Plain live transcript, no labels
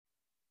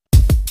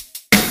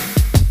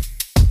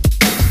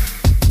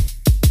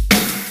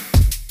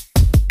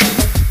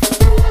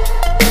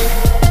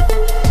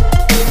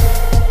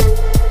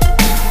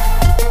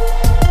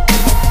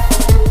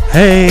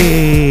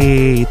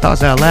Hey,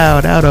 thoughts out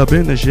loud, out up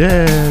in the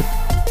shed.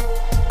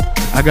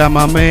 I got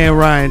my man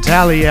Ryan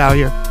Talley out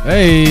here.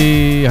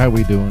 Hey, how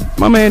we doing?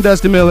 My man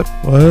Dustin Miller.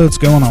 What's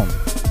going on?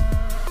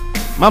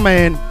 My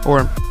man,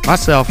 or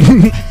myself,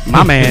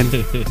 my man,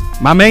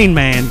 my main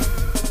man,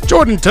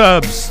 Jordan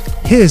Tubbs.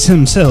 His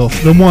himself,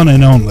 the one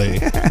and only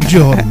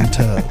Jordan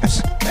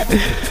Tubbs.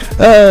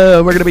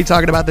 We're gonna be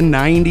talking about the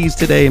 '90s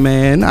today,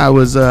 man. I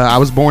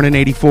was born in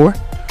 '84.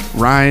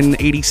 Ryan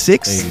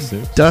 86,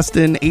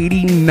 Dustin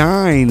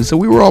 89. So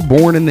we were all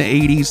born in the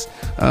 80s.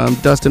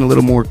 Dustin a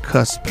little more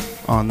cusp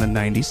on the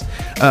 90s.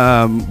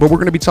 But we're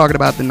going to be talking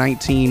about the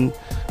 19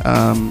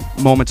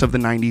 moments of the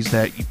 90s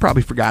that you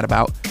probably forgot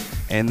about.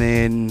 And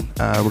then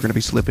we're going to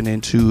be slipping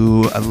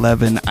into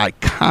 11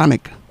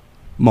 iconic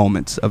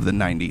moments of the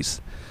 90s.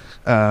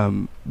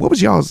 What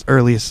was y'all's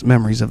earliest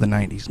memories of the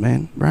 90s,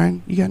 man?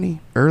 Ryan, you got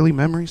any early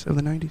memories of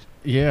the 90s?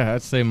 Yeah,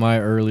 I'd say my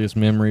earliest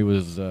memory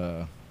was...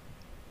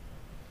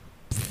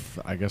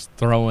 I guess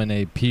throwing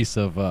a piece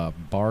of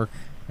bark,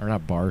 or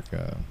not bark,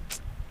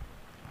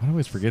 I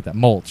always forget that.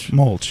 Mulch.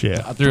 Mulch,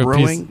 yeah. I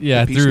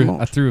threw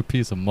I threw a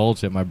piece of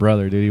mulch at my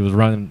brother, dude. He was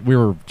running. We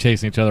were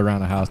chasing each other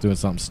around the house doing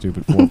something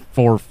stupid.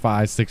 4,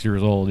 5, 6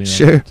 years old, you know,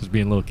 sure. Just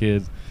being little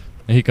kids.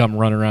 And he come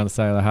running around the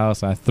side of the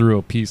house. I threw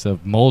a piece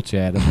of mulch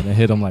at him, and it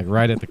hit him like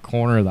right at the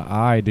corner of the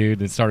eye,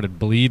 dude. It started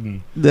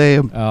bleeding.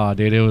 Damn. Oh,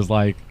 dude, it was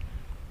like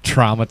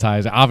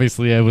traumatized.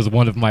 Obviously, it was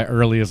one of my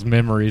earliest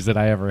memories that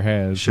I ever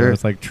had. Sure. So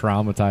it's like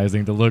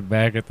traumatizing to look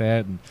back at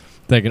that and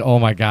thinking, oh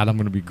my God, I'm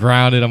going to be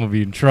grounded. I'm going to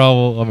be in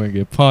trouble. I'm going to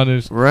get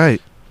punished.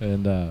 Right.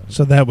 And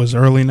so that was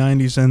early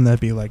 90s, and that'd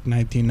be like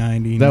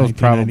 1990, that was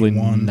probably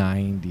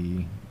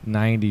 91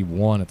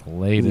 91 at the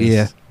latest.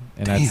 Yeah.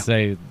 And Damn. I'd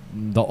say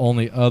the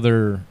only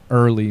other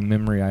early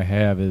memory I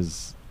have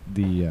is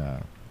the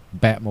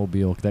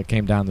Batmobile that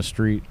came down the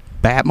street.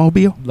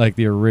 Batmobile? Like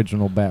the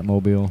original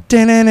Batmobile.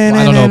 Well,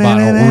 I don't know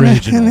about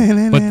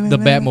original, but the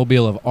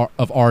Batmobile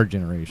of our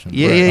generation.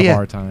 Of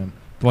our time.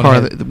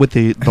 Car with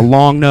the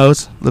long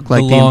nose, looked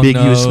like the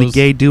ambiguously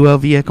gay duo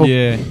vehicle.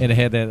 Yeah, and it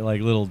had that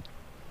like little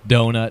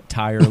donut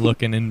tire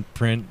looking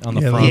imprint on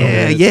the front.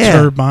 Yeah.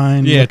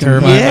 Turbine. Yeah,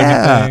 turbine.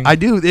 Yeah, I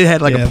do. It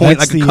had like a point,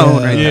 like a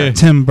cone right there.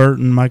 Tim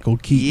Burton, Michael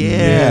Keaton.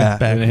 Yeah.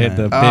 And it had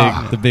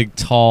the big,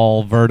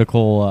 tall,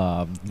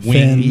 vertical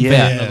wing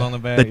fin on the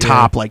back. The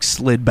top like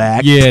slid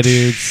back. Yeah,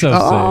 dude.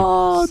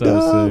 So sick. So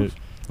no. sick.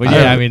 But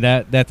yeah, I mean,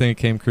 that thing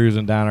came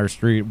cruising down our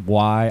street.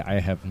 Why? I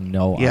have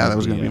no idea. Yeah, that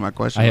was going to be my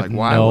question. I have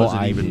why no was it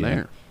idea. even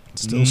there?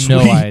 Still sweet.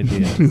 No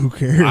idea. Who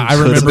cares?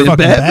 I remember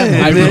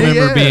Batman. I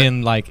remember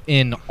being like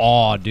in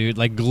awe, dude,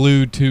 like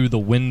glued to the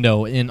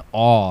window in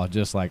awe,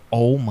 just like,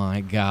 oh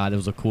my God, it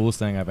was the coolest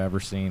thing I've ever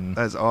seen.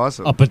 That's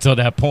awesome. Up until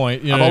that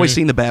point, I've always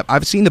seen the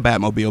I've seen the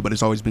Batmobile, but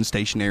it's always been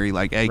stationary.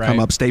 Like, hey, come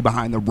up, stay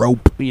behind the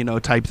rope,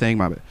 type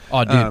thing.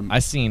 Oh, dude, I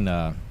seen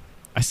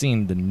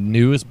the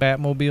newest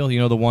Batmobile. You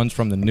know the ones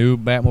from the new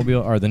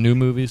Batmobile or the new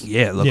movies.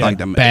 Yeah, it looked like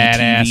the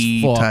badass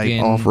ATV fucking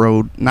type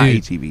off-road, not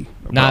dude, ATV,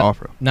 not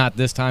off-road. Not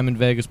this time in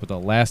Vegas, but the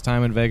last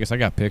time in Vegas. I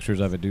got pictures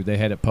of it, dude. They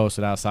had it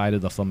posted outside of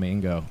the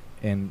Flamingo,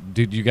 and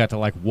dude, you got to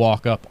like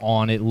walk up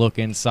on it, look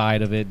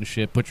inside of it, and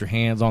shit. Put your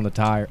hands on the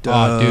tire.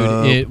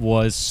 Oh, dude, it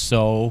was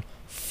so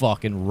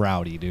fucking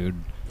rowdy, dude.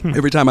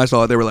 Every time I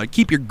saw it, they were like,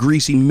 "Keep your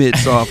greasy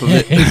mitts off of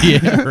it."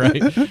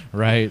 Yeah,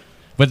 right.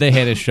 But they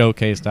had it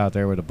showcased out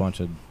there with a bunch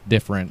of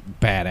different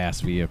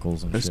badass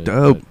vehicles and That's shit.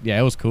 dope. But yeah,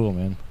 it was cool,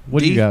 man.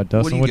 What do you got,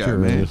 Dustin? What's your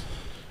earliest?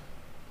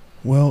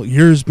 Well,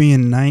 yours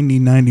being 90,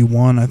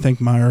 91, I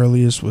think my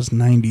earliest was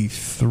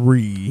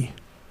 93.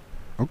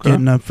 Okay.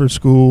 Getting up for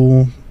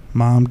school,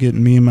 mom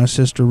getting me and my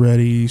sister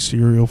ready,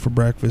 cereal for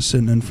breakfast,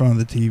 sitting in front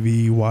of the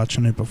TV,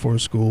 watching it before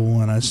school,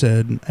 and I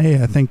said,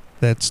 hey, I think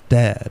that's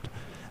Dad.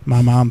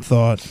 My mom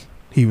thought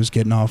he was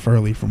getting off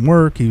early from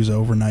work, he was an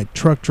overnight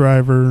truck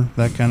driver,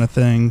 that kind of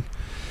thing.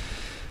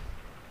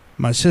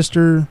 My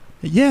sister,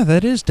 yeah,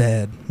 that is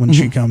Dad, when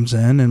she comes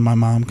in, and my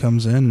mom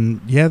comes in,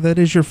 and yeah, that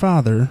is your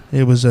father.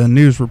 It was a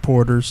news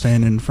reporter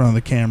standing in front of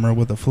the camera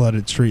with a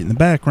flooded street in the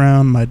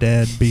background, my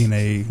dad being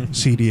a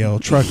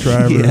CDL truck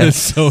driver. Yeah, it's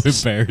so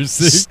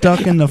embarrassing.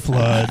 Stuck in the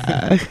flood,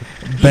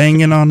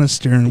 banging on the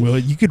steering wheel.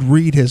 You could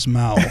read his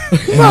mouth,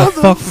 and the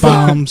fuck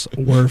bombs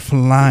were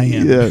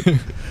flying. Yeah.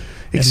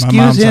 And Excuse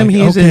my mom's him, like,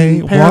 he's okay,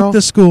 in peril. walk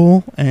to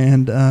school,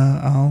 and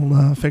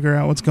I'll figure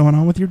out what's going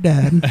on with your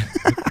dad.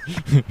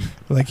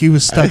 Like, he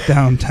was stuck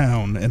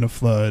downtown in a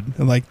flood,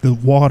 like the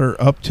water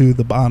up to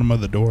the bottom of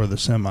the door of the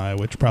semi,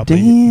 which probably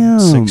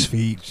 6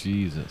 feet.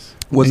 Jesus.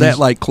 Was that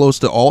like close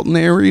to Alton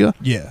area?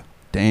 Yeah.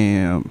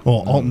 Damn.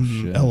 Well, Alton,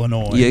 shit.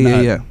 Illinois.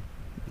 Yeah.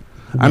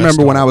 I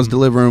remember when I was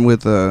delivering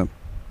with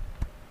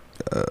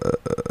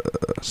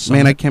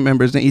Man, I can't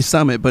remember his name. He's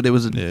Summit, but it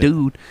was a Yeah.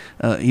 dude.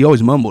 He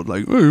always mumbled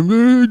like, "Hey, man,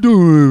 how you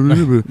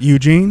doing?"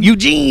 Eugene?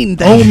 Eugene,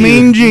 Oh, thank you.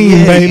 Mean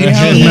Gene, baby.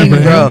 I Eugene,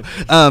 remember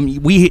bro.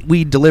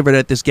 We delivered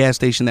at this gas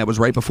station that was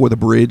right before the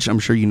bridge. I'm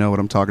sure you know what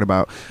I'm talking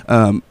about.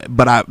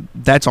 But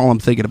that's all I'm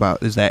thinking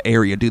about is that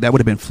area, dude. That would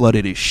have been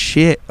flooded as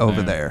shit over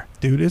Man. there.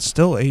 Dude, it's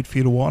still 8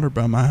 feet of water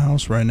by my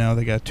house right now.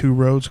 They got 2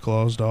 roads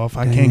closed off.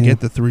 I Damn. can't get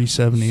the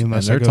 370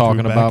 unless And I they're go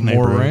talking through about back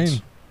more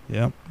neighborhoods.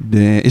 rain.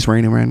 Yep. It's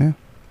raining right now.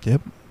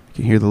 Yep. You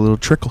can hear the little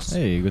trickles.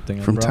 Hey, good thing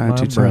I From brought time my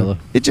to umbrella.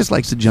 time. It just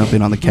likes to jump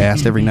in on the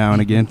cast every now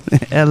and again.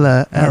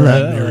 Ella.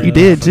 Ella. You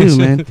did too,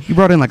 man. You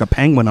brought in like a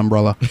penguin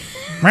umbrella.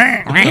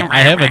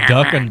 I have a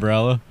duck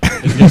umbrella.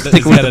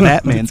 Stick with the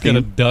Batman It's got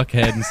a theme. duck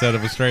head instead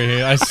of a straight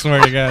head. I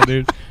swear to God,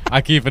 dude. I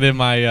keep it in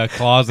my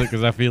closet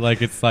because I feel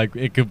like it's like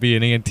it could be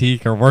an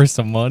antique or worth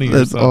some money.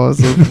 That's or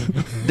something.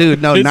 awesome.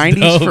 Dude, no, It's 90s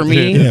dope, for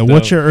me. dude. Yeah,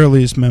 what's your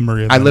earliest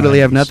memory of I the literally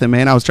have 90s? nothing,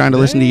 man. I was trying to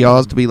listen to Dang.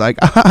 y'all's to be like,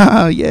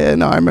 yeah,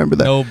 no, I remember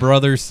that. No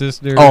brother,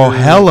 sister. Oh,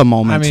 hella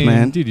moments, I mean,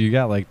 man. Dude, you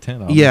got like 10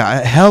 of them.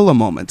 Yeah, hella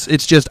moments.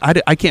 It's just, I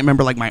can't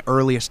remember like my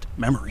earliest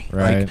memory.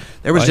 Right. Like,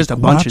 there was Like, just a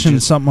bunch of Watching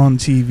just, something on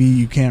TV,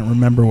 you can't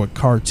remember what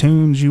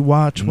cartoons you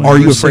watch. When Are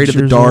you You were Afraid 6 of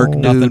the years Dark,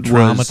 old. dude? Nothing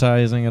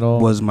traumatizing at all.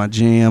 was my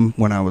jam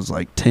when I was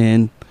like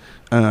 10.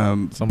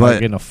 Somebody But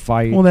getting a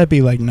fight. Well, that'd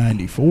be like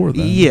 94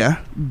 then. yeah,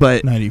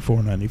 but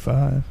 94,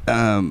 95.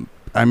 I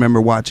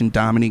remember watching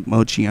Dominique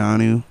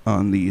Moceanu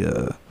on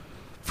the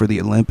for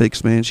the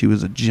Olympics. Man, she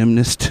was a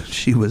gymnast.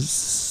 She was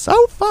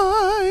so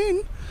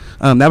fine.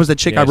 That was the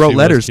chick Yeah, I she wrote was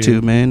letters cute.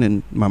 to, man,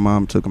 and my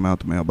mom took them out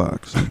the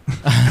mailbox.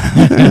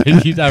 I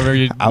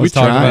I was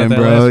trying,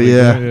 bro.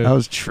 Yeah, I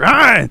was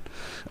trying.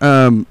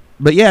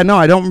 But yeah, no,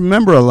 I don't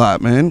remember a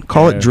lot, man.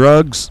 Call Yeah. it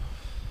drugs.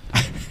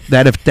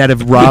 that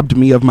have robbed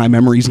me of my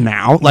memories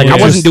now. Like Yeah. I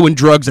wasn't doing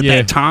drugs at Yeah.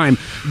 that time,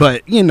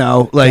 but you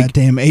know, like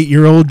Goddamn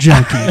 8-year-old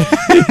junkie.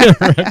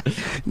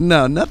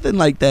 no, nothing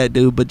like that,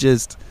 dude. But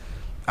just,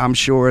 I'm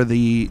sure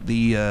the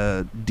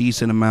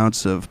decent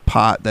amounts of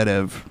pot that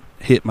have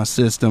hit my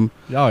system.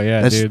 Oh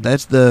yeah, dude.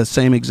 That's the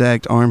same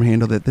exact arm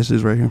handle that this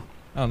is right here.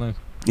 I don't know.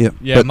 Yep.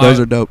 Yeah, but my- those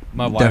are dope.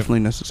 my wife-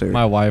 Definitely necessary.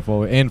 My wife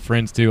always, and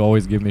friends too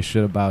always give me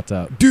shit about,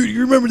 dude, you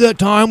remember that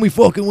time we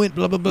fucking went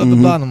blah blah blah blah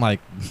blah? And I'm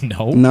like,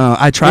 no. no,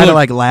 I try to Look,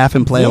 like laugh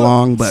and play Well,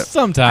 along, but I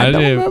sometimes,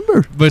 don't yeah.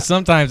 remember. But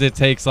sometimes it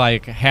takes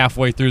like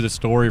halfway through the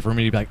story for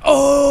me to be like,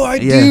 oh, I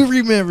Yeah. do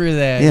remember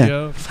that. Yeah. You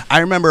know? I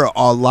remember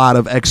a lot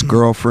of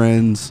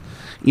ex-girlfriends,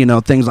 you know,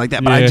 things like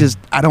that. But Yeah.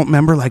 I don't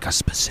remember like a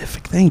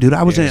specific thing, dude.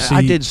 I Yeah.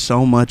 I See- did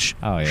so much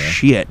Oh yeah.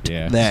 shit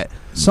Yeah. that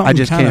Something I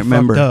just kinda can't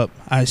remember. fucked up.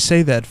 I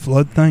say that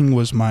flood thing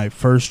was my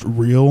first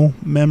real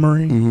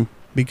memory Mhm.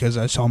 because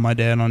I saw my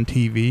dad on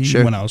TV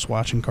Sure. when I was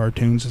watching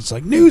cartoons. It's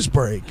like news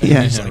break. And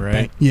Yeah. it's Yeah, like, right.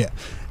 bang. Yeah.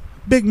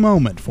 Big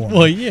moment for me.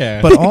 Well,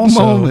 yeah. But Big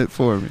also, moment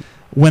for me.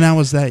 when I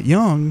was that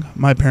young,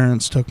 my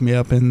parents took me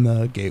up in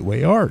the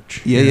Gateway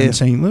Arch Yeah, here yeah. in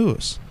St.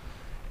 Louis.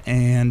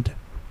 And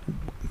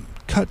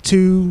cut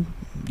to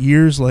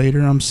years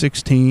later, I'm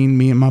 16,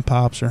 me and my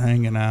pops are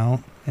hanging out,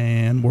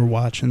 and we're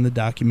watching the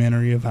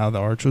documentary of how the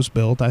arch was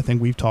built. I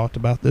think we've talked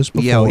about this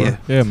before. Yeah, oh, yeah.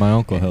 yeah, my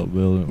uncle helped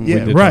build it. We Yeah,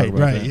 did talk right, about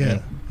right,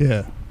 that,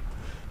 yeah.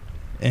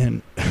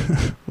 And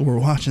we're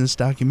watching this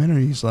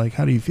documentary. He's like,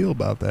 how do you feel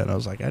about that? I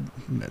was like, I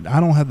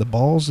don't have the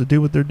balls to do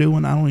what they're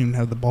doing. I don't even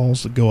have the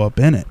balls to go up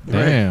in it.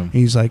 Damn.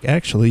 He's like,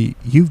 actually,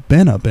 you've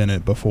been up in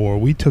it before.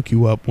 We took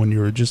you up when you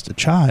were just a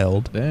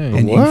child, Dang.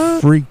 and you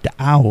freaked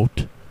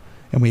out,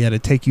 and we had to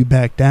take you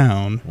back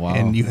down, Wow.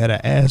 and you had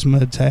an asthma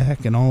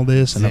attack and all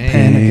this, and a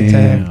panic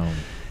attack. Damn.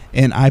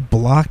 And I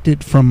blocked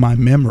it from my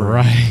memory,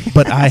 Right.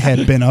 but I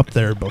had been up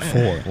there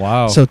before.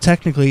 Wow. So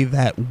technically,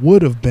 that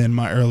would have been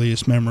my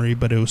earliest memory,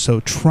 but it was so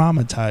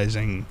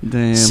traumatizing.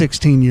 Damn.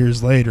 16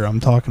 years later,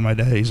 I'm talking to my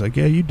dad. He's like,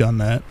 yeah, you done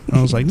that. And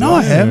I was like, no,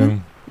 I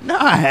haven't. No,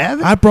 I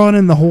haven't. I brought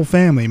in the whole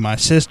family, my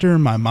sister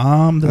and my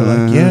mom. They're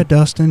like, yeah,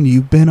 Dustin,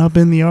 you've been up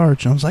in the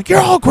arch. And I was like, you're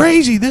all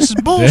crazy. This is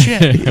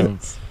bullshit. Damn.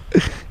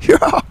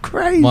 You're all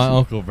crazy. My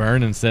uncle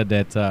Vernon said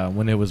that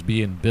when it was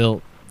being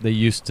built, they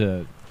used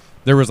to.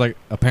 There was like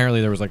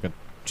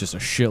just a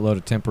shitload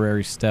of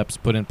temporary steps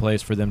put in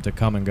place for them to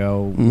come and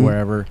go Mhm.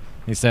 wherever.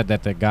 He said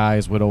that the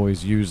guys would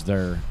always use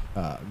their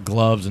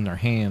gloves in their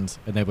hands,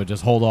 and they would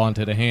just hold on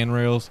to the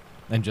handrails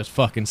and just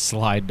fucking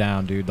slide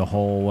down, dude, the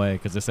whole way.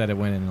 Because they said it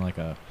went in like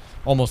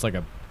almost like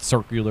a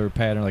circular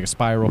pattern, like a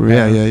spiral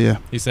Yeah, pattern. yeah, yeah.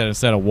 He said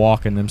instead of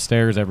walking them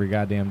stairs every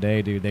goddamn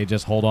day, dude, they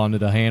just hold on to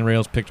the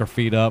handrails, pick their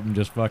feet up, and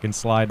just fucking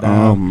slide down.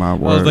 Oh my I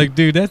word. was like,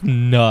 dude, that's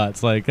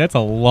nuts. Like, that's a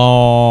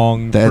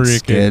long That's freaking...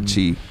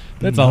 sketchy.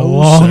 That's No, a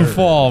long sir.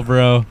 fall,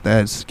 bro. That's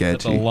That's a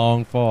sketchy.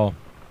 long fall.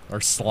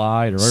 Or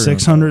slide. Or whatever.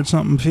 600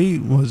 something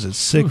feet. Was it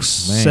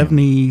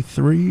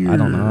 673? I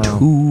don't know.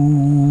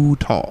 Too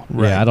tall.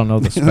 Yeah, I don't know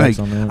the specs Like,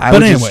 on that. I But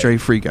would just anyway,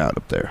 straight freak out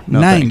up there.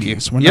 No, thank you.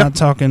 90s. We're Yep. not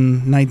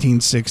talking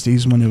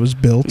 1960s when it was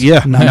built.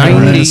 Yeah, Not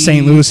going into 90s.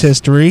 St. Louis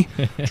history.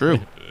 True.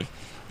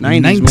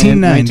 90s, man.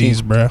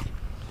 1990s, bro.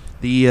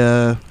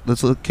 The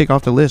let's kick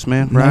off the list,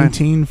 man. Brian.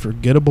 19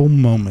 forgettable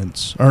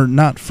moments. Or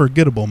not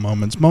forgettable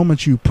moments.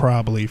 Moments you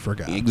probably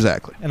forgot.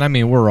 Exactly. And I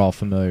mean, we're all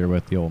familiar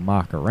with the old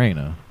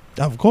Macarena.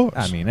 Of course.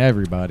 I mean,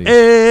 everybody.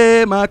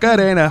 Hey,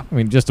 Macarena. I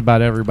mean, just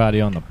about everybody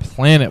on the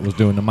planet was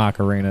doing the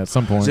Macarena at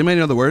some point. Does anybody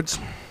know the words?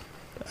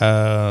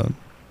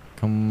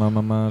 Come on,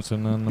 mama, Hey,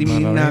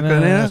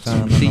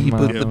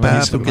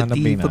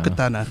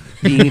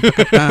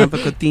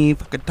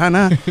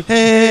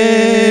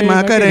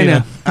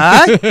 Macarena.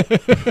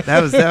 That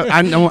was that.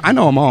 I know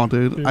them all,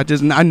 dude.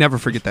 I never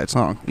forget that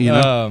song. You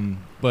know,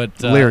 but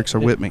the lyrics are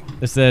with me.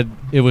 It said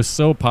it was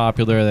so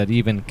popular that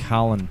even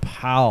Colin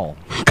Powell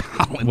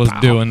was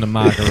doing the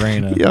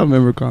Macarena. Yeah, I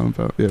remember Colin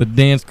Powell. Yeah. The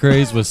dance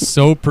craze was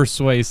so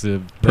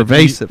pervasive,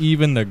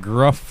 even the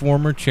gruff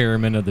former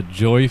chairman of the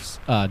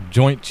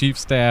Joint Chief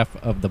Staff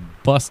of the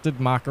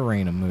busted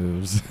Macarena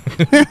moves.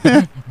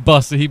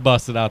 He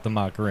busted out the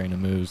Macarena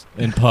moves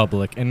in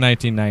public in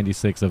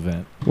 1996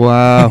 event.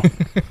 Wow.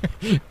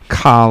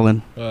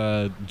 Colin.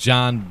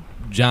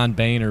 John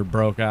Boehner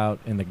broke out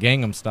in the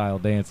Gangnam Style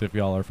dance, if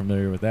y'all are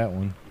familiar with that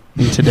one.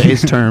 In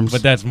today's terms.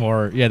 But that's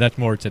more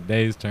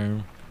today's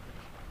term.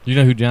 You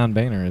know who John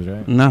Boehner is,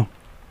 right? No.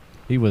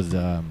 He was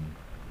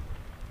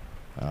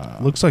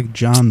looks like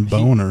John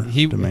Boner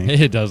to me.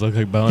 It does look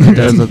like Boner. It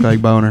does look like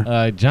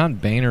Boner. John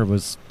Boehner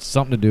was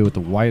something to do with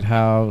the White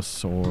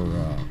House,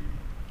 or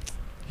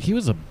he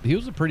was a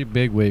pretty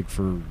big wig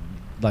for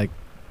like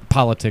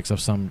politics of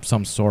some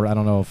sort. I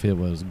don't know if it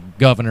was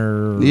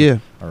governor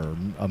or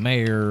a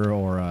mayor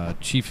or a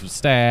chief of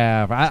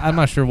staff. I'm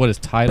not sure what his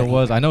title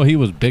was. I know he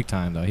was big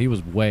time, though. He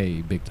was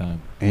way big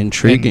time.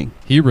 Intriguing. And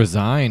he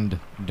resigned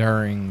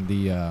during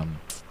the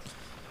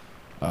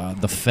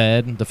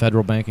Fed, the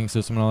federal banking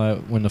system and all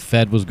that, when the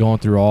Fed was going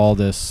through all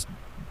this,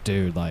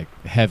 dude, like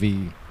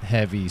heavy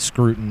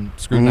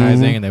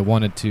scrutinizing, and they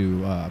wanted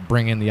to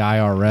bring in the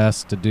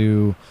IRS to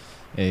do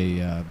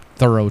a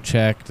thorough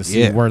check to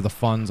see where the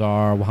funds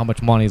are, how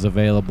much money is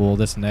available,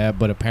 this and that.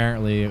 But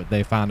apparently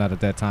they found out at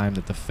that time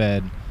that the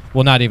Fed,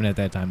 well, not even at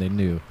that time, they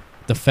knew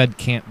the Fed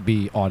can't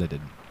be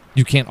audited.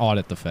 You can't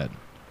audit the Fed.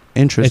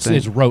 Interesting.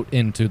 It's wrote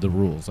into the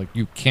rules. Like,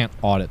 you can't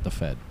audit the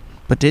Fed.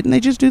 But didn't they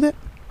just do that?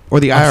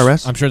 Or the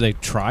IRS? I'm sure they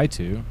try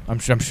to. I'm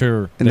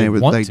sure and they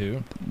want like,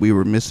 to. We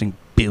were missing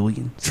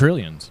billions.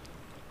 Trillions.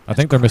 I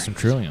think they're missing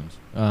trillions.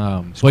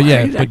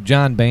 But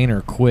John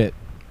Boehner quit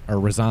or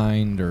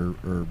resigned or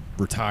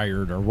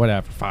retired or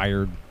whatever,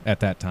 fired at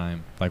that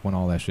time, like when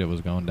all that shit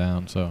was going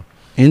down. So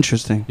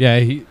interesting.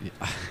 Yeah,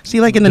 see,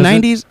 like in the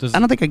 90s, I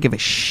don't think I give a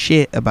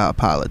shit about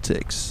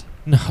politics.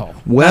 No.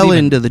 Well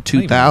into the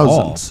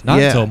 2000s. Not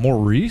until more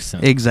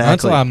recent.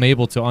 Exactly. Until I'm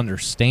able to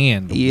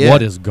understand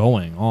what is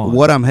going on.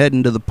 What I'm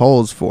heading to the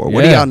polls for.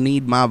 What do y'all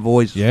need my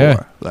voice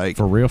for? Like,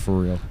 for real.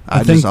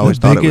 I think the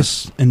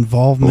biggest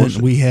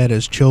involvement we had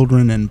as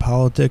children in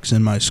politics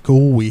in my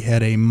school, we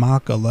had a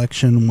mock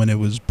election when it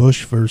was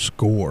Bush versus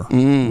Gore.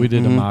 We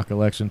did a mock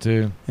election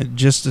too.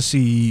 Just to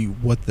see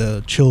what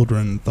the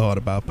children thought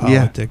about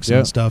politics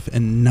and stuff.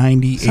 And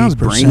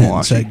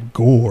 98% said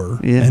Gore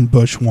and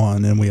Bush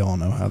won, and we all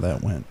know how that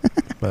went.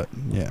 But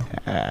yeah.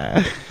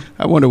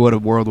 I wonder what a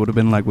world would have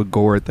been like with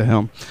Gore at the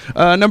helm.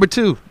 Number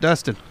 2,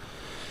 Dustin.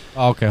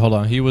 Okay, hold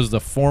on. He was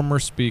the former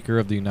Speaker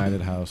of the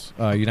United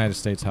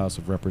States House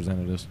of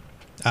Representatives.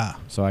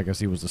 So I guess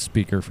he was the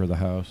Speaker for the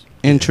House.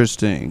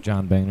 Interesting.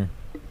 John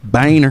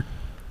Boehner.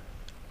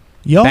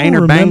 Y'all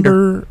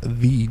remember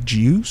The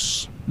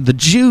Juice? The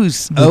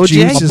Juice. The OJ?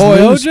 Juice is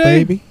boy loose, OJ?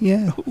 Baby.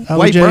 Yeah.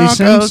 White O.J. Broncos.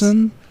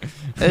 Simpson.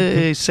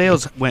 Hey,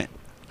 sales went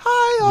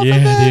high off of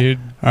that. Dude.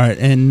 All right,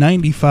 in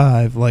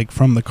 95, like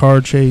from the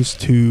car chase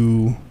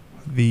to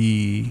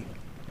the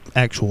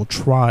actual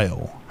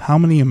trial, how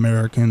many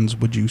Americans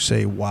would you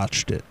say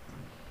watched it?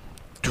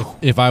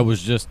 If I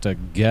was just to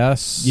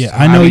guess. Yeah,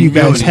 I know you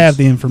guys have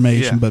the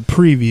information, but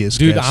previous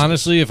dude, guesses.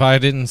 honestly, if I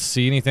didn't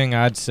see anything,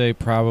 I'd say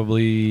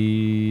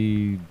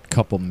probably a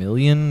couple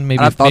million.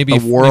 Maybe I thought maybe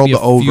the world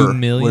over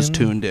million. was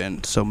tuned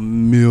in, so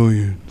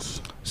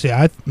millions. See,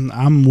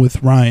 I'm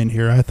with Ryan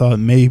here. I thought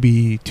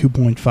maybe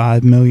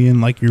 2.5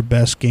 million, like your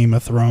best Game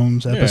of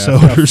Thrones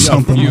episode or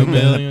something like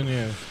million, that.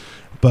 Yeah.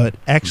 But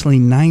actually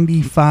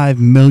 95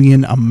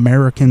 million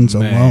Americans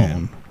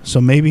alone. So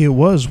maybe it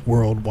was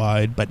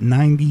worldwide, but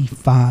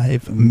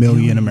 95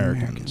 million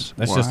Americans.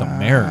 That's just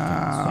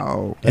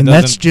Americans. And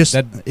that's just,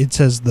 it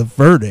says the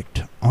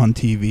verdict on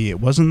TV. It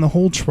wasn't the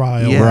whole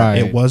trial. Yeah. Right.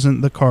 It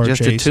wasn't the car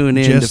just chase. to tune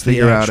in just to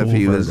figure out if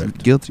he verdict. was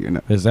guilty or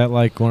not. Is that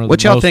like one of What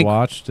the y'all most think?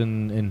 watched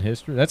in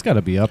history? That's got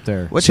to be up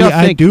there. What y'all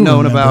think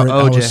knowing about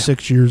I OJ? was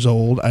 6 years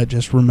old. I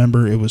just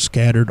remember it was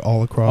scattered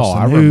all across the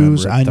I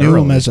news. remember it I knew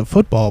him thoroughly. as a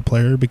football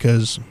player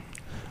because,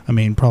 I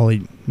mean,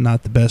 probably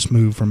not the best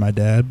move for my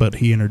dad, but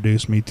he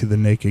introduced me to the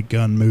Naked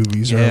Gun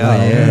movies. early on.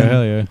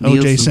 Hell yeah. O.J.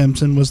 Nielsen.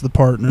 Simpson was the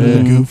partner,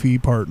 the goofy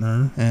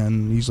partner,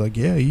 and he's like,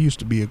 yeah, he used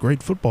to be a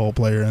great football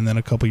player. And then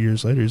a couple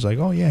years later, he's like,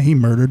 oh, yeah, he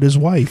murdered his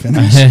wife and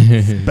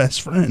his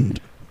best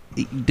friend.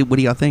 What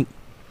do y'all think?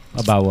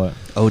 About what?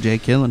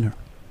 OJ killing her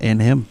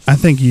and him. I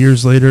think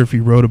years later, if he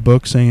wrote a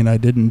book saying I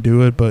didn't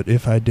do it, but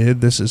if I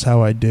did, this is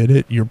how I did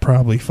it, you're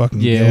probably fucking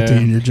guilty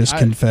and you're just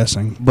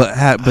confessing. But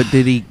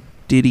did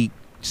he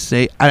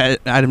say?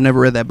 I've never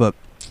read that book.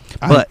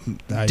 But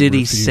did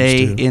he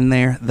say in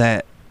there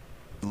that,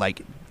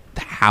 like,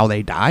 how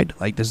they died?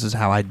 Like, this is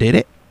how I did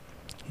it?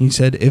 He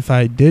said, if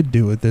I did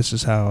do it, this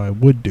is how I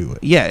would do it.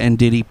 Yeah, and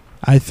did he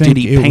I think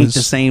paint it was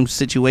the same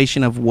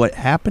situation of what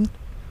happened?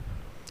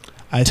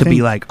 I To think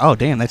be like, oh,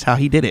 damn, that's how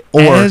he did it.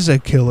 Or, as a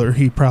killer,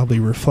 he probably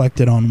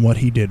reflected on what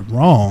he did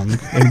wrong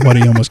and what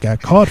he almost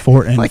got caught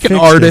for, and Like an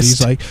fixed artist.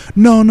 it. He's like,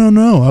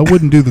 no, I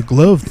wouldn't do the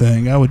glove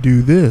thing. I would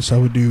do this. I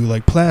would do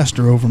like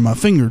plaster over my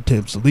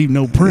fingertips to leave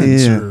no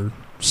prints Yeah. or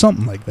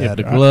something like If that.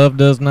 the glove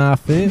does not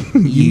fit,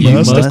 you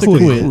must must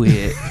quit.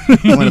 quit.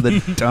 One of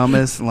the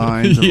dumbest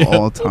lines Yeah. of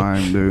all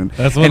time, dude.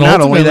 that's what And not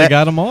only ultimately that-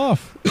 got him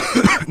off.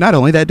 Not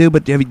only that, dude,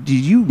 but did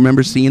you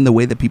remember seeing the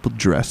way that people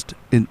dressed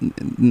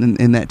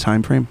in that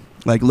time frame?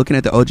 Like, looking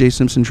at the O.J.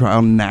 Simpson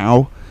trial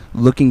now,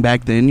 looking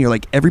back then, you're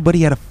like, everybody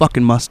had a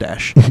fucking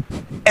mustache.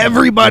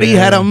 Everybody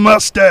had a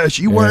mustache.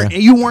 You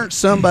weren't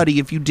somebody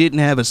if you didn't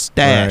have a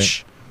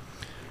stash.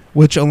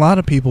 Which a lot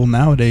of people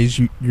nowadays,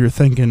 you're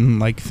thinking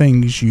like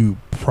things you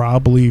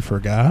probably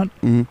forgot.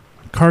 Mhm.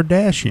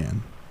 Kardashian.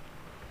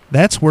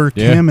 That's where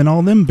Yeah. Kim and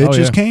all them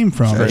bitches yeah. came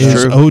from. That's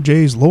is true.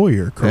 OJ's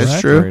lawyer, correct?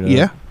 That's true. Straight up.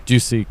 Yeah. Did you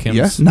see Kim's?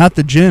 Yes. Not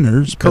the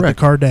Jenners, Correct.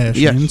 but the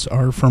Kardashians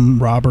are from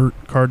Robert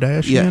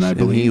Kardashian, Yes. I And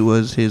believe. he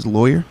was his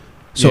lawyer.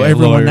 So Yeah,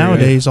 everyone lawyer, yeah.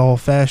 nowadays all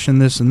fashion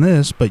this and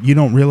this, but you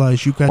don't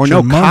realize you got Or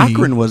your no, money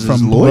Cochran was his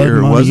from lawyer,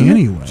 blood money wasn't it?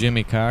 anyway.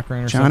 Jimmy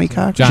Cochran or Johnny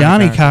something? Cochran?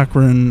 Johnny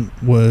Cochran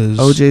was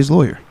OJ's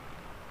lawyer.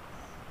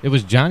 It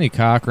was Johnny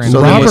Cochran.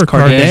 So there was Robert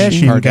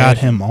Kardashian got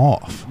him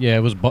off. Yeah, it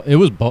was.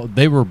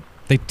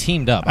 They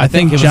teamed up. I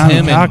think it was Johnny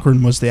him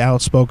Cochran was the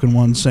outspoken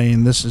one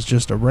saying this is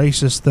just a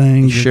racist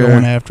thing. Sure. You're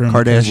going after him.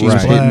 because he's Kardashian's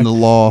Right. black. hitting the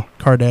law.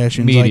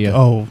 Kardashian's Media. like,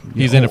 oh,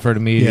 He's yeah, in it for the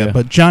media. Yeah,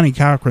 but Johnny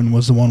Cochran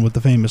was the one with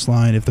the famous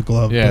line, "If the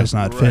glove Yeah. does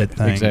not Right. fit,"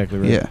 thing. exactly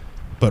right. Yeah.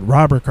 But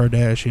Robert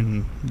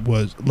Kardashian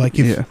was like,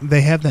 if Yeah.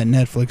 they have that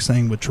Netflix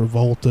thing with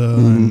Travolta. Mhm.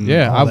 And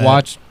Yeah, all I that.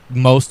 watched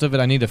most of it.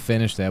 I need to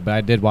finish that, but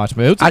I did watch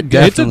it. I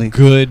definitely- It's a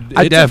good.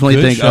 I it's a definitely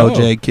good think show.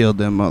 OJ killed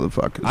them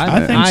motherfuckers.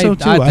 I think so,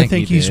 too. I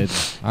think he he's- did.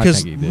 I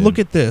Because think he did. look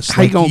at this.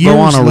 How you like, gonna go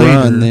on a years later,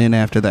 run then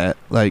after that?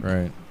 Like,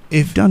 right.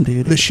 If done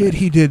did the it. shit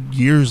he did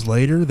years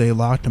later, they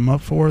locked him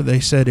up for. They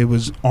said it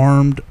was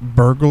armed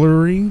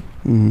burglary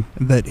Mhm.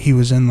 that he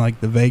was in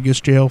like the Vegas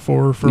jail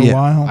for a Yeah.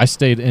 while. I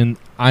stayed in.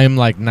 I am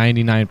like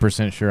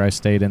 99% sure I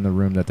stayed in the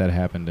room that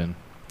happened in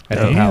at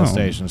the Damn. Palace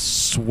Station.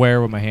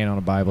 Swear with my hand on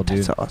a Bible, dude.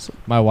 That's awesome.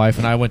 My wife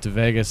and I went to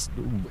Vegas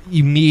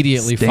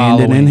immediately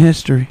Standing in following.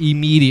 history.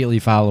 Immediately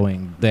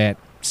following that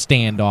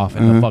standoff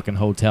in the Uh-huh. fucking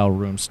hotel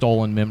room,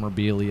 stolen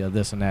memorabilia,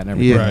 this and that, and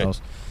everything Yeah.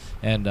 else.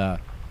 And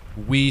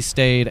we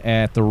stayed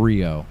at the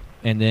Rio,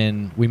 and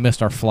then we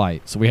missed our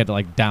flight, so we had to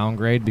like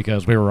downgrade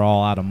because we were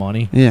all out of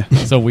money. Yeah.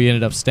 So we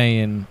ended up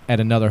staying at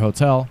another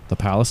hotel, the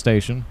Palace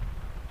Station.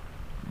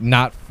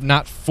 Not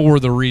for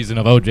the reason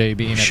of OJ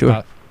being Sure. at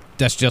the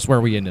that's just where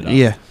we ended up.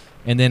 Yeah.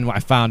 And then I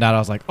found out, I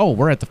was like, oh,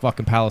 we're at the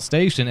fucking Palace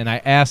Station. And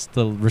I asked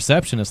the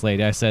receptionist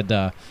lady, I said,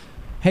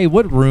 hey,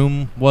 what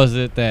room was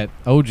it that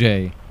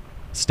OJ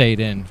stayed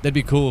in? That'd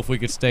be cool if we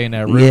could stay in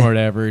that room Yeah. or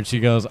whatever. And she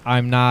goes,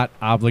 I'm not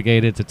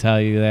obligated to tell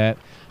you that.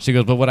 She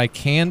goes, but what I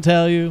can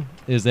tell you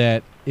is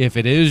that if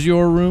it is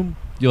your room,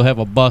 you'll have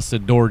a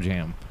busted door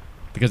jamb.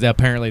 Because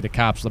apparently the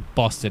cops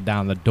busted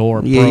down the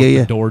door, Yeah, broke yeah, yeah.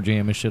 the door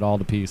jamb and shit all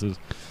to pieces.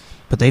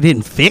 But they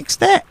didn't fix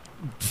that?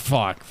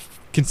 Fuck.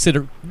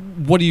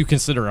 What do you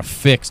consider a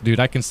fix, dude?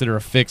 I consider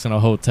a fix in a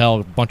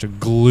hotel a bunch of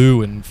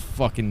glue and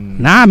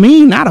fucking. Nah, I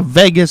mean, not a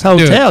Vegas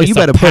Dude, hotel. it's you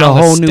better put a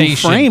Palace whole new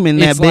Station. frame in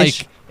that It's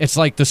bitch. It's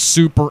like the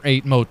Super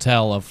 8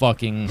 motel of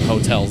fucking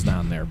hotels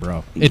down there,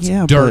 bro. It's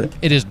Yeah, dirt. but-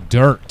 It is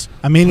dirt.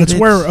 I mean, But it's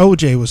where it's-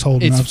 OJ was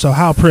holding it's- up. So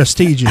how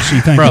prestigious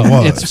you think Bro, it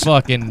was?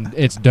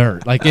 it's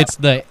dirt. Like it's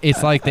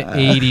like the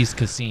 80s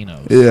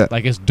casinos. Yeah.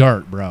 Like it's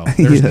dirt, bro.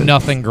 There's Yeah.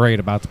 nothing great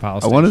about the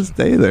Palace I Station. want to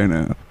stay there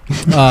now.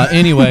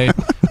 Anyway,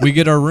 we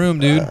get our room,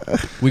 dude.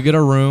 We get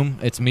our room.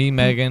 It's me,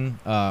 Megan,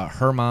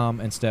 her mom,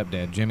 and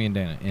stepdad, Jimmy and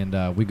Dana.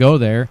 And we go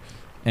there,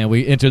 and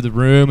we enter the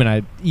room, and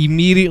I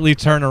immediately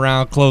turn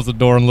around, close the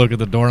door, and look at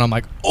the door, and I'm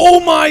like, oh,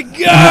 my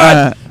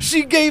God!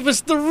 She gave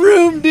us the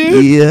room,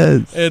 dude!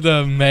 Yes.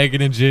 And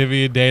Megan and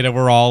Jimmy and Dana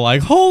were all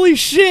like, holy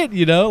shit,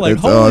 you know? Like,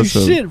 That's holy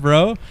awesome. shit,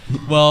 bro.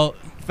 Well,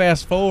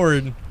 fast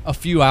forward a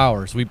few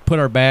hours. We put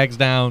our bags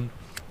down.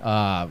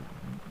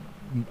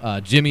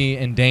 Jimmy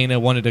and Dana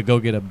wanted to go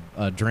get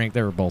a drink.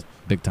 They were both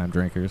big-time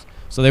drinkers.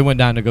 So they went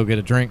down to go get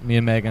a drink. Me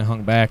and Megan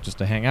hung back just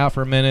to hang out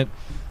for a minute,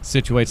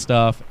 situate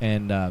stuff.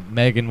 And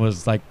Megan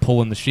was, like,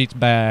 pulling the sheets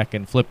back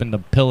and flipping the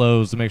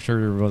pillows to make sure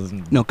there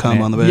wasn't... No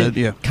cum on the bed.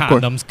 Yeah. of course.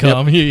 Condoms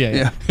cum.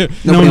 Yeah. no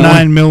Nobody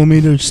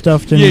wants- 9mm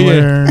stuffed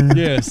anywhere.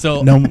 Yeah,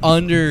 so No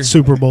under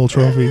Super Bowl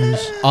trophies.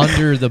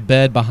 under the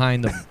bed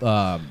behind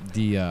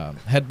the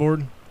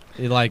headboard,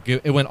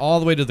 it went all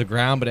the way to the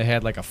ground, but it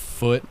had like a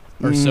foot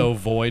or so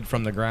void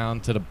from the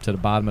ground to the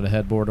bottom of the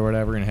headboard or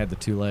whatever, and it had the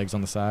two legs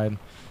on the side.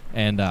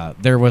 And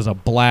there was a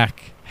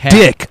black hat.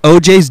 Dick.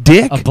 OJ's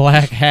dick? A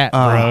black hat,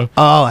 bro.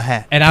 Oh, a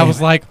hat. And I was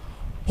like,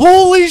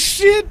 holy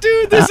shit,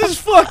 dude, this is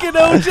fucking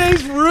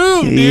OJ's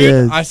room, dude.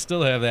 Yes. I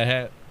still have that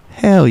hat.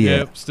 Hell yeah.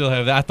 Yep, still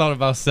have that. I thought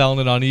about selling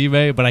it on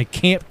eBay, but I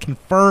can't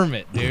confirm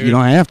it, dude. You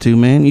don't have to,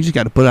 man. You just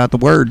got to put out the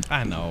word.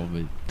 I know,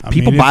 but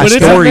People mean, buy But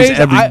it's stories amazing.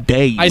 every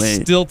day, I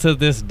man. still to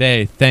this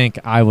day think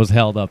I was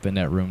held up in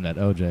that room that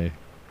OJ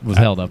was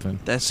held up in.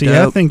 That's See,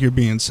 dope. I think you're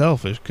being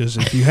selfish because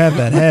if you have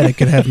that hat, it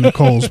could have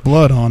Nicole's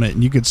blood on it,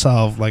 and you could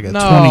solve like a No.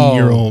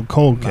 20-year-old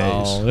cold case.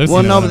 No, this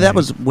Well, is- no, but that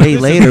was way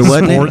later,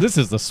 wasn't it? This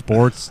is the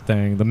sports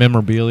thing, the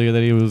memorabilia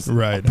that he was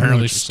Right, I know what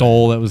apparently you're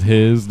stole that was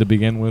his to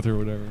begin with or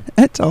whatever.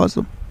 That's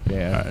awesome.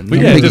 Yeah, Right, but no,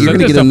 I yeah, think just you're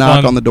gonna just get a knock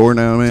fun- on the door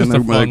now, man. just a They're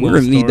like, fun we're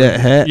gonna little need that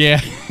hat.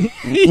 Yeah,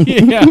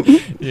 yeah,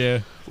 yeah.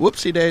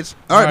 Whoopsie days.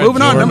 All right,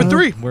 moving on. Jordan, Number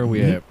 3. Where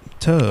we at?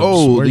 Tubbs,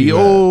 Oh, where the you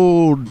at?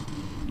 old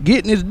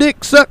getting his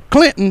dick sucked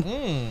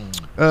Clinton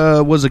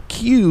was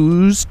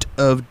accused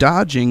of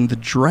dodging the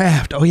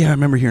draft. Oh yeah, I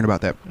remember hearing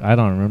about that. I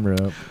don't remember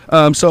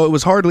that. So it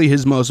was hardly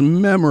his most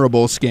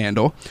memorable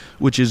scandal,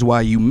 which is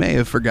why you may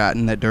have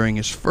forgotten that during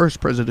his first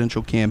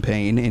presidential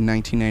campaign in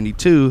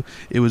 1992,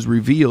 it was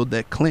revealed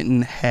that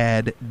Clinton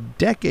had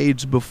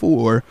decades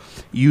before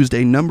used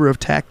a number of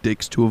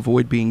tactics to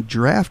avoid being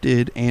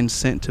drafted and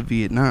sent to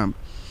Vietnam.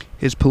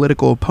 His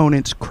political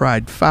opponents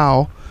cried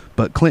foul,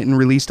 but Clinton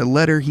released a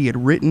letter he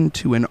had written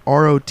to an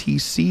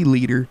ROTC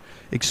leader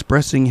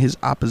expressing his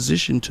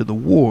opposition to the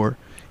war,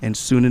 and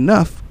soon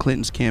enough,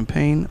 Clinton's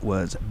campaign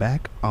was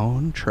back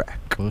on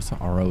track. What's an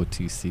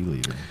ROTC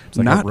leader? It's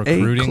like Not a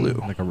a recruiting, clue.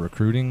 like a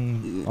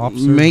recruiting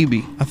officer.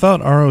 Maybe. I thought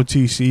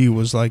ROTC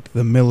was like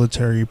the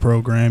military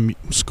program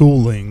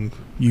schooling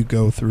you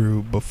go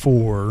through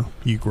before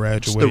you It's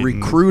graduate. the and-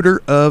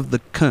 recruiter of the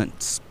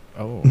cunts.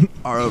 Oh,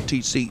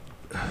 ROTC.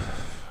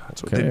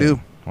 That's what okay. they do.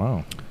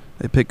 Wow.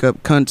 They pick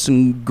up cunts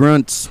and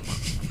grunts.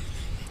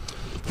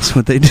 That's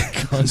what they do.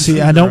 See,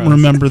 I don't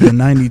remember the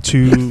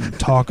 92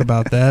 talk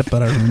about that,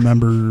 but I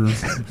remember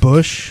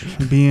Bush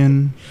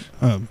being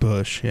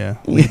Bush, yeah,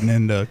 leading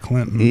into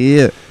Clinton.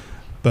 Yeah.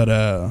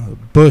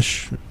 But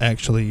Bush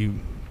actually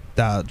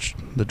dodged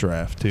the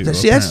draft too.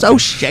 See, that's so apparently.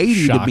 shady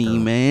Shocker. to me,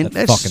 man. That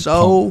That's fucking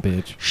so punk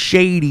bitch.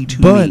 shady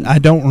to But me. I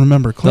don't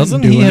remember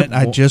Clinton Doesn't he doing have it.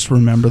 I wa- just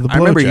remember the blowjobs. I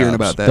remember hearing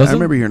about that. I Doesn't-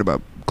 remember hearing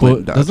about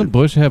Clinton dodging. Doesn't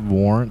Bush have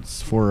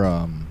warrants for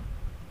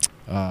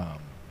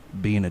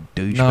being a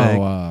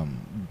douchebag.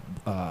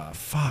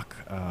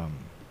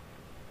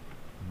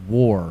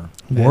 war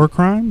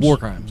crimes. war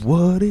crimes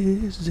What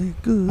is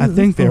it good I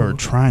think they were for?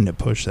 trying to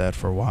push that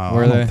for a while.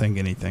 Were I don't they? think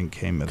anything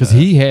came of that. because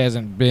he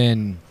hasn't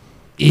been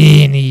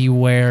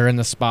anywhere in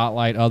the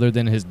spotlight other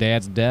than his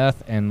dad's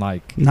death and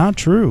like Not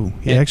true.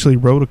 He It- actually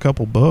wrote a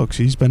couple books.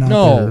 He's been out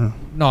there.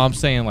 no I'm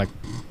saying like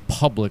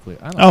publicly.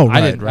 I don't Oh, I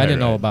right, didn't right,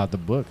 know right. about the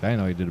book. I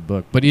didn't know he did a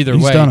book. But either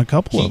He's way, done a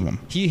couple of them.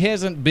 He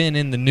hasn't been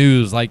in the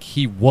news like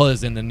he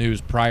was in the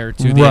news prior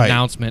to the Right.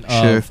 announcement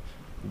Sure. of.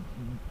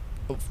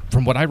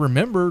 From what I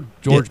remember,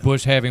 George Yeah.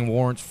 Bush having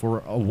warrants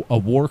for a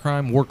war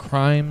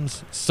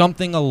crimes,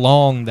 something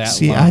along that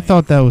See, line. I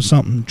thought that was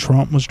something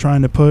Trump was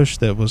trying to push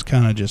that was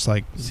kind of just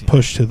like See,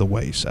 pushed to the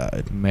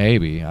wayside.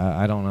 maybe.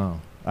 I don't know.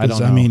 I 'Cause,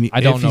 don't know. mean,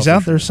 I don't if know he's for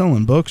out there sure.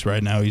 selling books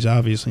right now, he's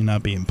obviously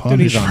not being Dude,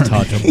 punished. he's for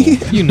untouchable.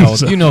 anything.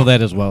 You know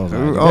that as well as I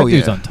do. Oh, That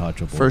dude's yeah.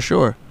 untouchable. For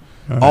sure.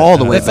 All right. All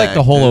the way It's like back,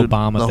 the whole dude.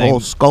 Obama the thing. whole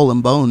skull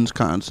and bones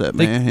concept,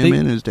 They- man. Him they-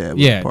 and his dad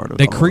was Yeah, part of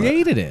they all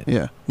created it. that.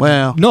 Yeah.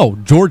 Well, No,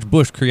 George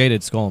Bush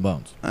created Skull and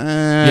Bones.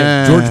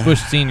 Yeah, George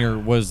Bush Sr.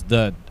 was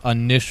the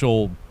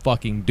initial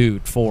fucking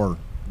dude for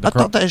the I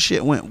thought that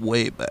shit went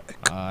way back.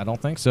 I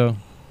don't think so.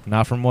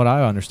 Not from what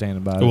I understand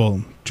about it.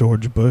 Well,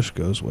 George Bush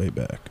goes way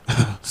back.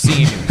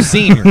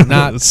 Senior,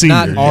 not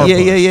Senior, not our yeah,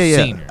 Bush, yeah.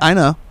 Senior. I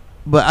know.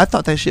 But I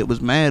thought that shit was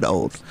mad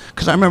old.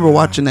 Because I remember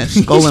watching that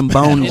Skull and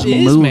Bones It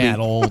is movie. mad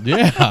old,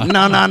 yeah.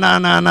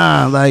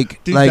 No.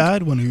 Like, Dude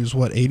died when he was,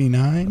 what,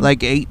 89?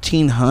 like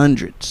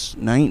 1800s,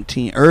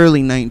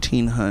 early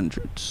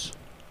 1900s.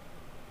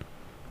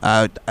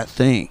 I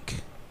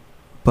think.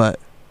 But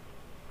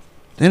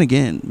then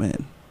again,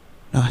 man,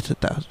 no, it's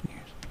 1,000 years.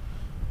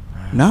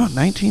 No,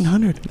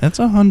 1900. That's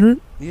 100.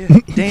 Yeah.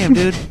 Damn,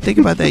 dude. Think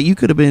about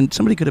that.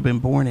 Somebody could have been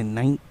born in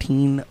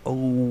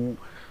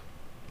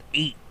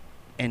 1908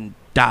 and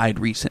died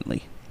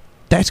recently.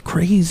 That's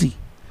crazy.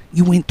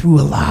 You went through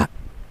a lot.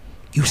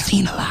 You've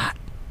seen a lot.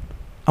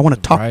 I want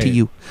to talk to Right.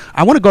 you.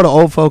 I want to go to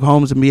old folk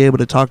homes and be able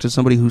to talk to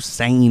somebody who's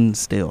sane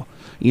still.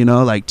 You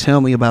know, like,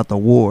 tell me about the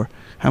war.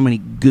 How many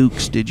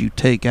gooks did you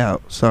take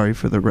out? Sorry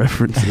for the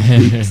reference of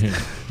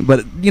gooks.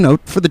 But, you know,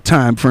 for the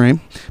time frame.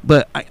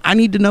 But I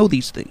need to know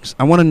these things.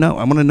 I want to know.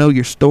 I want to know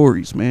your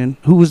stories, man.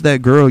 Who was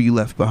that girl you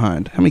left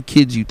behind? How many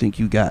kids you think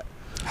you got?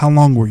 How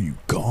long were you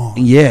gone?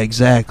 Yeah,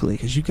 exactly.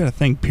 Because you got to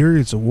think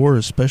periods of war,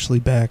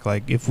 especially back,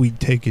 like if we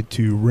take it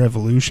to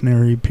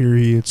Revolutionary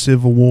period,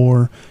 Civil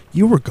War,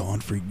 you were gone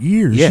for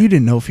years. Yeah. You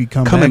didn't know if you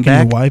come Coming back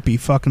and back. your wife be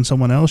fucking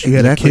someone else. You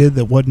Exactly. had a kid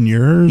that wasn't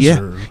yours. Yeah.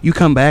 or- You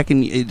come back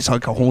and it's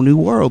like a whole new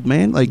world,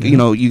 man. Like, you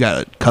know, you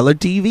got color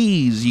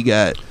TVs. You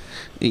got,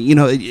 you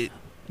know,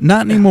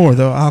 Not anymore,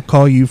 though. I'll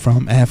call you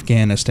from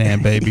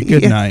Afghanistan, baby.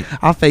 Good Yeah. night.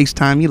 I'll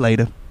FaceTime you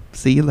later.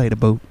 See you later,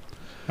 boo.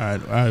 All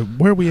right.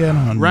 Where are we at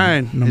on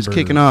Ryan is number-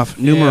 kicking off.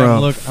 Yeah,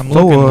 Numero I'm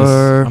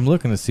 4.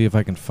 looking to see if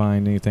I can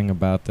find anything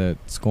about that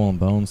Skull and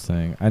Bones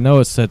thing. I know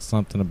it said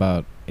something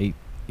about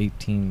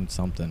 18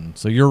 something.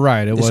 So you're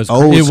right. It It's was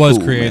old it was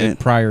school, created man.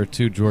 prior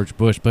to George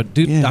Bush. But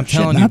dude, Yeah, I'm Shit,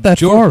 telling not you, that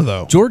far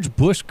though. George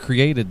Bush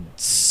created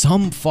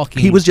some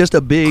fucking. He was just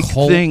a big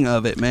cult. thing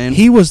of it, man.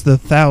 He was the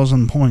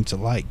 1,000 points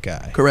alike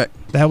guy. Correct.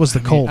 That was the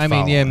cult. I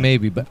mean, yeah, following.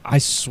 maybe, but I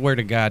swear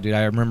to God, dude,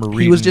 I remember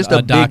reading He was just a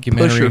big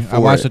documentary. pusher for I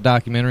watched it. a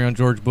documentary on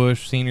George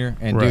Bush Sr.,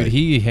 and Right. dude,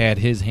 he had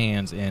his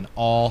hands in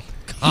all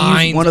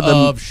kinds He's one of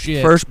the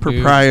shit. first dude.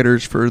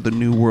 proprietors for the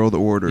New World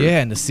Order.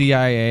 Yeah, and the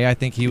CIA. I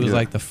think he was Yeah.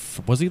 like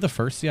was he the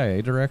first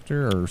CIA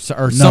director or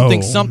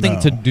something No.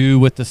 to do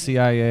with the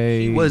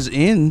CIA? He was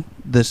in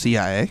the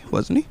CIA,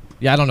 wasn't he?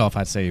 Yeah, I don't know if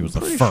I'd say he was the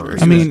Pretty sure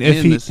first. I he mean, was if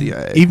in he the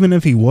CIA. even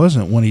if he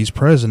wasn't when he's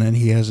president,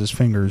 he has his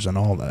fingers and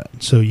all that.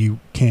 So you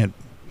can't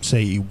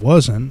say he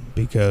wasn't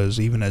because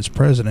even as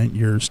president,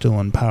 you're still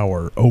in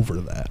power over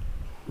that.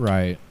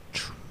 Right.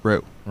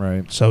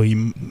 Right. So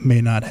he may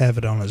not have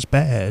it on his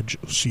badge,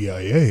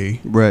 CIA,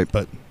 Right.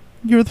 but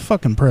you're the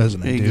fucking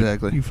president, dude.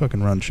 Exactly. You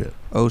fucking run shit.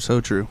 Oh, so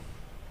true.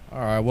 All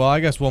right. Well, I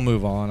guess we'll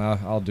move on.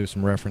 I'll do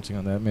some referencing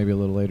on that maybe a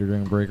little later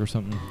during a break or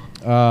something.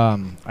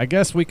 I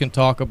guess we can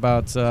talk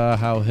about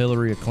how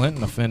Hillary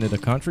Clinton offended a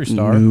country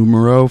star.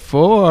 Numero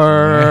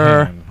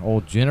 4. Man,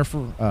 old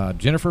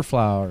Jennifer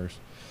Flowers.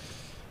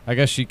 I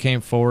guess she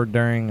came forward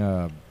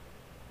during.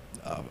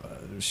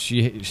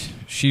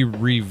 She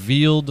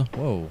revealed.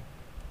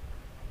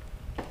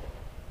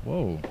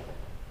 Whoa!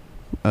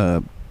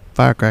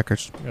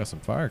 Firecrackers. We got some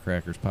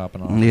firecrackers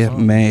popping off. or Yeah,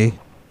 something. May,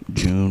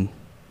 June,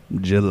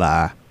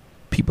 July.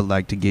 People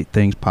like to get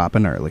things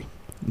popping early.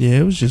 Yeah,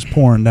 it was just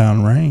pouring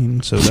down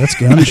rain, so that's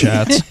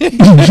gunshots.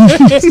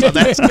 So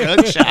that's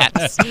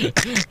gunshots.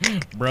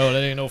 Bro,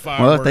 that ain't no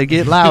fireworks. Well, if they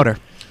get louder,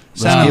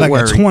 Sounded get like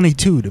worried. a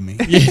 22 to me.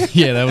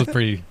 yeah, that was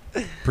pretty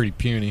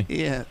puny.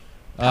 Yeah.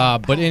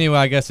 But anyway,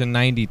 I guess in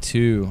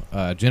 '92,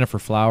 Jennifer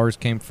Flowers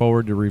came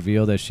forward to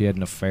reveal that she had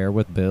an affair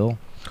with Bill,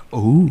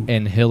 Ooh.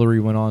 and Hillary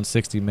went on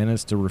 60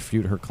 Minutes to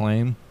refute her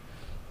claim.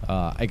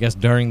 I guess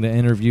during the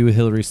interview,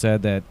 Hillary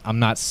said that I'm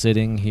not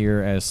sitting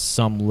here as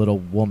some little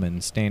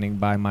woman standing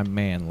by my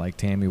man like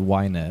Tammy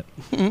Wynette,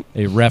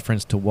 a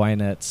reference to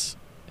Wynette's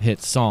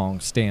hit song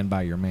 "Stand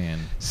by Your Man."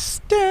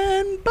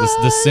 Stand by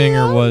The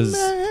singer was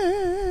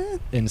man.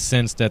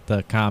 incensed at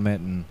the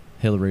comment, and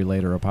Hillary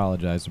later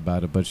apologized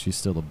about it, but she's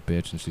still a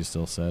bitch, and she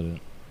still said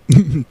it.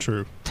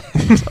 True.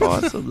 That's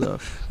awesome, though.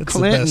 That's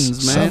Clintons, the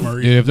best man.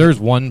 summary. Dude, if there's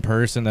one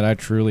person that I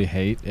truly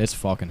hate, it's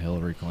fucking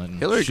Hillary Clinton.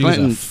 Hillary she's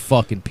Clinton- a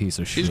fucking piece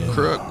of She's shit.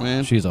 crook,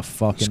 man. She's a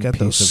fucking She's got piece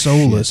those of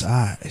soulless shit.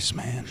 eyes,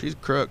 man. She's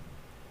crook.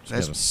 She's got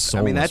a That's,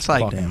 I mean, soulless that's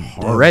like fucking damn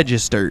heart.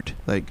 registered.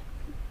 Like,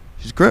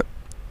 she's crook.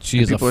 She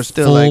and is a people are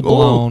still like,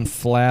 full-blown,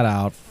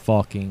 flat-out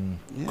fucking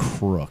Yeah.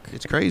 crook.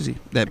 It's crazy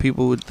that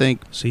people would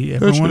think. See, That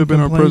everyone should have been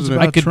our complains president.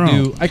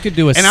 about I could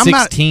do a And I'm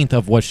not- 16th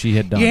of what she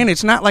had done. Yeah, and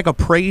it's not like a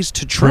praise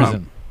to Trump.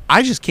 Prison.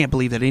 I just can't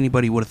believe that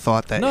anybody would have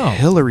thought that No.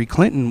 Hillary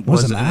Clinton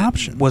Was was an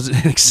option. Was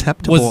an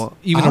acceptable Was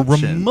even option. a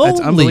That's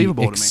remotely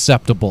unbelievable to me.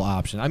 acceptable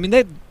option. I mean,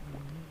 that.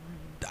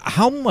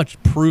 How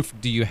much proof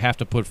do you have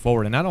to put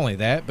forward? And not only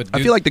that, but I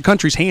dude, feel like the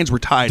country's hands were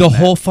tied. the in that.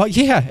 whole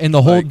and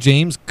the whole Like-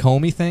 James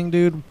Comey thing,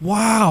 dude.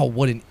 Wow,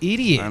 what an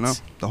idiot! I know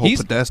the whole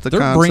Podesta They're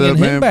concept. bringing him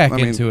man. back I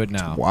mean, into it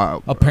now.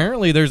 Wow.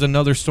 Apparently, there's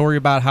another story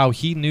about how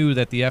he knew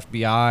that the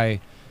FBI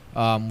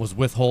was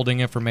withholding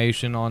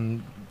information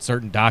on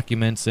certain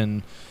documents,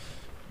 and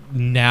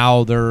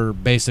now they're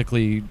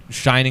basically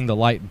shining the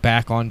light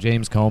back on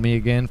James Comey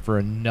again for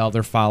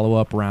another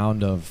follow-up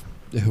round of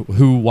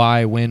who,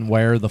 why, when,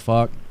 where, the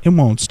fuck. It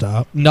won't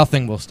stop.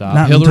 Nothing will stop.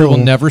 Not Hillary will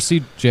until- never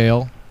see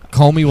jail.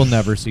 Comey will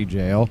never see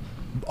jail.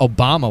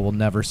 Obama will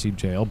never see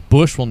jail.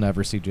 Bush will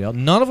never see jail.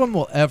 None of them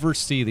will ever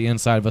see the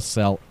inside of a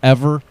cell,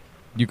 ever.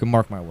 You can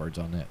mark my words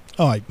on that.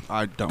 Oh, I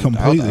I don't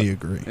completely doubt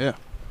agree. that. Yeah.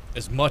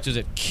 As much as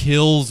it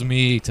kills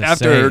me to say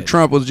After it.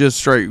 Trump was just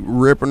straight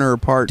ripping her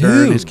apart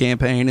during Dude. his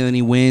campaign, and then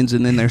he wins,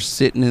 and then they're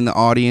sitting in the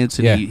audience,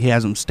 and Yeah. he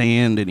has them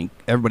stand, and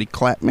everybody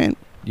clap. Man,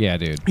 Yeah,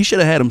 dude. he should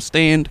have had them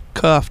stand,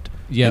 cuffed,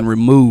 Yep. and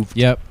removed.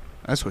 Yep.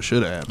 That's what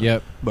should have happened.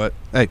 Yep. But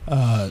hey,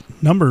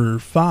 Number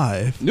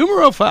 5,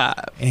 numero 5.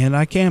 and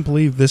I can't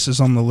believe this is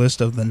on the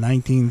list of the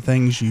 19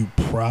 things you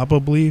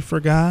probably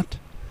forgot,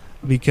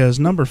 because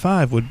number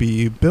 5 would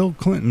be Bill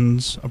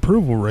Clinton's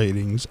approval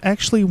ratings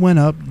actually went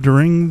up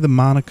during the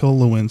Monica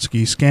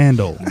Lewinsky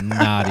scandal.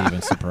 Not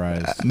even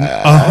surprised.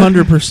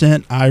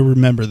 100% I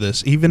remember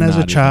this. Even as Not a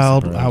even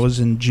child, surprised. I was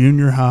in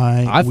junior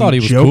high. I thought We he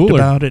was joked cooler.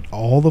 about it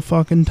all the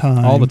fucking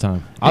time. All the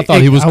time. I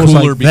thought he was I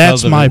cooler like, because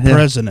that's of my it. Yeah.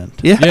 president.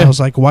 Yeah. Yeah. I was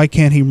like, why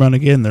can't he run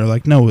again? They're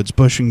like, no, it's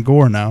Bush and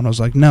Gore now. And I was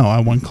like, no,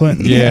 I want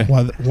Clinton. Yeah.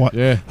 Why,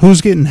 Yeah.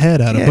 Who's getting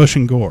head out Yeah. of Bush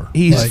and Gore?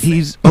 He's Like,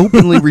 he's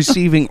openly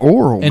receiving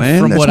oral, And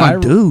man. from That's what my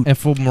dude. And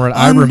from what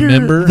I Under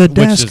remember, the which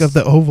desk is of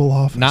the Oval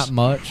Office. not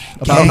much I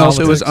about don't know if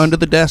it was politics. under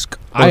the desk.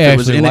 Or I if it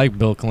was actually in liked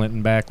Bill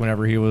Clinton back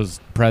whenever he was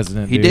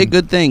president. He dude. did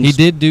good things. He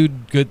did do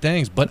good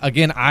things, but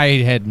again, I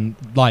had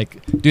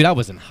dude, I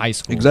was in high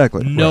school.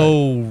 Exactly.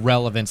 No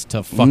relevance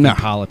to fucking Nah.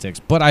 politics,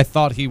 but I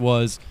thought he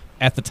was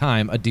at the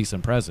time a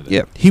decent president.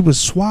 Yeah. He was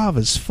suave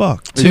as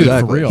fuck, too. Dude,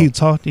 Exactly. for real. He'd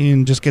talk to you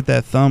and just get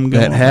that thumb That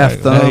going. half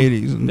thumb.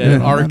 Ladies and That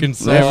gentlemen,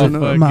 Arkansas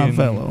my fucking-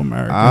 fellow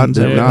Americans,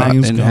 I do not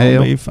everything's inhale.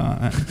 gonna be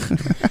fine.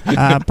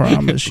 I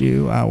promise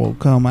you, I will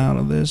come out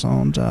of this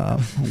on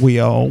top.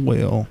 We all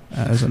will,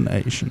 as a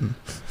nation.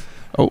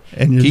 Oh,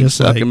 and you're Keep just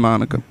sucking like,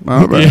 Monica.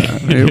 All right.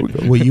 Here we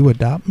go. will you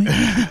adopt me?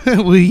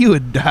 Will you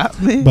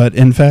adopt me? But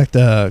in fact,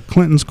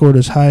 Clinton scored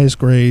his highest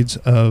grades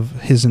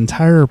of his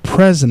entire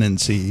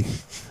presidency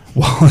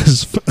while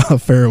his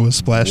affair was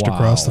splashed Wow.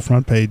 across the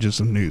front pages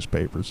of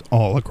newspapers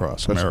all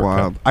across That's America.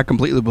 wild. I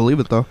completely believe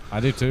it, though. I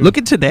do too. Look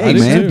at today, I do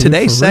man. too.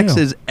 Today, For sex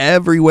real. is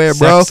everywhere, Sex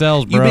bro.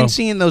 sells, You've bro. been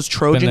seeing those Been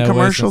Trojan that way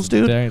commercials, since the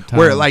dude, day of time.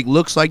 where it like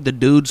looks like the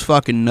dude's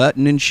fucking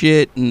nutting and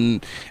shit,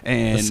 and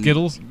the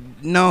Skittles.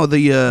 No,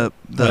 the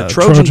Trojan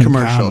Trojan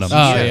commercials. condoms.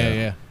 Oh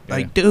yeah.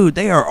 Like, dude,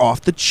 they are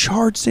off the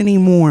charts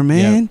anymore,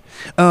 man.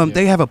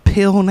 They have a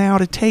pill now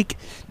to take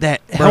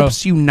that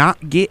helps you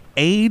not get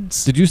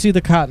AIDS. Did you see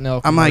the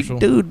Cottonelle I'm like, commercial?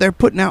 dude, they're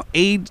putting out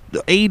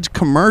AIDS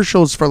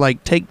commercials for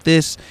like, take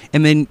this,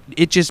 and then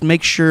it just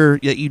makes sure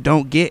that you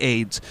don't get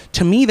AIDS.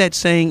 To me, that's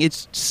saying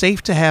it's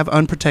safe to have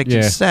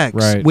unprotected sex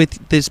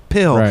with this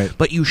pill, Right.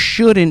 but you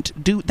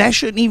shouldn't do that.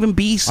 Shouldn't even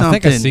be something. I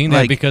think I've seen that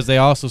like, because they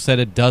also said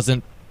it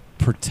doesn't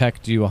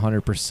protect you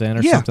 100%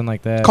 or something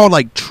like that. it's called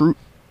like True.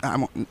 I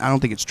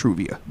don't think it's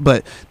Truvia,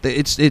 but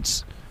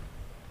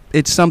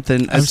it's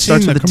something. I've It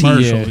starts seen the with a T.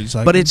 commercial. Yeah. He's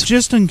like, But it's-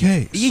 just in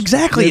case.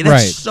 Exactly. Yeah,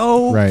 That's right.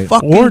 so Right.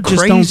 fucking Or just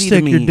crazy don't to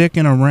stick me. your dick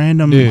in a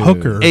random Dude.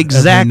 hooker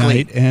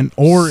Exactly. every night,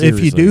 or if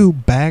you Seriously. do,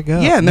 bag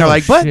up. Yeah, and they're No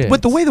like, shit. but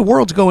with the way the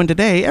world's going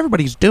today,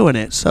 everybody's doing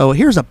it. So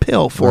here's a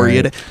pill for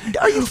you. Right.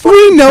 Are you? We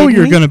fucking know kidding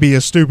you're me? going to be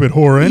a stupid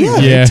whore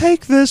anyway. Yeah.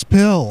 Take this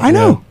pill. I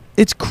know.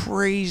 It's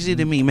crazy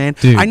to me, man.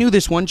 Dude. I knew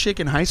this one chick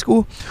in high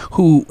school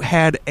who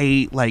had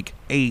a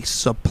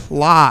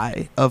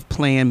supply of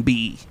Plan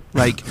B,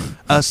 like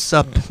a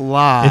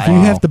supply. If you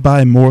have to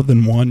buy more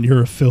than one,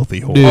 you're a filthy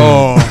whore. Dude.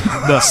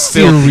 Oh, the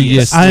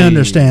Seriously. I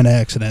understand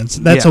accidents.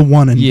 That's Yeah. a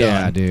one and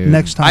Yeah, done. dude.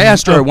 Next time, I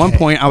asked her at one okay.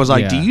 point, I was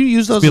like, Yeah. do you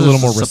use those Be a as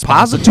little more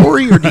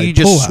suppository or do you Right,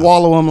 pull just out.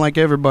 swallow them like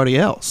everybody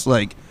else?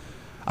 Like,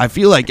 I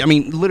feel like, I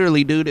mean,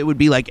 literally, dude, it would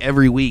be like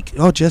every week.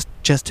 Oh, just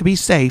to be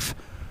safe.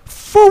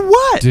 For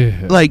what?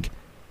 Dude. Like,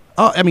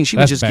 oh, I mean, she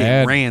was That's just getting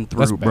bad. ran through,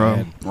 That's bro.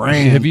 bad.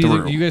 Ran Have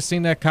through. you guys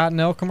seen that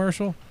Cottonelle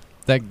commercial?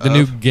 The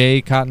new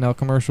gay Cottonelle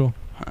commercial?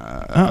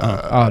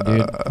 Oh,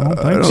 dude. I don't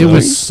think don't It so.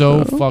 was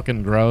so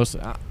fucking gross.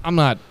 I'm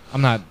not.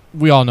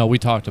 We all know we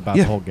talked about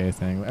Yeah. the whole gay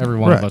thing. Every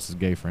one of Right. us is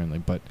gay friendly,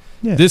 but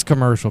Yeah. this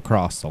commercial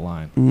crossed the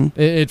line. Mhm.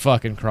 It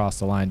fucking crossed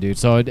the line, dude.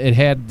 So it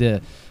had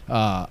the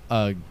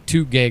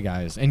two gay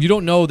guys, and you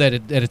don't know that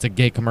it's a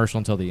gay commercial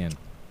until the end.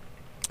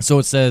 So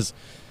it says,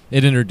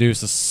 it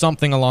introduces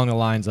something along the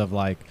lines of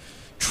like,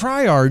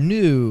 try our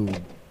new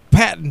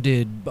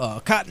patented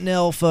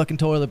Cottonelle fucking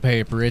toilet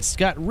paper. It's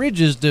got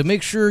ridges to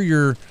make sure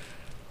your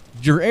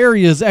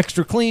area is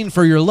extra clean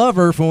for your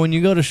lover for when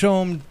you go to show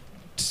them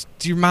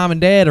to your mom and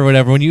dad or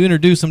whatever, when you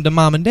introduce them to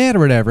mom and dad or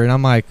whatever. And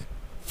I'm like,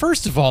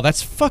 first of all,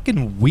 that's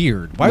fucking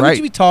weird. Why would Right.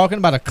 you be talking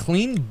about a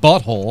clean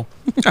butthole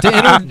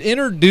to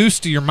introduce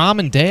to your mom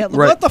and dad?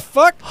 Right. What the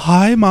fuck?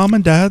 Hi, Mom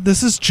and Dad.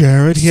 This is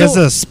Jared. He So- has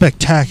a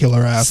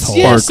spectacular asshole.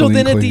 Yeah, so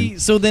Sparkling then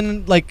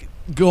clean. like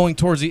going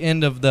towards the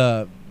end of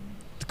the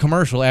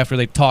commercial, after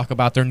they talk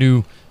about their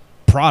new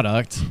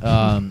product,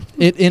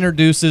 it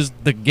introduces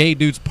the gay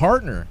dude's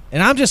partner,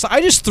 and I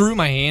just threw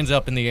my hands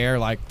up in the air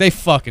like they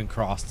fucking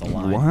crossed the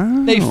line.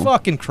 Wow. They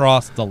fucking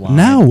crossed the line.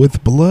 Now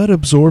with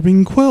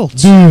blood-absorbing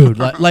quilts. dude,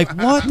 like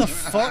what the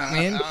fuck,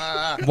 man?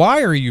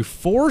 Why are you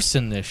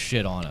forcing this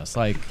shit on us?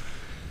 Like,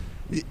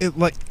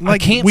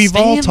 Like can't we've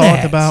all stand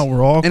talked that. about,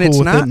 we're all And cool it's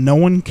with not- it. No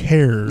one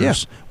cares. Yeah.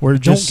 We're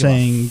just give a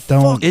saying, fuck.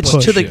 don't It's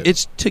push to the it.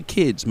 it's to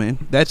kids, man.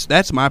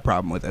 That's my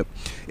problem with it.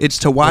 It's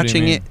to What do you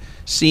watching mean? it,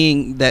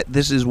 seeing that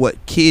this is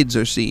what kids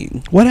are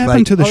seeing. What happened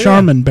Like- to the Oh, yeah.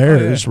 Charmin Oh,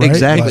 bears, yeah. right?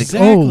 Exactly. Like,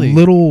 Exactly. oh,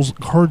 little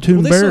cartoon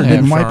Well, they bear still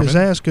didn't have wipe his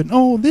Charmin. ass good.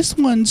 Oh, this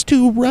one's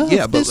too rough.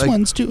 Yeah, but this like,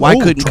 one's too. why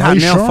oh, couldn't try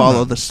Cottonelle Charmin.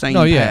 follow the same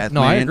No, yeah. path?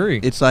 No, I man? agree.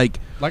 It's like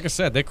I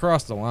said, they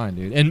crossed the line,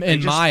 dude. In they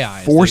just my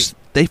eyes,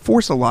 they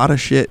force a lot of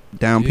shit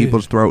down Dude.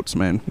 people's throats,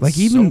 man. Like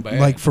So even bad.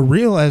 like for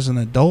real as an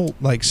adult,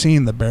 like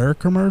seeing the bear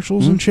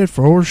commercials Mhm. and shit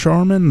for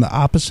Charmin, the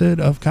opposite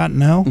of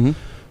Cottonelle, Mhm.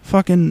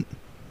 fucking,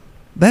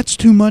 that's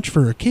too much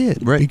for a kid.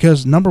 Right.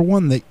 Because number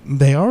one,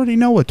 they already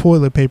know what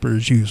toilet paper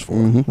is used for,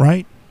 Mhm.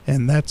 right?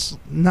 And that's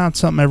not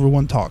something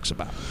everyone talks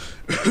about.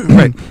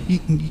 Right. You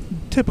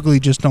typically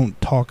just don't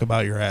talk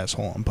about your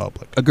asshole in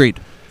public. Agreed.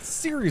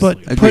 seriously.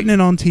 But Agreed. putting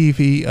it on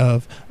TV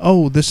of,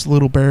 oh, this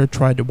little bear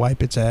tried to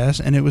wipe its ass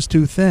and it was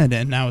too thin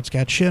and now it's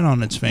got shit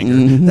on its finger.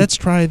 Mhm. Let's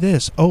try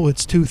this. Oh,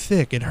 it's too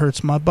thick. It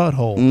hurts my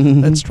butthole.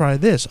 Mhm. Let's try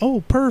this.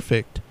 Oh,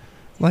 perfect.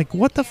 Like,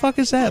 what the fuck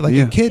is that? Like,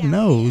 Yeah. a kid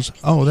knows,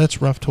 oh,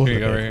 that's rough Here toilet you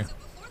go, paper. right here. So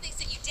before they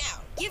sit you down,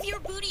 Give your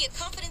booty a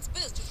confidence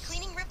boost with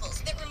cleaning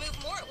ripples that remove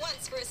more at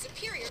once for a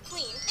superior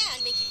clean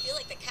and make you feel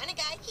like the kind of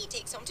guy he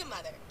takes home to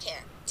mother.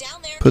 Care.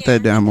 Down there. Put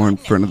that down more in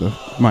front of the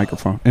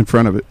microphone. In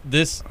front of it.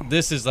 This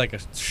is like a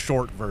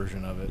short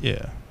version of it.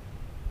 Yeah.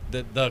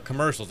 The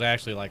commercial's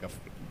actually like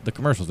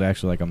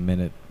a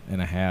minute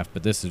and a half,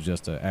 but this is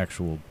just an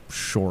actual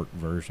short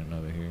version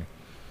of it here.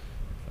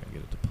 If I can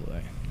get it to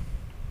play.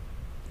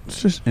 It's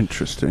just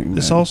interesting.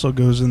 This man. also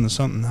goes into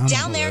something on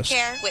Down the there, list.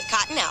 Care, with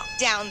Cottonelle.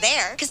 Down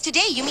there, because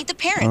today you meet the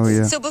parents. Oh,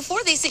 yeah. So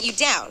before they sit you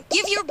down,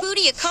 give your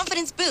booty a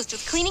confidence boost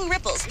with cleaning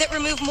ripples that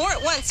remove more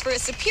at once for a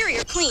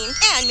superior clean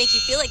and make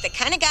you feel like the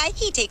kind of guy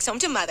he takes home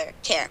to mother.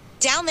 Care.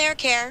 Down there,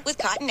 Care, with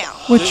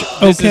Cottonelle. Which,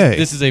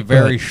 This is a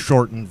very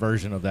shortened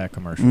version of that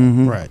commercial.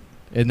 Mhm. Right.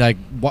 And like,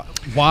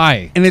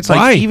 why? And it's Why?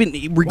 like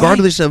even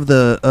regardless of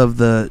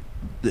the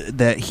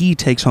that he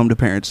takes home to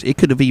parents, it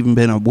could have even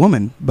been a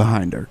woman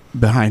behind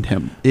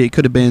him. It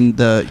could have been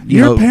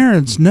Your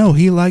parents know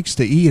he likes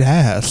to eat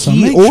ass, so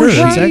He make or sure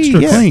she, it's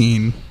extra yeah.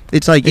 clean.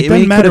 It's like It I doesn't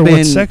mean, matter could have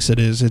what been sex it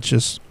is. It's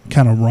just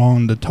kind of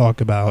wrong to talk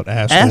about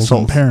assholes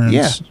and parents.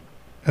 yeah.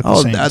 At the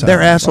same time.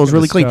 Their asshole's Fucking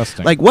really clean.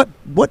 disgusting. Like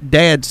what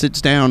dad sits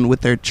down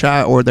with their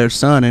child or their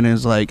son and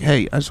is like,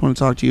 "Hey, I just want to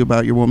talk to you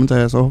about your woman's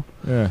asshole.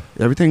 Yeah.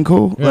 Everything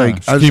cool? Yeah, Like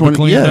just I keep just it want,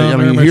 clean yeah. down I there,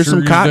 mean, make here's sure some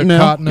you use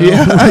that cottonelle.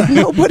 Cottonelle.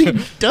 Yeah, nobody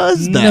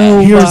does that. No.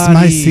 Here's my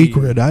Nobody.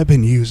 secret. I've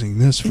been using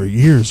this for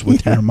years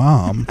with your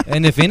mom.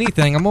 And if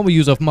anything, I'm gonna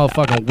use a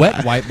motherfucking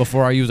wet wipe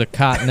before I use a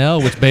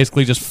Cottonelle, which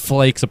basically just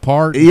flakes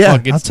apart. and Yeah.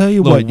 fucking I'll tell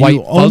you little what, white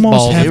you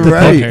almost fuzzballs have in to your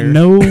Right. take hair.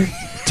 no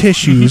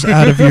tissues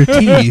out of your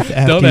teeth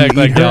after Don't you act eat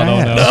like her y'all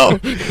don't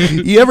ass.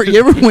 know. You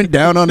ever went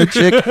down on a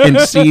chick and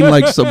seen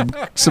like some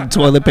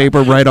toilet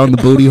paper right on the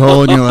booty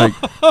hole, and you're like,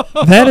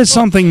 That is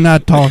something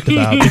not talked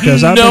about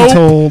because I've Nope. been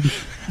told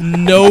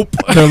Nope.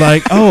 they're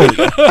like, "Oh,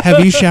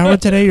 have you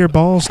showered today? Your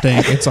balls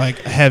stink." It's like,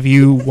 "Have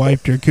you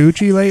wiped your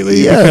coochie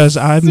lately?" Yeah. Because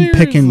I'm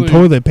picking Seriously.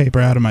 toilet paper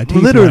out of my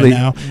teeth Literally. right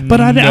now. But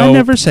I Nope.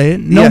 never say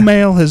it. No Yeah.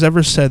 male has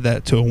ever said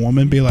that to a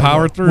woman. Be like,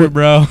 Power "Well, through,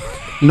 bro.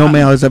 no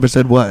male has ever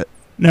said what?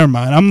 Never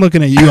mind. I'm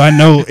looking at you. I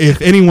know if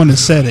anyone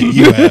has said it,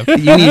 you have.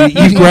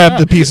 You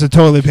grabbed a piece of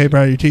toilet paper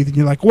out of your teeth and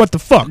you're like, "What the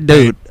fuck,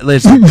 Dude,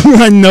 listen.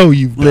 I know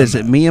you've done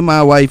Listen, that. me and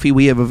my wifey,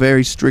 we have a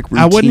very strict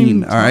routine. I wouldn't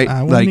even- all right,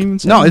 I wouldn't even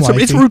say no, it's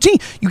wifey. routine.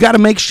 You got to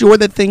make sure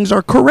that things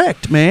are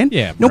correct, man.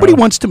 Yeah, Nobody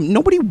bro. wants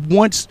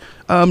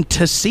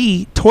to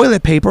see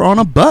toilet paper on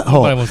a butthole.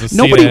 Nobody wants to see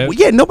that.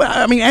 Yeah, nobody.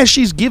 I mean, as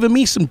she's giving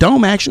me some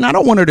dome action, I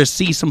don't want her to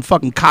see some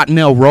fucking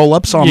Cottonelle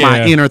roll-ups on my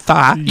Yeah. inner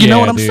thigh. You know Yeah,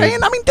 what I'm dude. saying?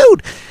 I mean,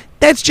 dude,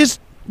 that's just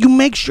you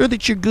make sure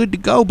that you're good to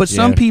go. But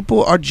some Yeah.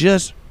 people are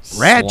just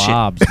ratchet.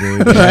 Slobs,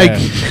 dude. Like Yeah.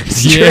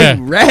 straight Yeah.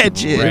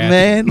 ratchet, Ratchet.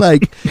 man.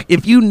 Like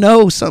if you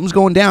know something's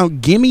going down,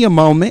 give me a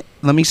moment.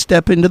 Let me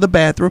step into the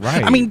bathroom.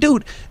 Right. I mean,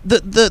 dude,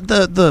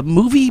 the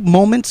movie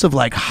moments of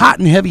like hot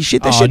and heavy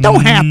shit, that Oh, shit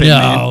don't happen, no,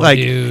 man. Like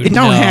dude, it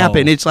don't no,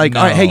 happen. It's like,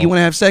 all right, hey, no. you want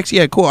to have sex?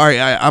 Yeah, cool. All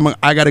right,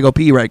 I gotta go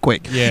pee right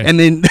quick. Yeah. And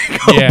then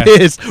go Yeah.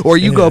 piss, or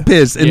you go Yeah.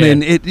 piss, and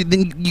Yeah.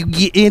 then you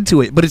get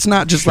into it. But it's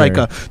not just Sure. like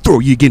a throw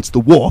you against the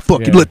wall.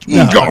 Fucking Yeah. let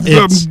No,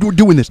 it's- we're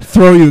doing this.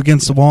 Throw you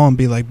against the wall and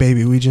be like,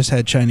 "Baby, we just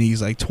had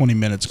Chinese like 20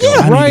 minutes ago.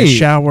 Yeah, I need right. to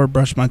shower,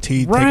 brush my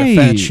teeth, take a Right.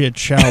 fat shit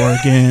shower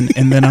again,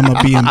 and then I'm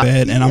gonna be in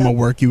bed and I'm gonna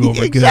work you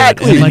over Exactly. good."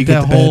 And then Like you get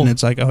that to bed whole- and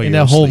it's like, "Oh, And you're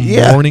that whole asleep."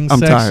 Yeah, morning I'm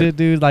sex tired. shit,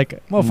 dude. Like,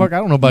 motherfucker, I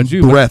don't know about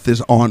you. but Breath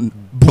is on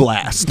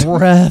blast.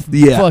 breath,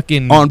 Yeah,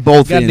 fucking on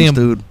both goddamn ends,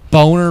 dude.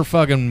 boner,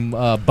 fucking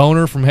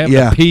boner from having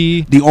Yeah. to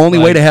pee. The only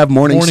way Like, to have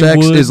morning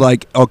sex wood. is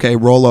like, okay,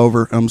 roll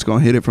over. I'm just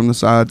gonna hit it from the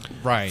side.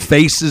 Right.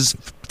 Faces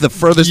the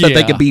furthest that they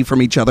Yeah. could be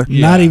from each other.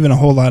 Yeah. Not even a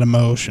whole lot of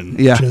motion.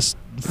 Yeah. Just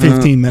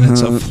 15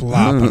 minutes of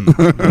flopping.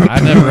 I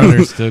never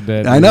understood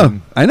that.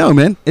 I know,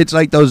 man. It's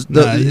like those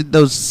Nah,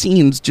 those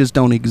scenes just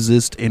don't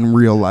exist in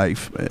real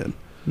life, man.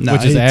 Nah,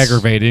 Which is it's-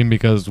 aggravating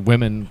because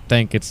women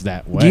think it's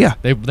that way. Yeah.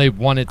 They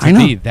want it I to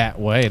know. be that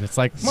way, and it's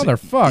like,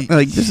 motherfucker.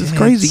 Like this is It's-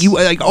 crazy. You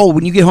like, oh,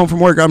 when you get home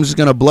from work, I'm just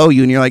gonna blow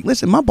you, and you're like,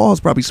 listen, my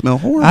balls probably smell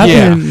horrible. I've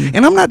Yeah. been-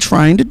 And I'm not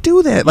trying to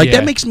do that. Like Yeah.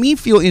 that makes me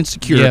feel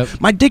insecure. Yep.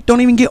 My dick don't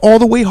even get all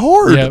the way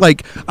hard. Yep.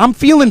 Like I'm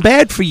feeling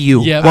bad for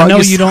you. Yeah, while I know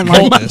you're you don't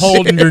sucking like my this.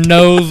 holding your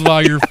nose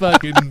while you're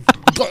fucking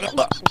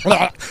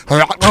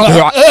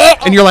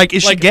and you're like,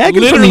 is she like gagging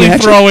from literally the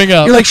action? throwing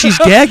up. You're like, she's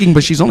gagging,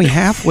 but she's only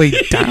halfway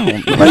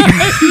down. Like,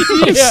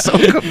 I'm Yeah. so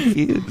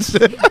confused.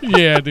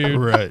 Yeah, dude.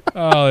 Right.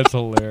 Oh, it's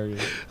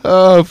hilarious.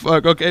 Oh,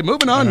 fuck. Okay,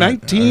 moving on.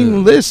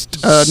 19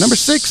 list. Number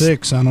 6.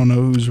 6. I don't know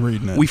who's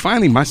reading it. We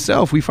finally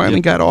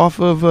got off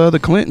of the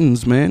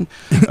Clintons, man.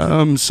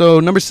 So,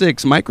 number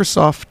 6,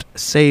 Microsoft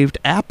saved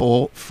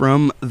Apple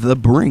from the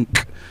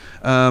brink.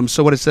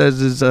 So, what it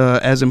says is,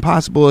 as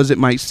impossible as it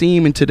might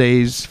seem in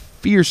today's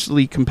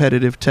fiercely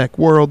competitive tech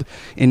world,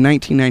 in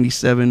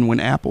 1997, when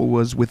Apple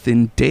was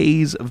within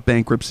days of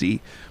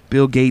bankruptcy,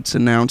 Bill Gates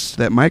announced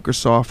that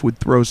Microsoft would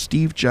throw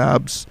Steve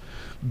Jobs'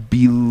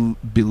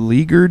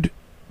 beleaguered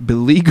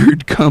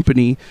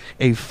company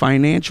a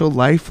financial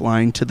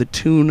lifeline to the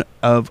tune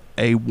of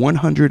a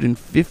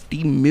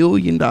 $150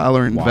 million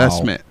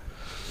investment.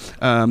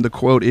 The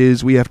quote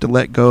is, "We have to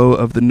let go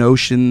of the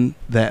notion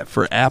that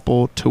for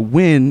Apple to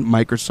win,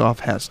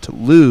 Microsoft has to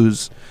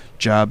lose."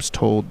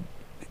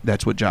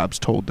 That's what Jobs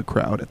told the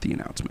crowd at the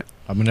announcement.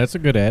 I mean, that's a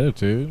good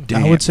attitude.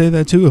 Damn. I would say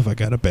that too if I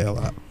got a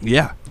bailout.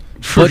 Yeah,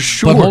 for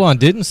sure. But hold on,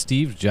 didn't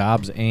Steve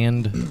Jobs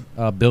and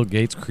Bill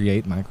Gates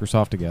create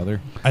Microsoft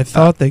together? I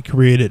thought they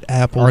created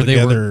Apple Or they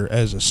together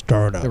as a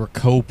startup. They were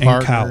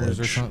co-partners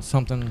college. or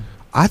something.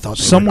 I thought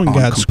they Someone were on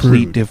got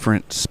complete screwed.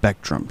 different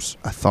spectrums.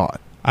 I thought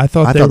I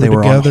thought they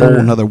were on together.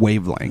 whole nother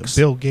wavelengths.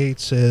 Bill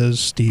Gates says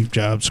Steve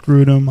Jobs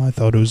screwed him. I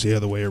thought it was the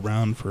other way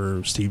around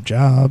for Steve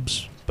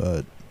Jobs,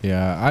 but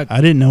Yeah,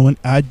 I didn't know.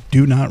 I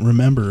do not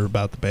remember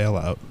about the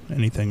bailout,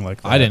 anything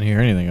like that. I didn't hear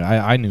anything.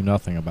 I knew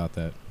nothing about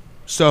that.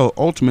 So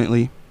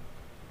ultimately,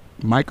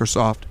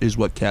 Microsoft is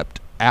what kept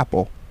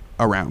Apple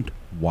around.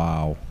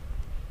 Wow,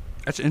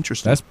 That's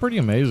interesting. that's pretty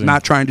amazing.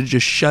 Not trying to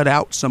just shut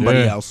out somebody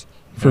Yeah. else.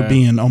 for Yeah.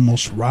 being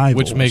almost rivals.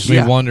 Which makes me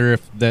Yeah. wonder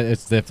if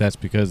that's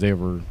because they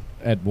were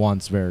at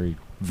once very,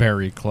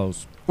 very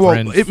close. Well,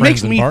 friends, it friends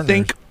makes and me partners.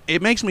 think.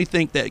 It makes me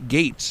think that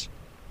Gates,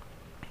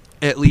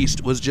 at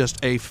least, was just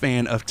a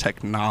fan of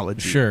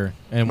technology. Sure,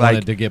 and Like-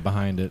 wanted to get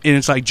behind it. And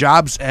it's like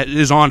Jobs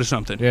is onto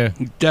something. Yeah,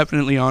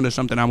 Definitely onto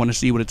something. I want to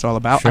see what it's all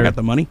about. Sure. I got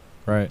the money.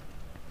 right.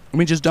 Let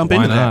me just dump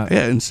Why into not? that.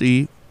 Yeah, and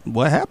see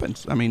what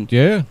happens. I mean,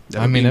 Yeah, That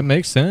I would mean be- it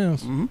makes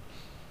sense. mhm.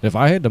 If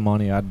I had the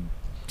money, I'd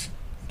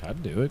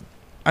do it.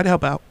 I'd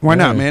help out. Why Yeah.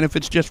 not, man? If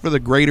it's just for the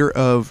greater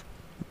of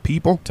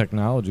people,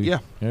 Technology. Yeah.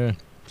 yeah.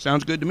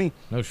 sounds good to me.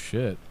 No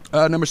shit.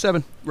 Number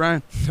 7,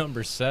 Ryan.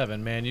 Number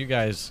 7, man. You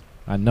guys,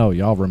 I know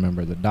y'all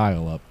remember the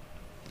dial-up.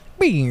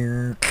 I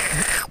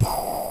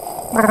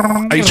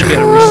used to be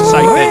able to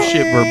recite that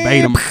shit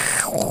verbatim.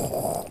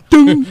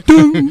 Ding,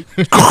 ding.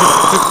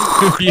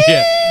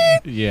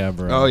 yeah,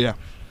 bro. Oh yeah.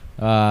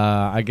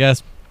 I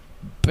guess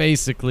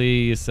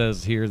basically it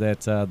says here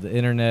that the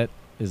internet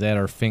is at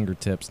our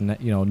fingertips.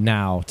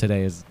 Now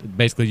today is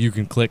basically you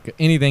can click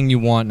anything you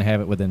want and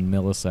have it within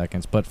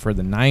milliseconds. But for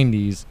the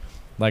 90s,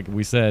 like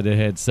we said, it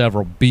had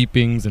several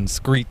beepings and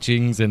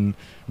screechings, and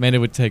man, it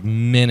would take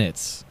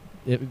minutes.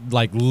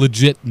 Like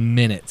legit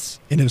minutes.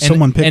 And if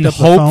someone picked up the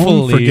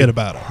phone, forget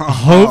about it.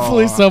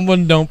 Hopefully,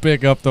 someone don't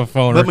pick up the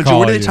phone. But or call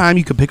majority of the you. time,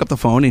 you could pick up the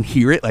phone and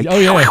hear it, like, Oh,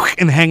 yeah.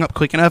 and hang up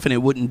quick enough, and it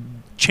wouldn't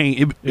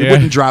change. It Yeah.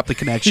 wouldn't drop the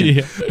connection.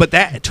 Yeah. But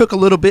that took a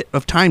little bit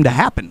of time to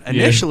happen.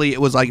 Initially,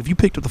 it was like if you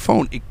picked up the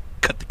phone, it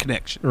cut the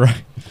connection,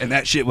 Right. and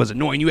that shit was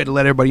annoying. You had to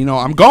let everybody know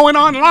I'm going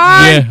online.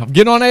 Yeah, I'm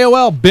getting on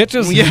AOL,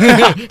 bitches.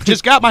 Yeah,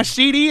 just got my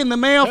CD in the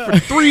mail for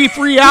 3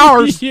 free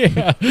hours.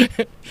 Yeah.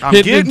 I'm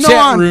Hitting them getting chat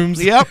on.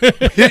 rooms. Yep,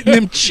 hitting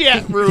them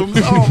chat rooms.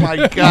 Oh my I'm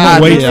god!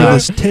 gonna wait yeah. for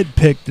this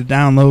tidpick to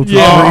download for 3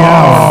 Yeah.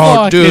 hours.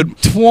 Oh, Fucking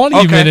dude. 20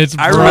 Okay, minutes,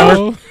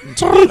 bro.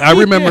 I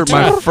remember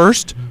my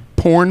first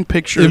porn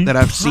picture that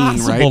I've seen, right?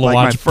 Impossible to Like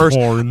my watch first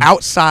porn.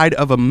 outside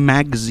of a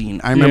magazine.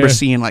 I remember Yeah.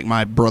 seeing like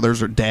my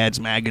brother's or dad's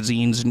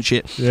magazines and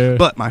shit. Yeah.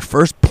 But my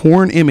first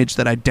porn image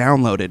that I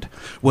downloaded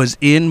was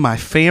in my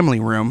family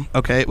room.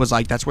 Okay, it was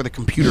like that's where the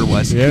computer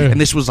was. Yeah. And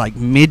this was like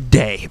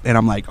midday, and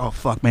I'm like, oh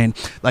fuck, man!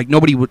 Like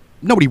nobody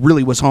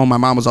really was home. My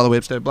mom was all the way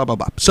upstairs. Blah blah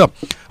blah. So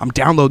I'm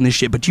downloading this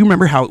shit. But do you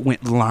remember how it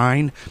went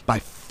line by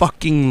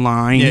fucking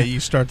line? Yeah, you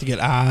start to get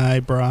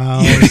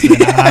eyebrows,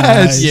 then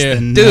eyes, Yeah.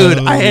 then Dude,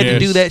 nose. I had to Yes.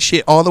 do that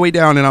shit all the way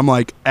down, and I'm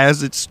like,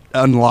 as it's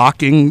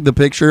unlocking the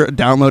picture,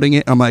 downloading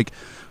it, I'm like,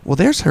 well,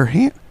 there's her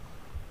hand.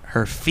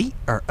 Her feet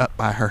are up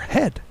by her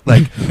head.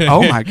 Like,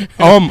 oh my,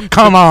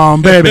 come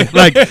on, baby.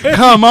 Like,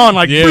 come on,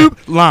 like, Yeah. boop,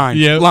 line,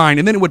 Yep. line.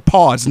 And then it would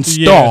pause and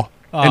Yeah. stall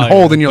Oh, and yeah,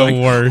 hold, and you're the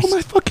like, worst. oh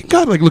my fucking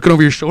God. Like, looking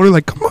over your shoulder,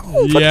 like, come on,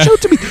 fucking Yeah. show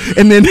it to me.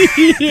 And then,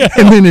 Yeah.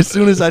 and then as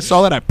soon as I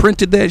saw that, I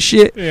printed that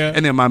shit. Yeah.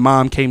 And then my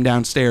mom came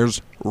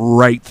downstairs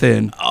right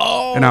then.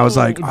 Oh, And I was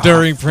like, oh,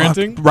 during fuck.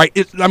 printing? Right.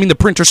 I mean, the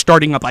printer's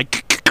starting up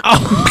like,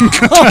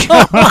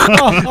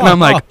 and I'm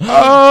like,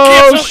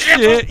 oh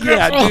shit,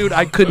 yeah, dude,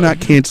 I could not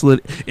cancel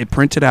it. It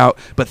printed out,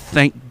 but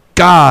thank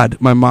God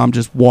my mom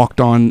just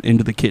walked on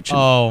into the kitchen.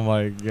 Oh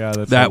my god,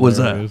 that's That was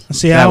hilarious.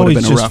 See, That I would've always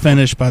been a just rough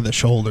finish by the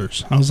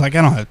shoulders. I was like,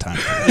 I don't have time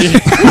for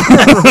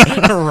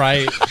this.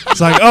 right. It's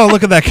like, oh,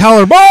 look at that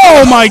collar.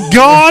 Oh, my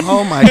God.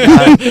 Oh my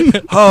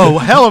God. Oh,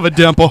 hell of a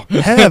dimple.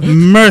 Have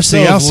mercy.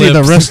 Those I'll see the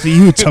lips. rest of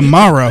you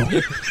tomorrow.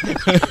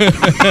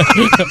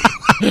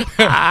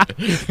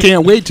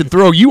 Can't wait to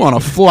throw you on a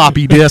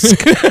floppy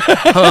disk.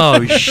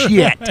 Oh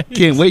shit.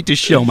 Can't wait to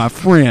show my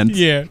friends.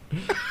 Yeah.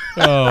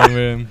 Oh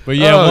man, but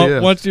yeah, Oh, yeah.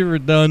 once you were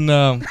done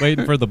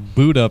waiting for the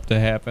boot up to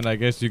happen, I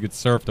guess you could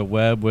surf the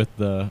web with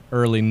the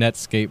early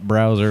Netscape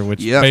browser,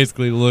 which Yep.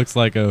 basically looks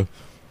like a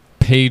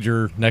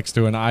pager next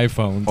to an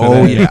iPhone.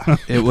 Oh today. yeah.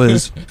 It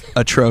was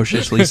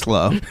atrociously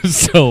slow.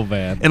 So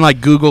bad. And like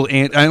Google,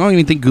 and I don't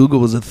even think Google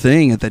was a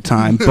thing at the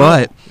time,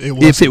 but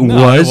if it No,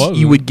 it was, wasn't.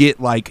 you would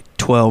get like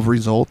 12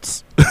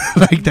 results.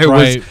 Like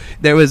Right.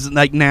 there was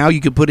like now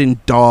you could put in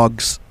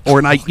dogs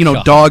or like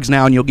God. dogs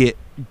now and you'll get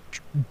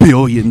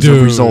billions of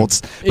Dude,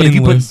 results. But if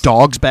you endless. put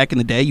dogs back in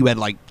the day, you had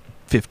like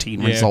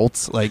 15 Yeah.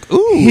 results. Like,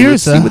 ooh,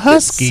 Here's let's see a what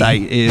husky. this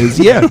site is.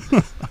 Yeah,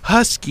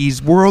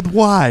 huskies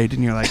worldwide,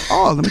 and you're like,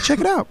 oh, let me check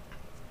it out.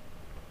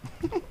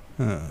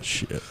 Oh,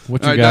 shit.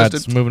 What you All right, got?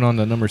 Dustin. Moving on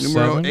to number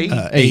Numero 7. 8.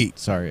 8.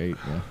 Sorry, 8.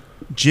 Yeah.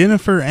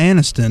 Jennifer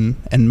Aniston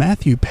and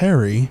Matthew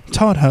Perry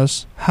taught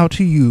us how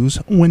to use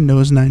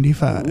Windows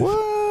 95.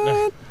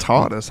 What?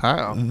 Taught us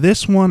how?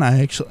 This one,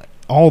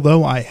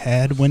 although I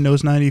had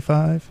Windows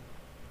 95,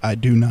 I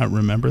do not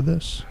remember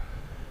this.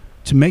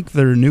 To make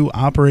their new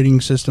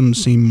operating system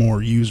seem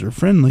more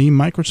user-friendly,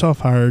 Microsoft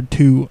hired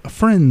two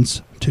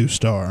friends to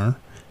star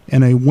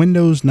in a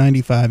Windows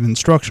 95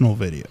 instructional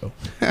video.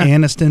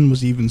 Aniston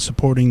was even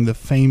supporting the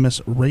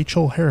famous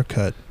Rachel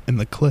haircut in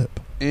the clip.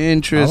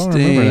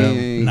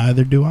 Interesting.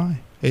 Neither do I.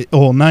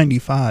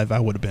 95, I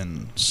would have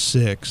been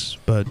 6,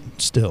 but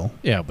still.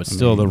 Yeah, but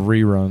still the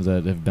reruns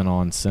that have been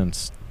on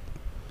since.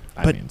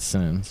 But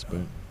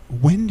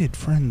when did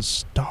Friends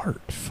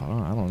start?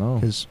 I don't know.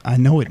 Because I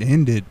know it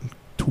ended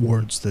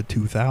towards the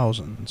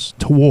 2000s.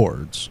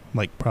 Towards,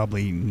 like,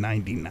 probably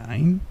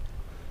 99.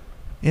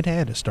 It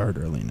had to start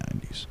early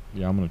 90s.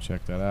 Yeah, I'm going to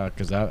check that out.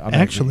 Because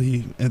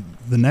Actually,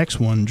 the next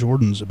one,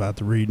 Jordan's about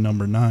to read,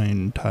 number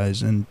 9,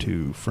 ties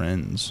into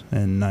Friends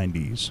and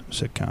 90s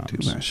sitcoms.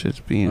 Dude, my shit's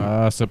being...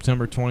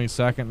 September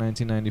 22nd,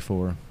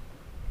 1994.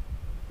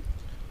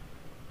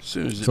 As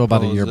soon as So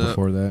about a year pulls up.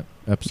 before that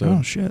episode.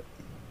 Oh, shit.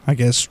 I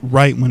guess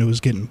right when it was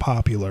getting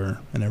popular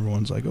and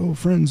everyone's like, oh,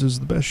 Friends is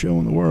the best show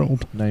in the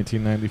world.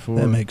 1994.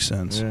 That makes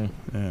sense.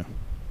 Yeah.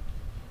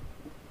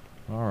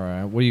 All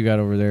right. What do you got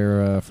over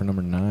there for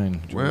number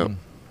 9, Jordan?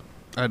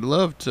 Well, I'd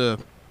love to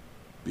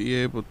be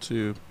able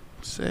to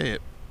say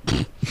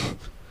it.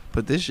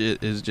 But this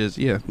shit is just,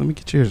 let me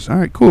get yours. All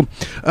right, cool.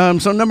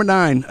 So number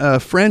 9,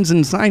 Friends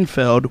and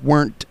Seinfeld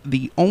weren't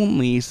the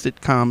only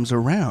sitcoms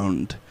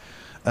around.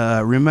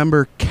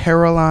 Remember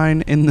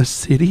Caroline in the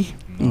City?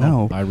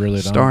 No. I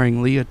really don't.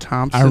 Starring Leah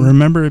Thompson. I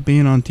remember it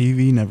being on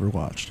TV, never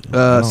watched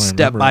it.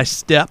 Step by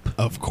Step.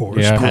 Of course.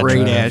 Yeah,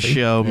 Great ass Duffy.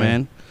 show, Yeah.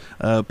 man.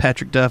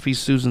 Patrick Duffy,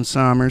 Susan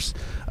Somers.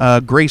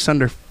 Grace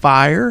Under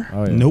Fire.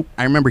 Oh, yeah. Nope.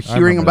 I remember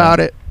hearing remember about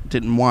that. it.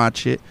 Didn't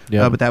watch it.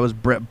 Yeah. But that was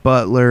Brett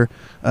Butler.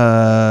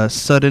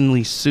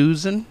 Suddenly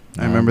Susan.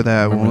 I remember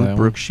that remember one that with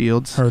Brooke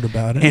Shields. Heard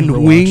about it. And never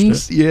watched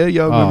Wings. it. Yeah,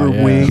 y'all Oh, remember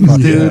yeah. Wings,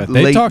 Fuck dude. yeah.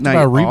 They Late talked night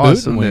about rebooting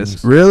awesomeness.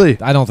 Wings.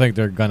 Really? I don't think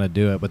they're going to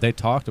do it, but they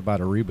talked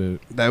about a reboot.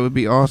 That would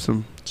be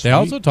awesome. They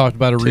also talked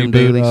about a Tim reboot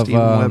Daly, of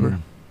Steven Weber.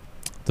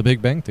 The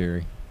Big Bang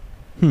Theory.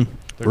 Hmm.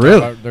 They're Really?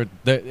 talking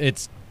about-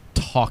 it's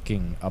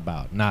talking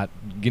about,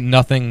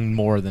 nothing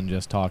more than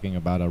just talking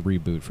about a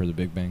reboot for The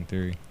Big Bang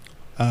Theory.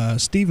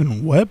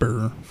 Steven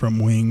Weber from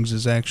Wings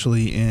is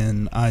actually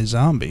in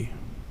iZombie.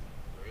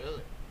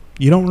 Really?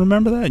 You don't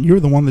remember that? You were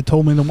the one that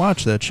told me to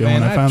watch that show, Man,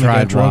 and I I finally got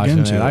tried drug watching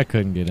into it. it. I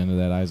couldn't get into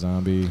that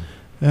iZombie.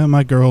 Yeah,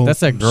 my girl.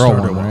 That's that girl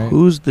started one, right?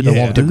 Who's the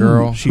Yeah. With the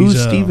girl? She's,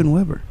 Who's Steven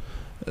Weber?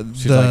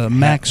 She's the like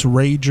Max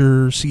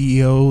Rager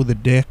CEO, the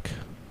Dick.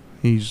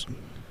 He's.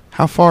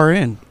 How far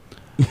in?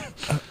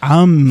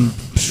 I'm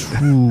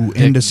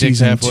into Dick's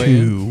season halfway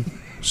 2,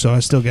 so I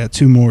still got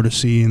 2 more to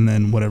see, and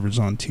then whatever's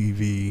on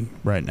TV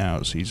right now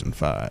is season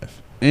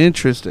 5.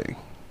 Interesting.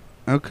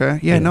 Okay.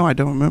 Yeah, Yeah. no, I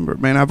don't remember.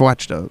 Man, I've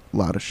watched a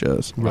lot of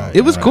shows. Right.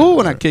 It was Right. cool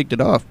when I kicked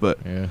it off, but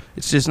Yeah.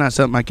 it's just not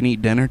something I can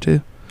eat dinner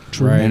to.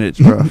 True. Right. And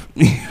it's rough.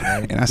 And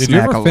I Did you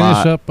snack ever a finish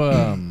lot. up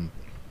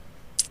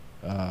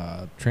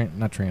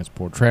not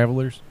Transport,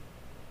 Travelers?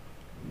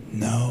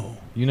 No.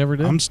 You never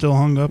did? I'm still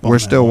hung up on We're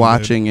that still one,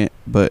 watching it,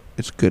 but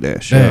it's a good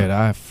ass show. Dude,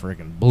 I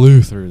freaking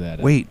blew through that.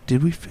 Wait,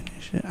 did we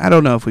finish it? I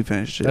don't know if we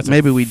finished it. That's a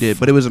Maybe we did,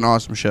 but it was an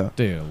awesome show.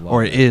 Dude, I love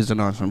Or it it. is an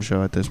awesome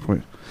show at this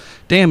point.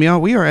 Damn, y'all,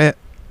 we are at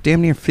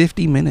damn near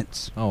 50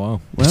 minutes. Oh,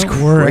 wow. That's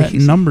Well, we're at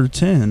crazy. number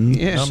 10.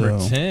 Yeah. Number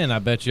so- 10, I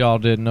bet y'all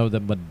didn't know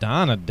that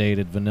Madonna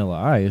dated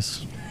Vanilla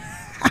Ice.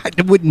 I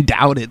wouldn't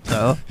doubt it,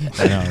 though.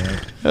 I know,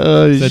 right?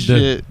 Oh, Said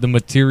shit. the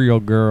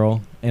Material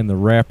Girl and the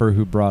rapper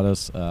who brought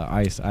us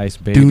Ice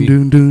Baby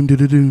Doon, doon, doon,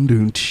 doon, doon,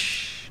 doon.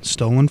 Tsh.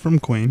 Stolen from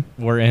Queen.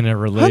 were in a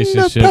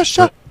relationship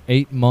pressure. for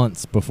 8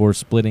 months before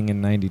splitting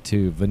in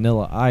 92.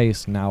 Vanilla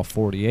Ice, now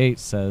 48,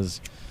 says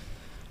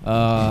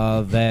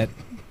that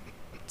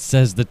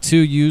the two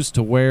used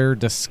to wear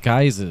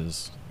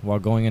disguises while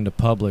going into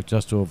public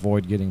just to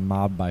avoid getting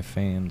mobbed by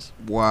fans.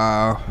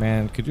 Wow.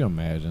 Man, could you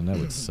imagine? That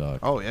would suck.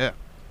 Oh, yeah.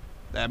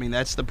 I mean,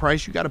 that's the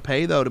price you got to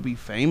pay, though, to be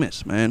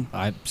famous, man.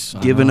 I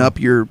Giving know. up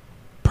your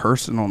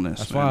personalness.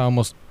 That's man. why I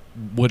almost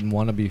wouldn't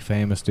want to be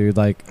famous, dude.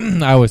 Like,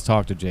 I always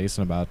talk to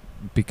Jason about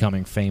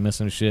becoming famous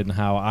and shit, and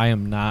how I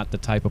am not the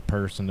type of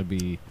person to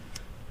be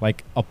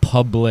like a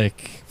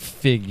public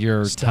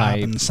figure Stop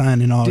type. and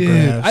signing Dude,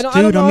 autographs. I don't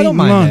Dude, I'm mind eating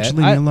lunch. that.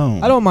 Leave me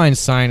alone. I don't mind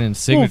signing Well,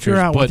 signatures, if you're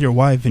out but with your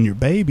wife and your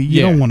baby,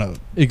 you Yeah. don't want a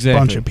exactly,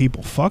 bunch of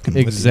people fucking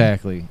with you.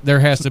 exactly. There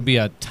has to be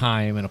a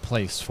time and a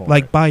place for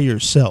Like it. by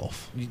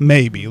yourself,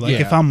 maybe. Like if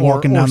Yeah, I'm or-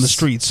 walking or down the s-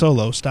 street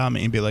solo, stop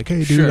me and be like, "Hey,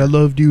 dude, Sure. I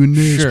loved you in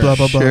this. Sure, blah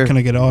blah blah. sure. Can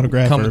I get an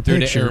autograph or Coming a through the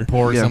picture?"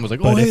 airport, Yeah. someone's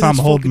like, But "Oh, hey, if I'm that's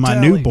holding my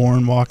fucking Tally."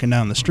 newborn walking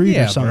down the street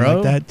Yeah, or something bro.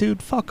 like that,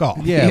 dude, fuck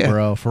off. Yeah,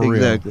 bro, for real.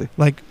 Exactly.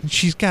 Like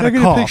she's got Can I a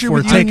get a cough. picture We're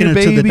with you and taking your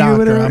her to the baby or doctor.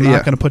 whatever? I'm Yeah.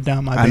 not going to put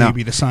down my I know.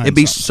 baby to sign. It'd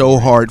be something. so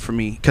hard for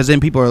me because then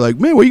people are like,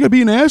 "Man, well, you gotta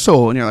be an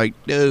asshole," and you're like,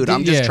 "Dude,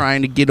 I'm just Yeah.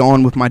 trying to get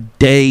on with my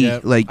day." Yeah,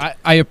 Like,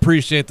 I appreciate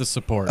appreciate the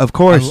support. Of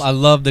course. I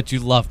love that you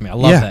love me. I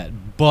love that.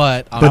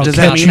 But does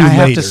that mean you I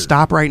have later. to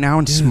stop right now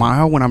and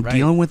smile when I'm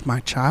dealing with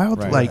my child?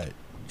 Right. Like,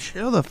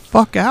 chill the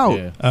fuck out.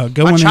 Yeah.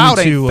 Going my child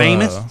into,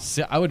 ain't famous.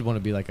 See, I would want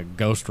to be like a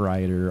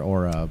ghostwriter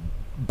or a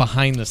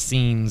behind the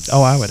scenes.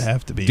 Oh, I would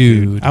have to be,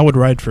 dude. I would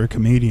write for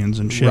comedians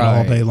and shit all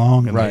Right. day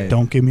long, and Right. like,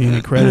 don't give me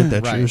any credit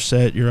that Right. you're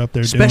set. You're up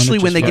there, Especially doing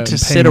it, when they just get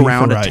to fucking sit pay me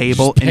around for a writing.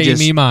 table Pay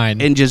me mine.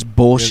 and just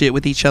bullshit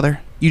with each other.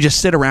 You just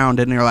sit around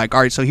and they're like,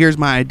 all right, so here's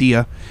my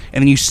idea.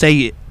 And then you say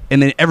it,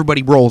 and then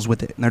everybody rolls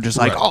with it. And they're just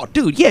like, oh,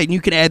 dude, yeah, and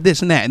you can add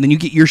this and that. And then you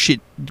get your shit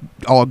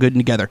all good and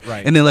together.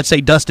 Right. And then let's say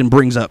Dustin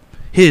brings up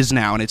his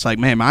now, and it's like,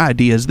 man, my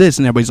idea is this.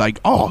 And everybody's like,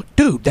 oh,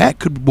 dude, that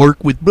could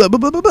work with blah, blah,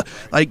 blah, blah, blah.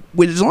 Like,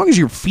 as long as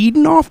you're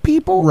feeding off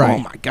people, Right.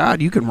 oh, my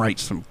God, you can write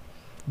some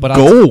But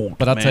gold.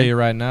 I'll man. tell you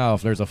right now,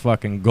 if there's a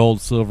fucking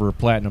gold, silver,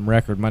 platinum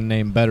record, my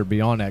name better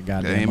be on that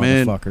goddamn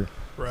Amen. motherfucker.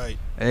 Right.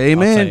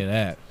 Amen. I'll tell you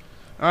that.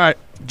 All right,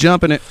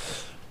 jumping it.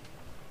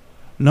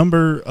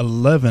 Number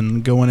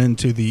 11, going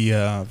into the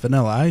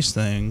Vanilla Ice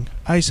thing,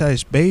 Ice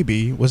Ice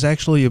Baby was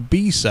actually a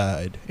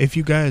B-side. If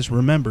you guys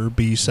remember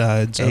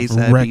B-sides of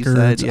A-side, records,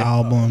 B-side, yeah.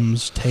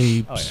 albums,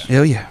 tapes. Oh, yeah.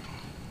 Hell yeah.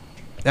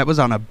 That was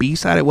on a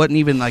B-side. It wasn't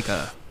even like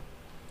a...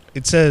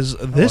 It says,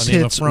 this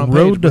name a hit's front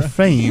Road page, to bruh.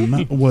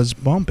 Fame was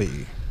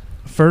bumpy.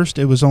 First,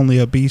 it was only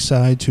a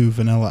B-side to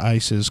Vanilla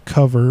Ice's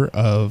cover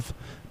of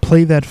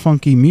Play That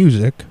Funky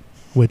Music,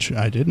 which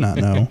I did not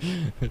know.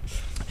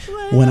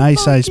 When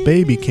Ice Ice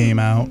Baby came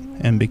out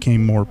and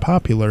became more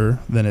popular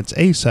than its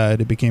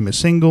A-side, it became a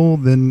single,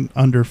 then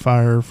Under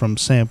Fire from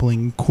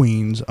sampling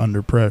Queen's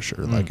Under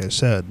Pressure, like I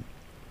said.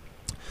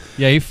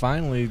 Yeah, he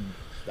finally.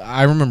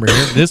 I remember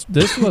this.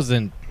 This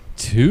wasn't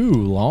too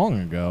long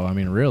ago. I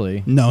mean,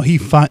 really. No,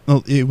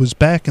 it was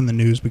back in the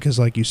news because,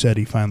 like you said,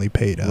 he finally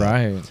paid up.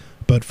 Right.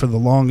 But for the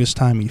longest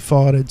time, he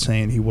fought it,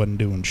 saying he wasn't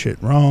doing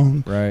shit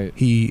wrong. Right.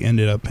 He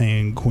ended up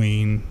paying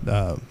Queen,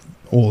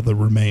 all the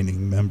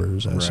remaining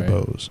members, I Right.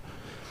 suppose.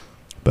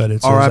 But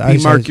it's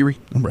R.I.P. Mercury.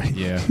 Right.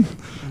 Yeah.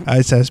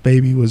 Ice Ice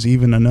Baby was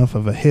even enough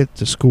of a hit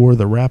to score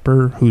the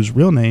rapper whose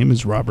real name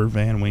is Robert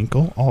Van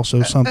Winkle,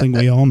 also something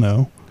we all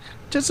know.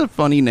 Just a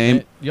funny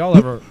name. Y'all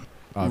ever?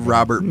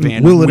 Robert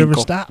Van Will it Winkle. ever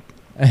stop?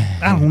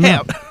 I don't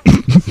know.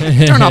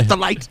 Hell, turn off the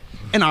lights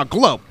and I'll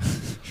glow.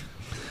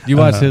 You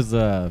watch his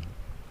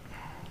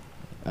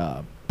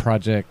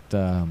project?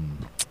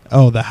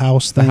 Oh, the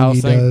house thing house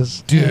he thing?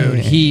 does. Dude, Yeah.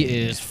 he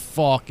is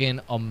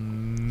fucking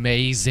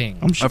amazing.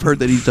 I'm sure. I've heard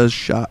that he does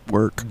shot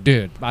work.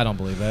 Dude, I don't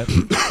believe that.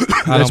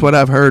 That's what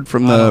I've heard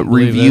from I the don't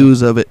believe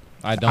reviews of it.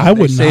 I don't. I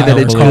would say not that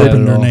have it's a good.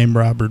 carpenter named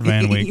Robert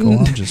Van Winkle.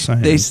 I'm just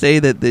saying. They say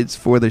that it's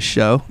for the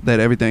show, that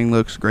everything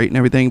looks great and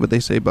everything, but they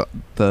say but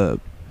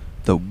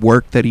the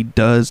work that he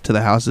does to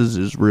the houses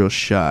is real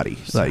shoddy.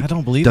 Like, I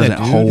don't believe doesn't that,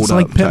 dude. hold It's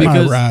like up. Pimp tight. My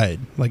Because- Ride.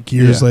 Like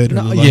years Yeah. later,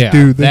 No, they're like, yeah,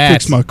 dude, they that's-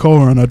 fixed my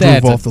car and I drove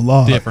That's off the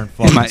lot. different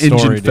And fucking my engine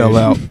story, fell dude.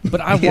 out.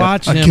 But I Yeah.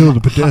 watch I him. killed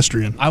a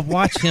pedestrian. I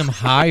watch him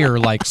hire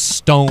like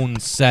stone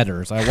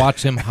setters. I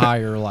watch him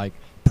hire like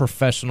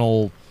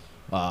professional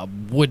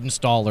wood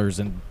installers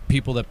and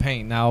people that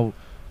paint. Now,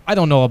 I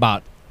don't know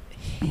about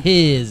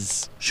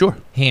his Sure.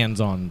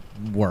 hands-on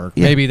work.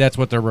 Yeah. Maybe that's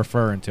what they're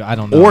referring to. I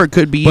don't know. Or it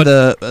could be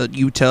But-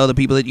 you tell the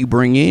people that you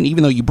bring in,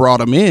 even though you brought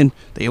them in,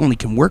 they only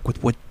can work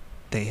with what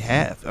they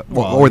have,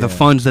 or the yeah.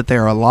 funds that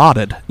they're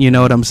allotted. You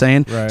know what I'm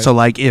saying? Right. So,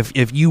 like, if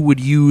you would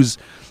use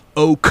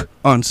oak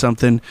on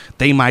something,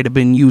 they might have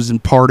been using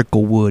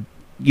particle wood,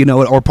 you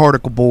know, or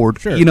particle board.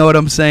 Sure. You know what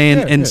I'm saying?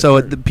 Yeah, and yeah, so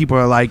sure. the people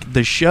are like,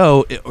 the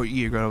show, or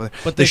you go over there.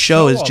 But The they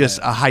show show is all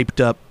just that. a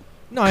hyped up.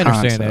 No, I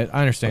understand concept. that. I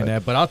understand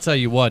that. But I'll tell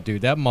you what,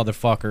 dude. That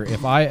motherfucker,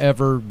 if I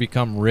ever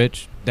become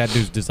rich, that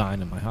dude's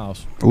designing my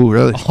house. Oh,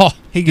 really? Oh,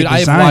 He dude, could I have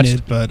design watched-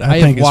 it, but I I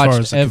have think as far watched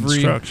as the every-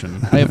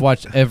 construction. I have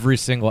watched every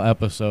single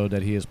episode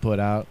that he has put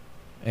out,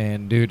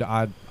 and dude,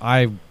 I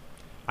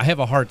have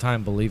a hard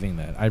time believing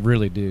that. I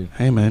really do.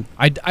 Hey, man.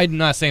 I'm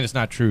not saying it's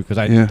not true because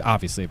I Yeah.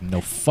 obviously have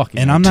no fucking.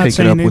 And I'm Take not it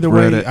saying up with either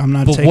way. Reddit. I'm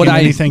not But taking what I-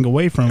 anything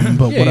away from him.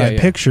 But Yeah, what yeah, I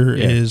yeah. picture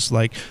Yeah. is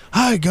like,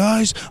 "Hi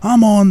guys,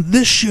 I'm on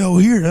this show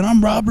here, and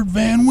I'm Robert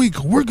Van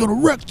Winkle. We're gonna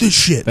wreck this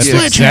shit. That's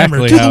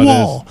Sledgehammer exactly to how the it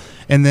wall."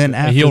 And then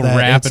after he'll that,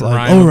 rap it's and like,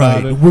 rhyme "All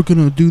about right, it." we're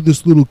gonna do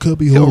this little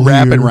cubby hole He'll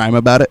rap here." and rhyme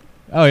about it.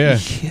 Oh yeah,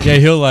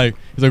 yeah.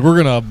 He's like, we're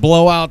gonna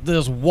blow out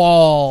this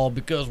wall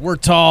because we're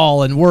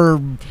tall and we're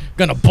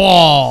gonna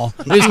ball.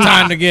 It's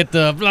time to get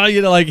the,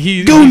 you know, like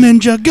he. Go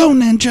ninja, go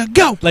ninja,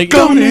 go! Like,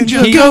 go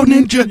ninja, he- go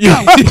ninja, go!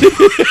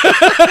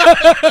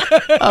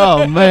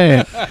 Oh,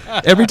 man.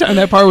 Every time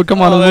that part would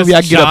come on in the that's movie,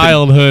 I'd get up and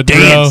childhood,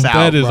 dance bro. out,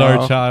 That is bro.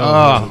 our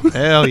childhood. Oh,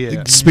 hell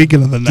yeah.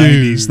 Speaking of the Dude.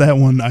 90s, that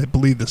one, I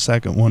believe the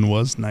second one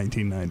was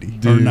 1990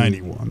 or Dude.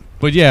 91.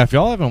 But yeah, if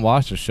y'all haven't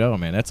watched the show,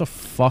 man, that's a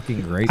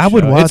fucking great show. I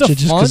would watch It's a it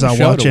just fun because I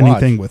show watch to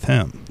anything with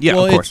him. Yeah,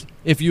 Well, of course.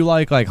 if you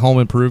like Home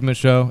Improvement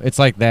show, it's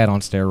like that on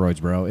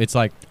steroids, bro. It's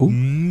like Ooh.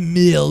 $1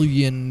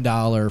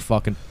 million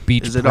fucking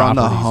beach Is it on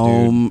the properties,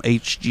 home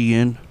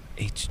HGN? dude.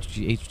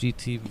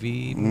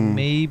 HGTV, Mm.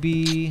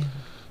 maybe.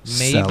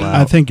 Sell out.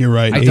 I think you're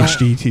right. I don't-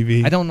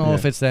 HDTV. I don't know Yeah.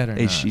 if it's that or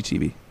not.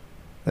 HGTV.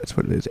 That's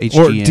what it is.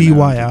 Or HGN.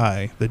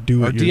 DIY, the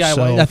do Or it yourself.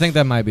 DIY. I think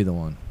that might be the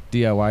one.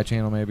 DIY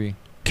channel maybe.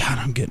 God,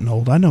 I'm getting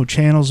old. I know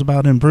channels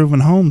about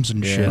improving homes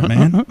and shit,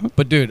 man.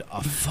 But dude,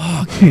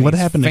 fuck. Man, What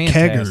he's happened to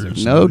fantastic.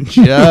 keggers? No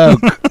joke.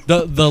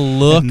 The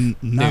look, And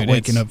not dude,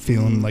 waking it's- up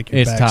feeling like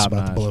your it's back's top about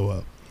to notch. blow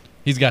up.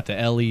 He's got the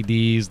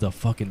LEDs, the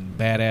fucking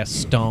badass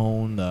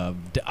stone.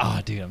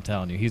 Dude, I'm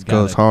telling you, he's got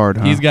Goes hard,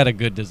 huh? He's got a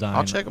good design.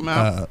 I'll check him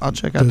out. I'll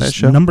check out Does that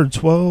show. number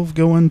 12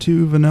 go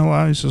into Vanilla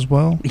Ice as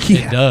well?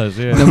 It does,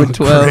 yeah. Number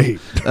 12. Great.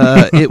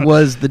 It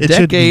was the It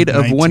should be decade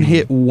of 19.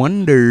 one-hit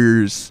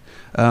wonders.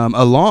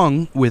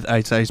 Along with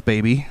Ice Ice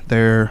Baby,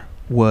 there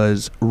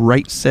was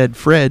Right Said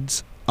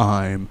Fred's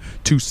I'm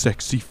too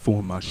sexy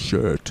for my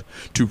shirt.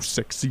 Too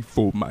sexy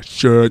for my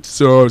shirt.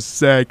 So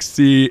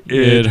sexy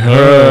it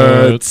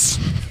hurts.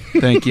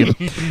 Thank you.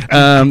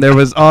 There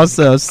was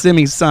also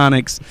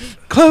Semisonic's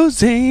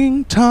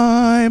Closing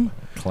Time.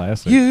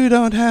 Classic. You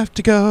don't have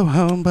to go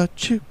home,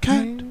 but you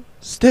can't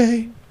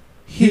stay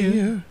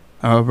here.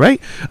 All right.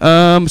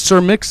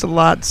 Sir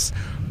Mix-a-Lot's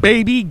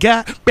Baby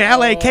Got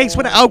Ballet Cakes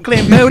with an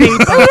Oakland booty.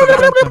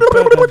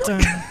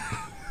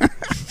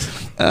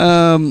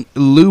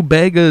 Lou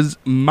Bega's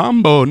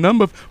Mambo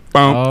number.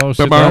 Oh,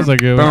 shit, that was a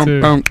good one,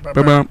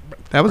 too.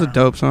 That was a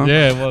dope song.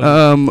 Yeah, it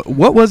was.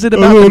 What was it A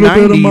about the little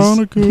bit of 90s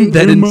Monica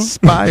that in my-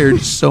 inspired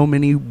so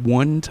many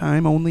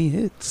one-time only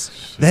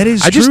hits? That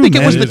is I just true, think it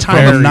man. was the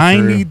time From of-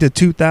 90 to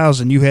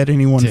 2000, you had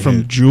anyone Dude.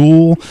 from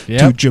Jewel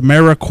Yep. to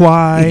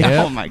Jamiroquai.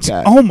 Yeah. Oh my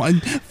God. Oh my!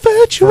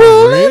 Virtual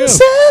real.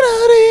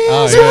 insanity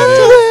Oh, is yeah,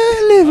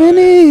 what we're living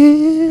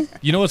in.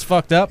 You know what's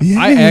fucked up? Yeah.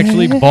 I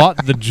actually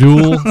bought the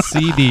Jewel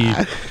CD.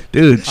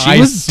 Dude, she I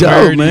was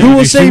swear dope, to man. you. Who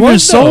will She save your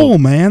was soul,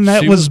 dope. man?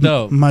 That She was was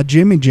dope. my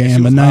Jimmy Jam She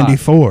in was hot.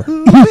 '94.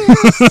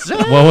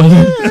 What was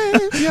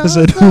it? I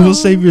said, "Who will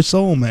save your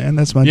soul, man?"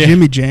 That's my Yeah.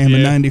 Jimmy Jam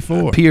in Yeah.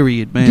 '94.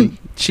 Period, man.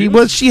 She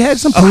had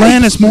some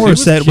Alanis pipes.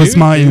 Morissette was cute,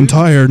 my dude.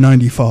 entire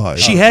 '95.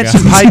 She Oh, had God.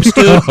 some pipes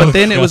too, but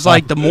then it Oh, was God.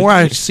 like the more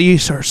I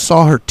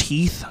saw her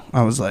teeth,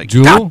 I was like,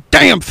 Jewel? God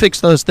damn, fix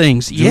those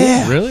things. Jewel?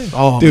 Yeah. Really?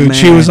 Oh, Dude, man.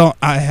 she was on.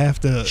 I have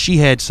to. She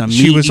had some.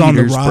 She meat was on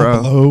the eaters, Rob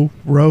bro. Lowe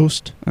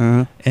roast,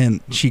 Uh, and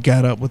she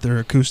got up with her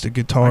acoustic I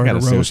guitar to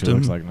gotta see what roast she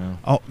looks him. like now.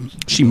 Oh,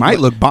 she might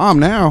look bomb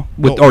now,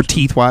 with Oh, or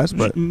teeth wise,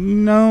 but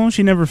no,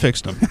 she never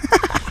fixed them.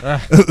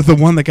 The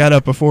one that got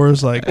up before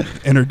was like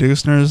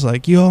introducing her is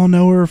like, you all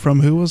know her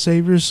from Who Will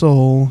Save Your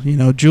Soul. You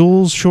know,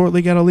 Jules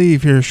shortly got to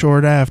leave here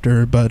short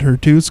after, but her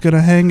tooth's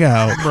gonna hang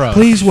out. Bro,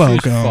 Please she's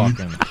welcome.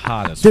 fucking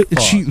hot as Dude, fuck.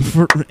 she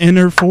in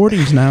her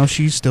 40s now.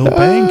 She's still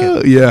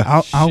banging. yeah.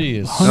 I'll She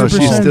is 100% so-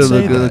 she's still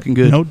say that. looking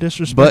good. No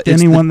disrespect But to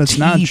it's anyone the that's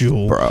not teeth,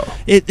 Jewel. bro.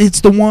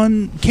 It's the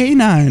one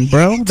K9,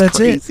 bro. That's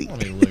Crazy. Let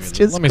me look It's at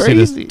just it. Let me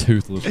crazy. see this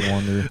toothless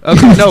wonder.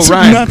 Okay, no, it.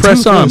 Ryan, Not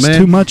press on, toothless, man.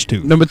 Too much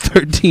tooth. Number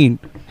 13.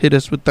 Hit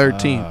us with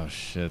 13. Oh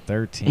shit,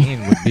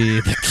 13 would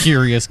be the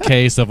curious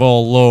case of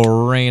old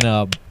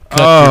Lorena. Cut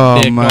Oh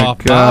your dick my off,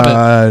 Bobbit.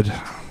 God.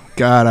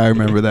 God, I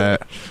remember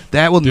that.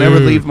 That will never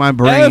Dude, leave my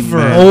brain. ever.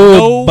 man. Old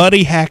No.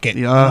 Buddy Hackett.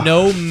 Yeah.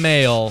 No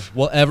male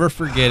will ever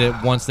forget it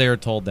once they are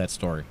told that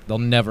story. They'll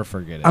never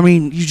forget it. I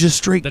mean, you just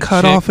straight The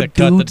cut chick off a that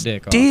cut the dude's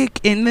dick off. dick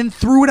and then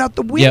threw it out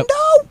the window?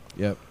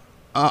 Yep.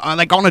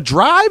 Like on a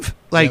drive?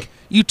 Like Yep.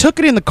 you took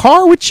it in the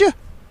car with you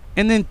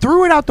and then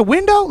threw it out the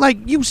window? Like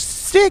you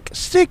sick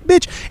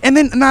bitch. And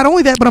then not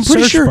only that, but I'm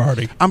pretty Search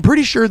party. I'm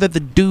pretty sure that the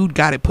dude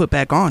got it put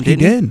back on, He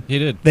didn't he? did. He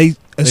did. They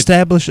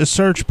established a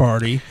search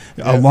party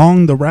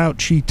along the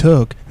route she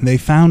took. And they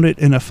found it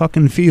in a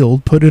fucking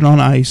field, put it on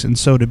ice, and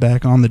sewed it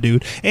back on the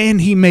dude.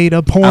 And he made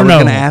a porno. I was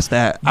gonna ask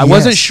that. I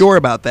wasn't Yes. sure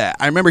about that.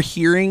 I remember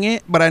hearing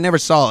it, but I never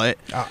saw it.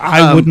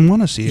 I wouldn't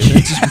want to see it.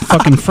 It's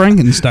fucking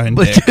Frankenstein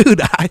But dick.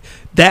 dude,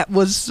 that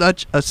was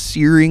such a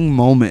searing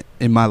moment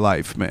in my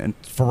life, man.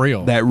 For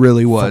real. That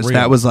really was. real.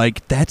 That was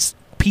like, that's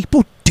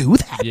people do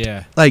that.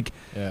 Yeah. Like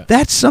Yeah.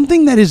 that's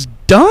something that is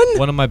done.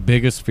 One of my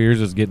biggest fears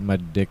is getting my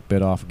dick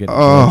bit off, getting a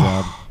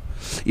Oh.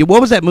 blowjob. Yeah,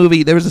 what was that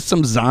movie? There was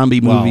some zombie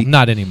Well, movie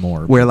not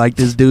anymore. where like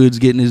this dude's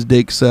getting his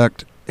dick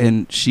sucked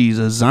and she's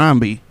a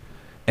zombie,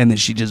 and then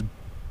she just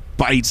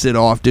bites it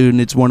off, dude.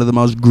 And it's one of the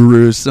most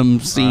gruesome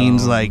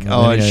scenes. don't Like, have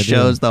oh, any it idea.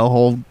 shows the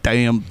whole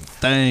damn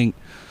thing.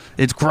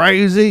 It's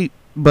crazy,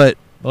 but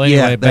Well, anyway,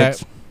 yeah,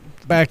 that's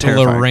back to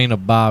terrifying. Lorena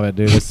Bobbitt,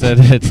 dude. It said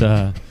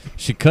it's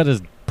she cut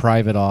his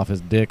private off,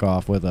 his dick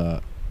off with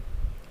a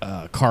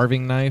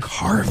carving knife.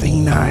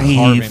 carving Carving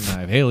knife.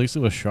 knife. Hey, at least it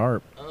was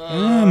sharp.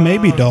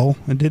 Maybe dull.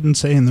 It didn't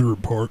say in the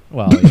report.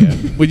 Well, yeah.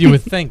 Well, you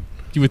would think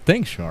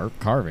sharp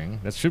carving.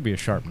 That should be a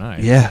sharp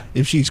knife. Yeah.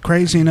 If she's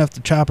crazy enough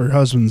to chop her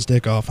husband's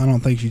dick off, I don't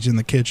think she's in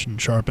the kitchen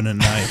sharpening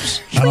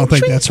knives. I don't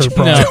think that's her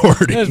No,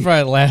 priority. that's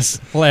probably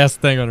the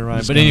last thing on her mind.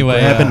 Just But gonna anyway,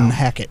 grab it and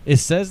hack it. it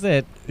says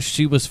that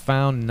she was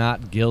found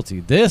not guilty.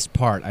 This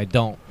part I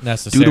don't Due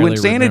necessarily to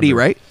insanity, remember.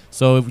 right?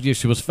 So yeah,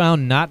 she was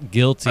found not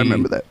guilty. I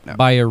remember that now.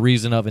 By a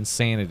reason of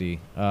insanity.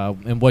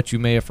 And what you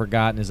may have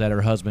forgotten is that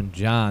her husband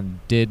John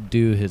did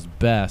do his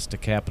best to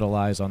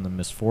capitalize on the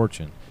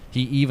misfortune.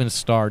 He even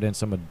starred in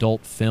some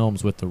adult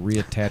films with the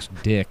reattached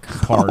dick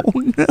part. Oh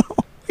no.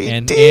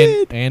 and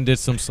did. and did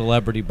some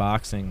celebrity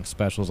boxing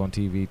specials on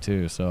TV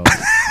too. So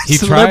he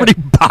Celebrity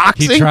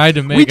boxing. He tried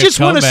to make. We a just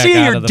want to comeback see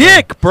out your of the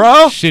dick,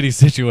 bro. Shitty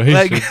situation.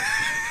 Like,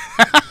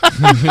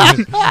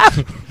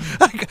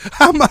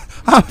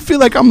 I feel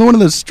like I'm one of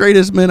the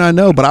straightest men I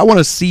know, but I want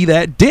to see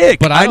that dick.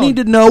 But I need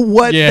to know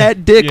what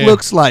that dick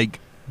looks like.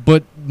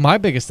 But my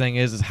biggest thing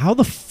is how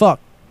the fuck,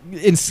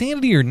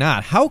 insanity or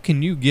not, how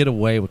can you get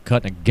away with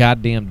cutting a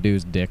goddamn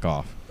dude's dick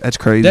off? That's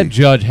crazy. That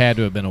judge had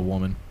to have been a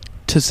woman.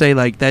 To say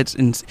like that's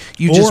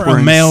you or just were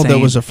a male that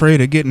insane. was afraid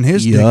of getting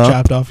his dick Yup.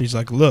 chopped off. He's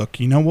like, look,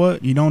 you know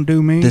what? You don't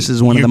do me. This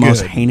is one of you're the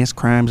most good." heinous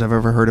crimes I've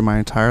ever heard in my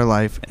entire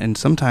life, and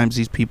sometimes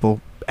these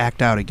people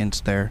act out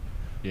against their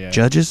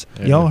judges.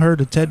 Yeah. Y'all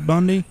heard of Ted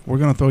Bundy? We're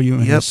gonna throw you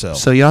in his cell.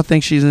 So y'all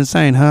think she's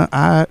insane, huh?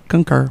 I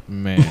concur.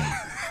 Man.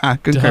 I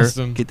concur.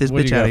 Dustin, Get this what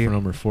do bitch you out got of here. for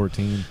number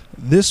 14?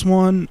 This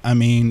one, I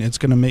mean, it's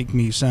gonna make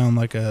me sound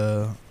like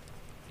a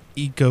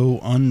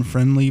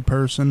eco-unfriendly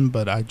person,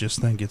 but I just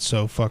think it's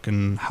so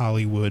fucking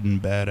Hollywood and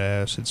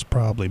badass. It's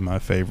probably my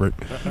favorite.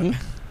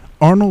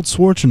 Arnold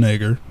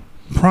Schwarzenegger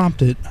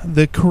prompted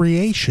the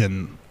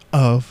creation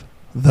of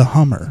the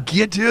Hummer.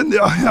 Get in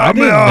there. I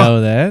didn't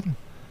know that.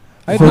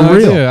 I had For no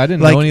real. idea. I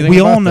didn't like, know anything we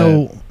about all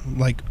know,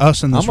 like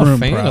us in this I'm a room,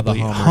 fan of the probably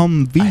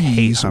Hummer. I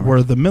hate Humvees Hummers.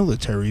 were the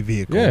military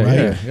vehicle, Yeah, right?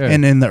 yeah, yeah.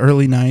 And in the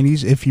early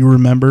 '90s, if you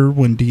remember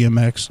when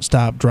DMX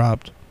stopped,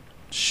 dropped,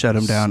 Shut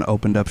him down.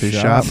 Opened up his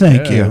Shut shop. up.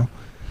 thank Yeah. you.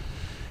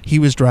 He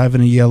was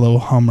driving a yellow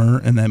Hummer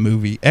in that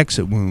movie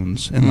Exit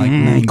Wounds in like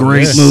Mhm. 97.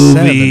 Great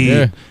movie.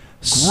 Yeah.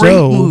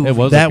 So movie. It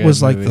was a that good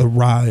was like movie. the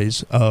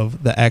rise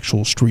of the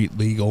actual street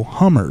legal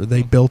Hummer.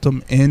 They built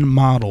them in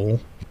model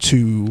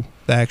to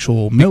the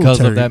actual military. Because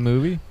of that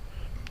movie?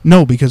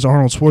 No, because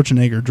Arnold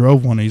Schwarzenegger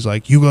drove one. He's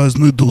like, "You guys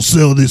need to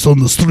sell this on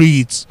the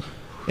streets,"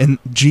 and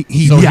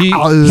he So he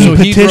drove a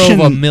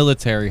petitioned.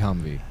 military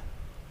Humvee.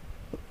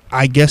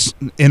 I guess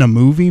in a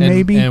movie, And-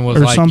 maybe and was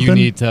or like, you something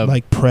need to-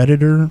 like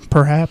Predator,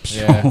 perhaps.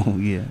 Yeah. Oh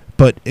yeah.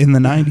 But in the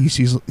 '90s,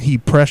 he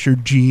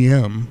pressured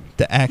GM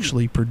to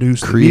actually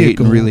produce the Create and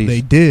vehicle. release.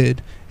 They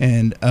did,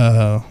 and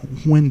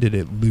when did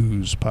it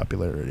lose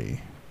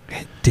popularity?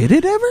 Did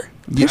it ever?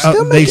 They're Uh,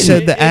 still they making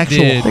said it. the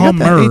actual did. They got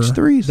the Hummer,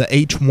 H3s. the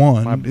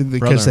H1, My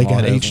because they got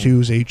brother-in-law has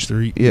H2s,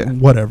 H3, Yeah.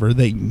 whatever.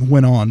 They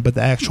went on, but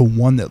the actual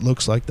one that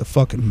looks like the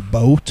fucking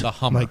boat, The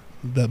Hummer. like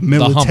the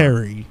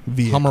military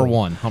vehicle, Hummer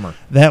 1. Hummer.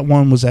 that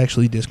one was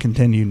actually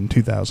discontinued in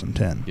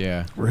 2010.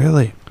 Yeah.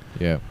 Really?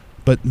 Yeah.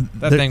 But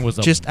That thing was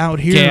a just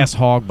out here, gas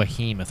hog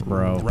behemoth,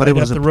 bro. right But it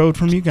was up a the road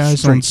from you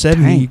guys on straight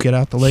 70. You tank. get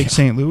out the Lake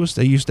St. Louis,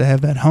 they used to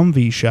have that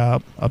Humvee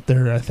shop up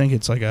there. I think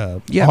it's like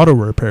a Yeah. auto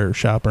repair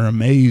shop or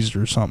Amazed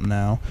or something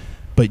now.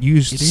 But you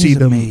used to It see is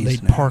them, Amazed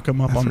they'd now. park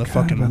them up I on the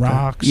forgot fucking about that.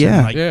 rocks Yeah.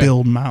 and like Yeah.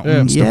 build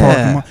mountains to Yeah. park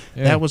them on.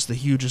 Yeah. That was the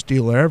hugest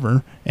deal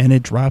ever, and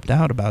it dropped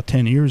out about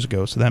 10 years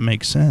ago, so that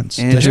makes sense.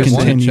 And there's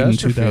one in Discontinued in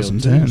Chesterfield,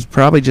 2010. It's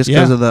probably just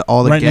because Yeah. of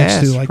all the right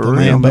gas. next to like for the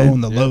real, Lambo man.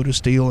 and the Yeah. Lotus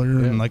dealer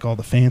Yeah. and like all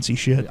the fancy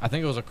shit. I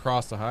think it was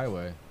across the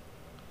highway.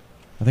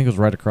 I think it was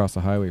right across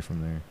the highway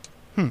from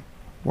there.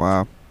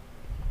 Wow.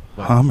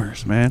 But-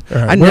 Hummers, man. All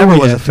right, I where never we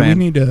was a at? Do we fan.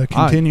 need to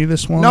continue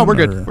this one? No, we're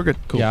or- good. We're good.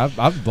 Cool. Yeah,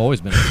 I've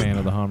always been a fan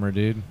of the Hummer,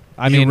 dude.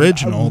 I the mean,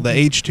 original, the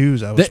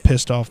H2s, I was the-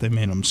 pissed off they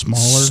made them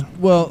smaller.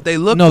 Well, They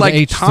look no, like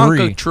the H3.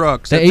 Tonka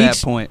trucks The at that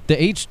H- point. The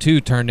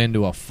H2 turned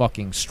into a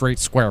fucking straight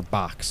square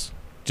box.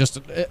 Just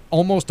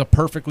almost a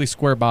perfectly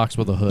square box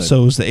with a hood.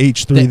 So it was the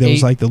H3 The that was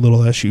eight- like the little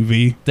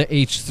SUV. the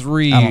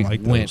H3 I don't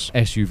like went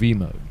those. SUV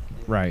mode.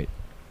 Right.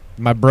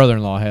 My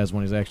brother-in-law has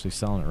one. He's actually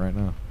selling it right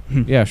now.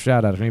 Yeah,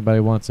 shout out if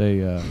anybody wants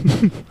a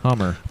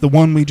Hummer. The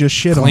one we just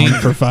shit Clean. on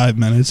for 5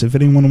 minutes, if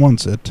anyone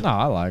wants it. No,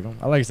 I like them.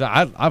 Like I said,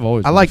 I've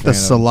always. I been like a the fan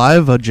of 'em.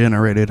 saliva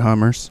generated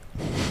Hummers,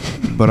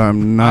 but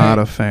I'm not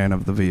a fan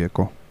of the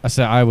vehicle. I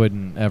said I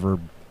wouldn't ever.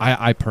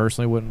 I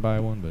personally wouldn't buy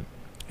one, but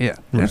Yeah,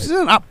 Right. it's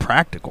not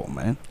practical,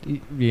 man.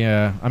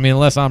 yeah. I mean,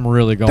 unless I'm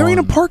really going. There ain't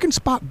a parking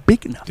spot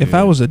big enough. If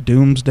I was a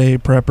doomsday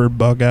prepper,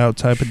 bug out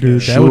type of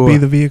dude, that Sure. would be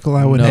the vehicle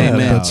I would No have.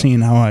 doubt. But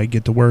seeing how I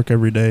get to work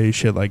every day,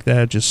 shit like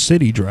that, just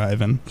city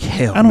driving,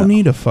 Hell I don't no.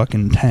 need a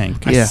fucking tank.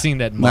 I Yeah. seen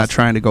that. Not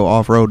trying to go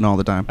off roading all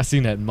the time. I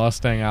seen that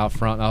Mustang out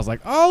front, and I was like,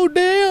 "Oh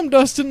damn,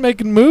 Dustin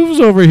making moves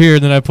over here."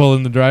 And then I pull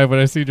in the driveway,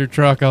 and I see your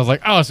truck. I was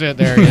like, "Oh shit,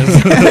 there he is."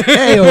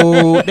 Hey,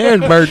 oh,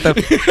 there's Bertha.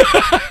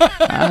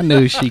 I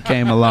knew she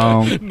came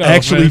along. No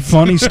Actually, offense.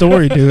 funny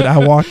story, dude. I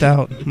walked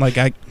out, like,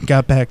 I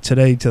got back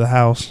today to the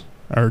house,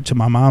 or to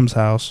my mom's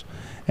house,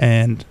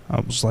 and I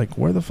was like,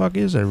 where the fuck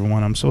is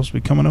everyone? I'm supposed to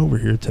be coming over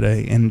here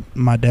today. And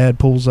my dad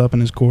pulls up in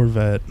his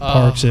Corvette,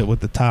 parks it with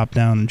the top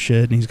down and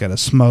shit, and he's got a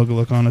smug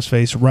look on his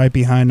face. Right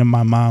behind him,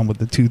 my mom with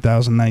the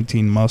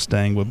 2019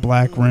 Mustang with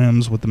black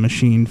rims with the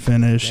machine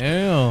finish.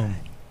 Damn.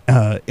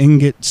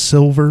 Ingot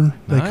silver,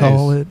 they Nice.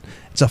 call it.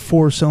 It's a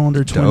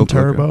 4-cylinder twin Dope looking.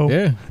 turbo.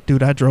 Yeah,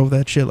 Dude, I drove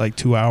that shit like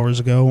 2 hours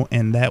ago,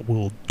 and that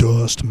will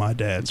dust my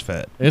dad's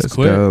fat. it's That's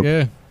quick. dope.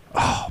 Yeah.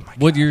 Oh, my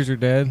What year's your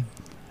dad?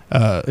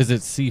 God. Is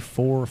it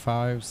C4,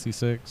 5,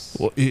 C6?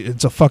 Well,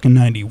 it's a fucking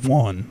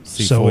 91,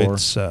 so C4.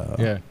 it's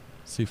Yeah,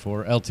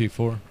 C4,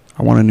 LT4.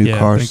 I want a new Yeah, I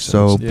car think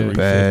so. so It's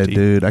bad, 350.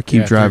 dude. I keep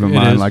Yeah, driving it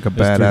mine is. like a It's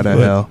bat out of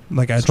 350. hell.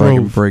 Like I so I can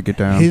drove break it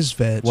down. his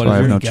vet, What so is I it?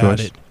 already No got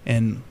choice. it,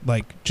 and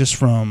like just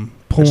from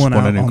just pulling want a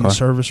out new on car. the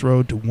service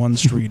road to one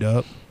street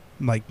up,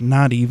 like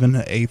not even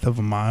an eighth of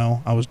a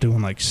mile, I was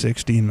doing like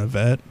 60 in the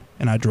vet,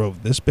 and I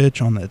drove this bitch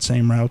on that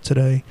same route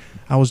today.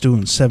 I was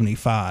doing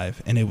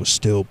 75, and it was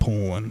still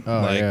pulling.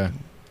 Oh, like, yeah.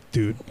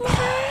 dude,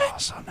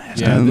 so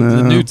nasty. Yeah, I the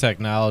know. new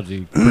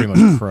technology pretty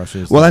much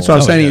crushes. Well, the that's what I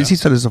was whole- saying. yeah. He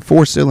said it's a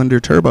 4-cylinder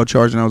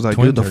turbocharged, and I was like,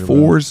 Twin dude, the turbo.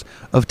 4s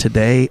of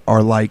today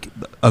are like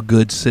a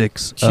good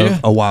 6 of Yeah.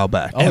 a while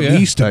back. Oh, At yeah.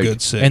 least a Like-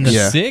 good 6. And the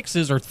Yeah.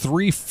 6s are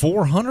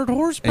 400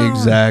 horsepower.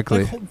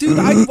 Exactly. Like, dude,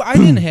 I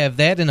didn't have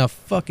that in a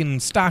fucking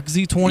stock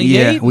Z28.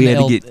 Yeah, we had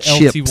to get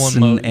chips LT1 and,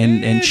 mode.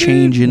 and Yeah, dude.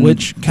 changing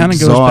which kind of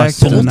goes back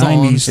to the Bolt-ons.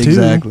 90s too.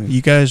 Exactly.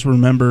 You guys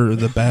remember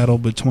the battle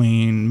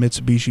between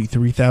Mitsubishi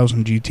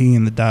 3000 GT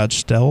and the Dodge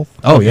Stealth?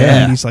 Oh, The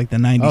yeah. 90s, like the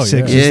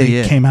 96s, Yeah, they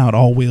yeah. came out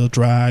all-wheel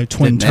drive,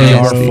 twin The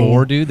turbo. nasty.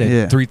 VR4, dude. That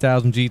Yeah.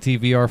 3000 GT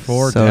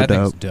VR4. So that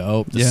thing's dope.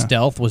 dope. The Yeah.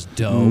 Stealth was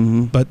dope.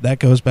 Mhm. But that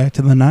goes back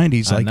to the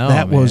 90s. I Like know,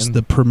 that was man.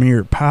 the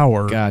premier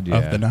power God, yeah.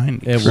 of the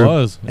 90s. It True.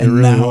 was. It And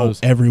really now was.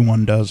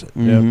 everyone does it.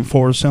 Mhm.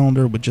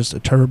 4-cylinder with just a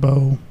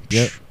turbo.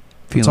 Yep. Psh,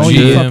 Feeling That's all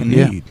you GM, fucking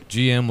yeah. need.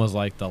 GM was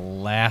like the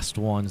last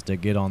ones to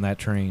get on that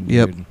train, dude.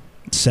 Yep.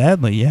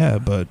 Sadly, yeah,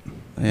 but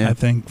Yeah. I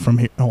think from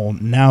here,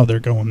 now they're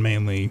going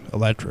mainly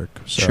electric.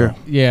 So. Sure.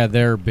 Yeah,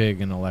 they're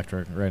big in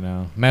electric right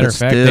now. Matter But of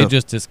fact, still. they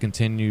just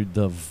discontinued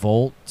the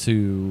Volt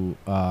to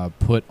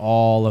put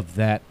all of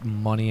that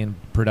money in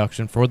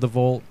production for the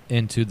Volt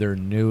into their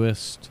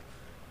newest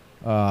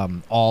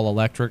all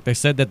electric. They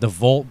said that the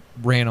Volt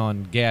ran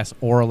on gas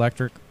or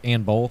electric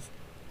and both.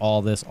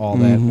 All this, all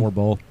that, Mhm. or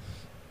both.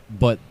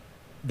 But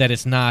that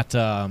it's not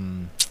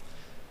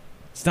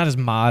as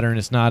modern,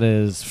 it's not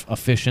as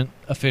efficient.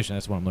 Efficient,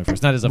 that's what I'm looking for.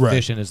 It's not as Right.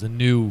 efficient as the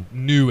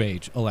new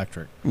age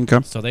electric. Okay.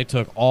 So they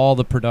took all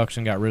the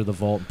production, got rid of the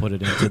Volt, and put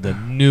it into the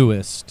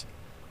newest,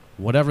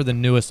 whatever the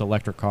newest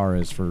electric car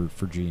is for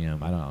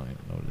GM. I don't even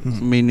know what it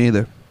is. Me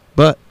neither.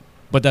 But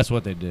But that's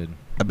what they did.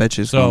 I bet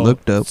you it's So, going to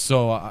look dope.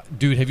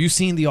 dude, have you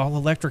seen the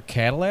all-electric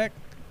Cadillac?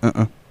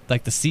 Uh-uh.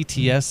 Like the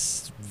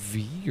CTS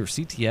V or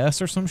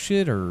CTS or some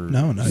shit? Or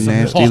No, no.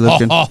 Nasty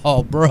looking.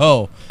 Oh,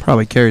 bro.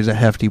 Probably carries a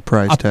hefty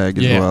price tag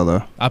as yeah. well,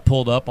 though. I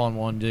pulled up on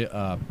one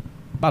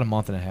about a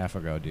month and a half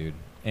ago, dude,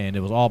 and it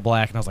was all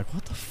black, and I was like,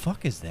 "What the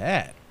fuck is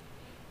that?"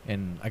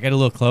 And I got a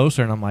little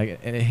closer, and I'm like,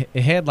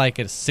 it had like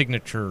a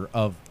signature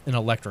of an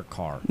electric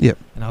car. Yep.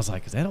 And I was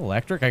like, "Is that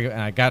electric?" And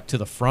I got to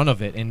the front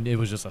of it, and it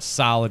was just a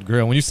solid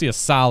grill. When you see a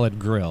solid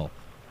grill,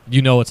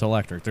 you know it's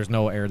electric. There's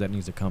no air that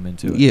needs to come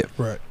into it. Yeah.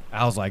 Right.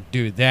 I was like,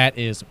 dude, that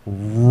is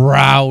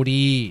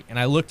rowdy. And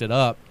I looked it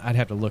up. I'd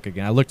have to look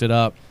again. I looked it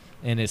up,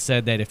 and it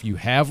said that if you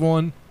have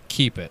one,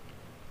 keep it.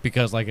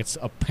 Because, like, it's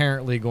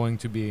apparently going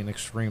to be an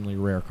extremely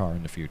rare car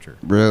in the future.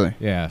 Really?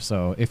 Yeah,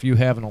 so if you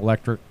have an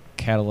electric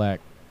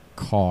Cadillac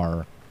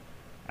car,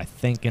 I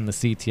think in the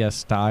CTS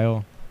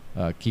style,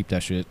 keep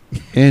that shit.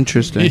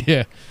 Interesting.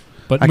 Yeah.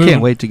 But I moving-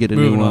 can't wait to get a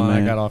new moving one, on,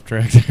 man. I got off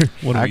track there.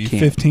 What I are you,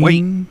 can't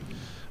 15?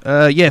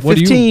 Yeah, 15.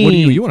 What do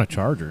you want a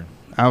Charger?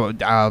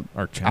 I'm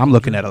Or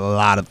looking at a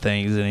lot of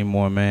things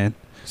anymore, man.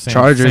 Sam,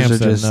 Chargers Sam are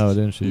said just no,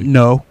 didn't she?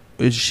 No,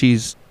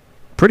 she's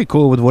pretty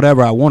cool with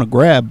whatever I want to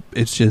grab.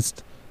 It's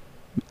just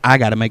I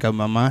got to make up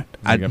my mind.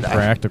 Like a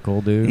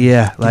practical, dude.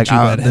 Yeah, like you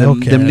that them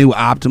Hellcat. new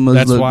Optimas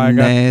That's look why I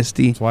got-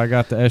 nasty. That's why I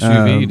got the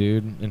SUV, Um,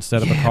 dude,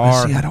 instead of a Yeah,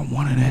 car. but see, I don't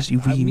want an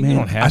SUV, I mean, you man.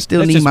 don't have- I still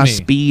that's need just my me.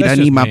 speed. That's I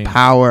need just my me.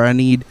 power. I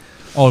need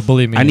Oh,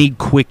 believe me,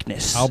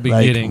 quickness. I'll be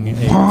Like, getting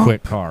a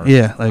quick car.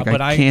 Yeah, like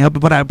But I can't help it,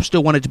 but I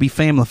still want it to be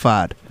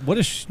family-fied. What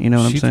is she? You know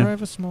what I'm she saying?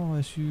 drive a small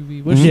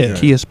SUV? What does Mhm. she Yeah. drive?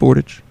 Kia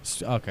Sportage.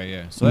 Okay,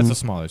 yeah. So that's Mhm. a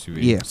small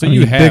SUV. Yeah. So I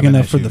mean, you have big an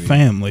enough for the SUV.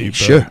 family. But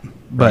Sure,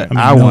 but I mean,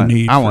 I no want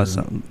need want for-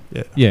 something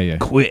Yeah, yeah.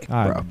 quick,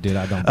 I bro.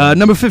 don't.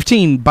 Number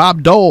 15,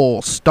 Bob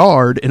Dole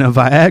starred in a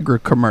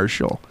Viagra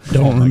commercial.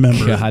 Don't Oh my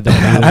remember. God, it.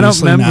 I don't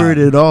Obviously remember not.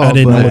 it at all, I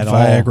didn't know but- what At all.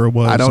 Viagra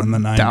was I don't in the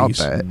 90s.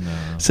 doubt that. No.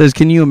 Says,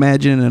 can you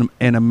imagine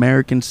an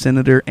American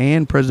senator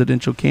and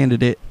presidential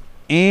candidate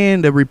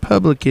and a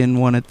Republican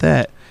one at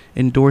that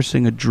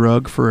endorsing a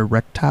drug for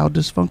erectile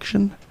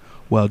dysfunction?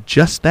 Well,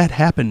 just that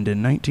happened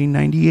in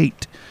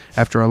 1998.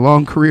 After a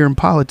long career in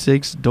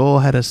politics, Dole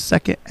had a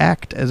second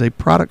act as a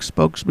product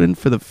spokesman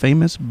for the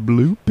famous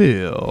Blue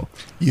Pill.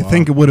 You Wow.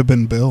 think it would have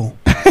been Bill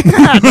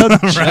No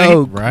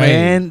joke, Right.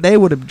 man. They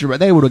would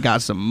have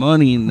got some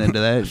money into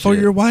that for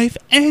shit. your wife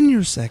and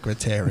your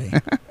secretary?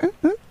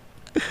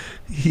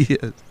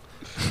 Yes.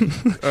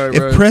 All right,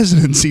 If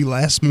presidency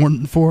lasts more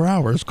than 4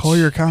 hours, call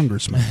your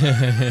congressman.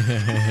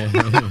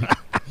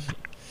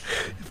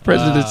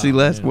 presidency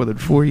lasts man. more than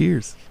 4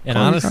 years. And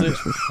Call your honestly,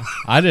 congressman.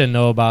 I didn't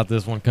know about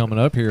this one coming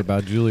up here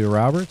about Julia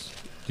Roberts.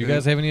 Do you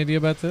guys have any idea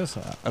about this?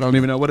 I don't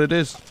even know what it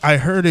is. I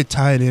heard it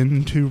tied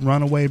into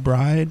Runaway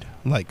Bride,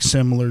 like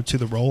similar to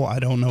the role. I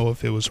don't know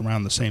if it was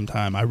around the same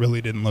time. I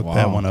really didn't look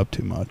that Wow. one up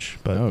too much.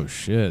 But Oh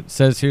shit! It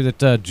says here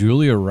that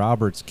Julia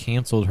Roberts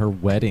canceled her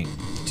wedding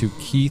to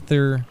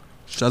Keither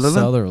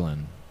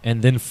Sutherland,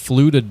 and then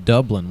flew to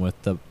Dublin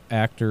with the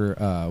actor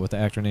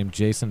named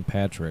Jason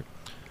Patrick.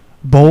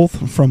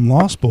 Both from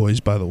Lost Boys,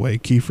 by the way.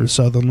 Kiefer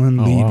Sutherland,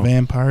 Oh, lead wow.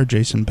 vampire.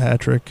 Jason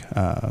Patric,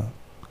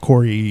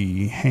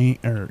 Corey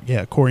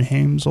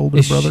Haim's older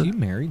Is brother. she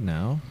married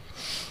now?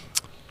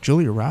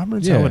 Julia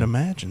Roberts, Yeah. I would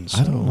imagine. So.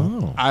 I don't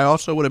know. I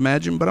also would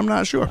imagine, but I'm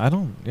not sure. I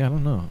don't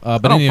know. I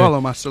But don't anyway, follow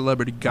my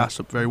celebrity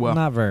gossip very well.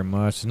 Not very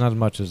much. Not as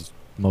much as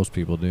most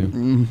people do.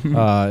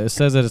 Mhm. It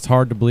says that it's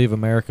hard to believe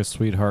America's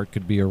sweetheart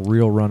could be a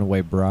real runaway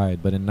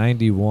bride, but in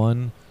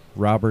 91,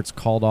 Roberts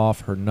called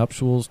off her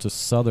nuptials to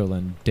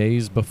Sutherland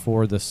days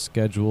before the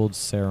scheduled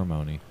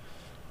ceremony,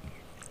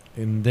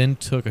 and then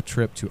took a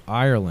trip to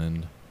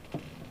Ireland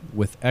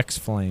with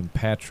ex-flame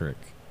Patrick.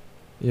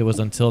 It was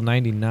until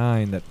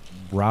 99 that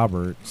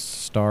Roberts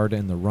starred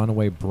in The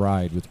Runaway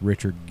Bride with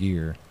Richard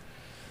Gere.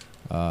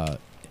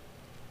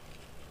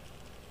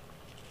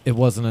 It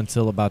wasn't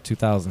until about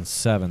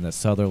 2007 that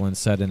Sutherland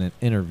said in an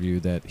interview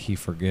that he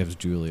forgives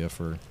Julia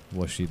for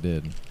what she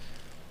did.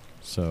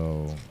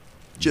 So,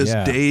 Just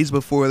yeah. days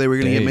before they were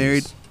going to get Days.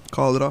 married,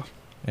 called it off.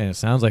 And it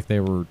sounds like they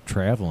were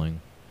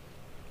traveling.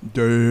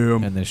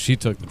 Damn. And then she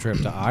took the trip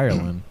to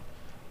Ireland,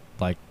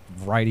 like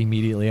right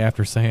immediately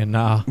after saying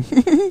nah.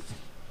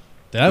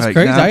 That's Like,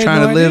 crazy. nah, I I'm had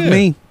trying no to live idea.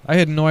 me. I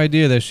had no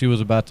idea that she was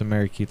about to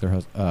marry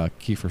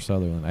Kiefer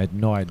Sutherland. I had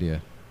no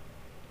idea.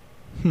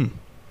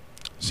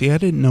 See, I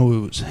didn't know it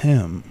was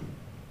him.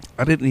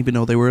 I didn't even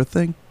know they were a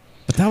thing.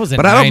 But that was in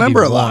But I don't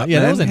remember a 91. lot, Yeah,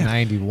 that man. was in Yeah.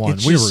 91.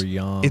 It's We just- were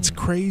young. It's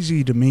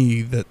crazy to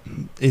me that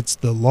it's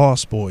the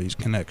Lost Boys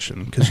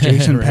connection because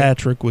Jason Right.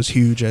 Patric was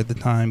huge at the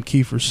time.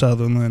 Kiefer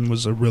Sutherland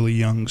was a really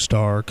young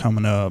star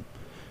coming up,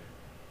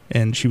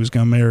 and she was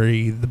going to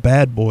marry the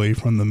bad boy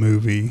from the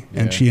movie,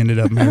 Yeah. and she ended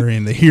up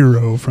marrying the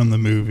hero from the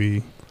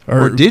movie.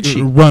 Or did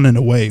she? Running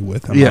away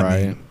with him. Yeah.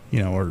 I mean,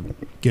 or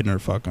getting her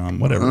fuck on,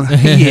 whatever.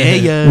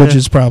 yeah. Which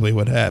is probably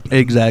what happened.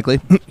 Exactly.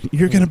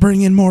 You're going to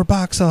bring in more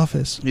box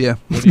office. Yeah.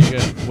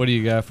 What do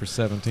you got for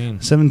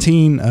 17?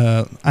 17,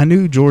 I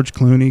knew George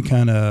Clooney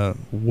kind of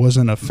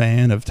wasn't a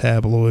fan of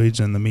tabloids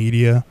and the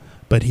media,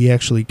 but he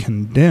actually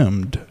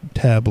condemned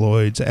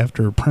tabloids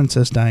after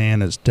Princess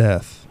Diana's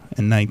death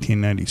in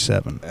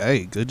 1997,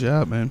 Hey, good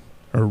job, man.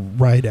 or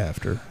right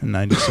after in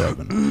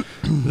 97.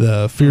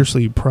 The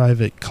fiercely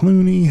private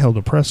Clooney held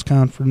a press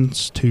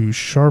conference to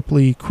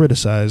sharply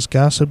criticize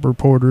gossip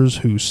reporters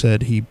who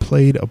said he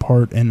played a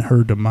part in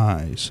her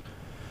demise.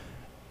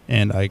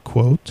 And I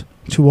quote,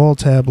 "To all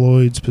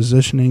tabloids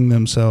positioning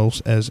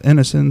themselves as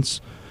innocents,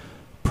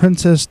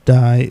 Princess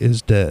Di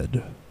is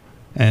dead.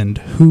 And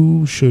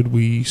who should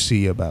we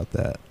see about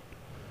that?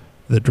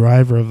 The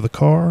driver of the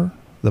car,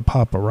 the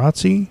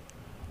paparazzi,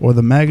 or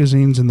the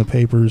magazines and the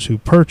papers who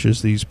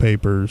purchase these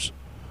papers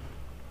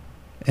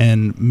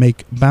and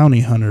make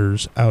bounty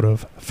hunters out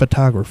of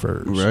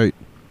photographers?" Right.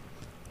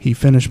 He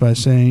finished by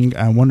saying,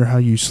 "I wonder how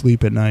you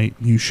sleep at night.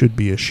 You should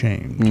be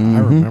ashamed." Mhm. I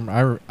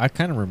remember. I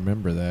kind of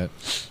remember that.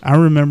 I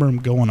remember him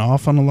going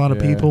off on a lot of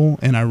Yeah. people,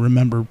 and I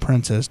remember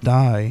Princess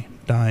Di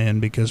dying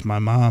because my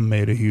mom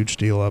made a huge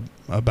deal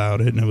about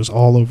it, and it was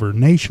all over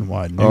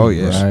nationwide news. Oh,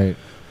 yes. Right.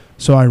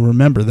 So I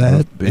remember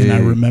that, That's and I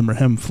big. remember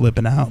him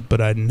flipping out, but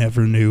I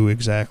never knew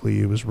exactly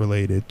it was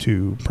related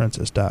to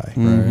Princess Di.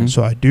 Mhm.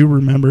 So I do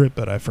remember it,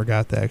 but I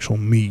forgot the actual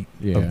meat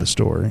Yeah. of the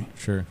story.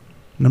 Sure.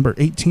 Number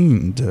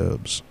 18,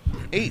 Dubs.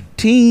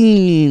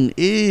 18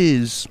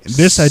 is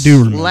This I do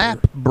remember.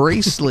 slap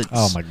bracelets.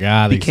 Oh my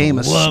God. I used to Became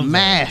a love that,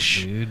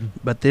 smash. dude.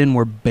 But then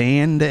were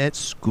banned at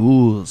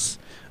schools.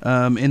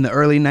 In the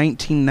early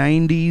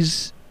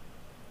 1990s,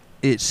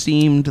 it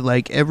seemed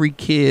like every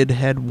kid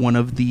had one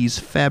of these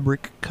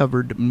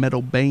fabric-covered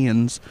metal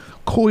bands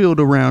coiled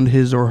around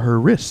his or her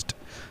wrist.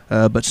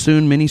 But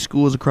soon, many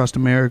schools across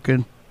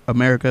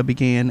America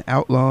began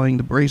outlawing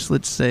the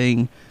bracelets,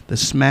 saying the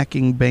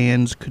smacking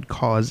bands could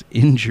cause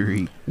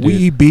injury.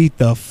 We beat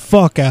the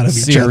fuck out of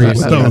each other with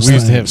Seriously, those we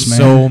used to have things, man.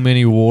 so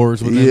many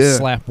wars with them, Yeah.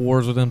 slap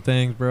wars with them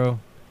things, bro.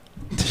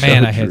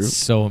 Man, So I had true.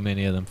 so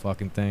many of them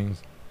fucking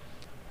things.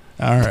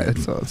 All right,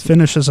 That's awesome.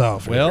 finish us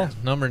off. here. Well,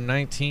 number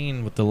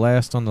 19 with the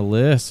last on the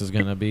list is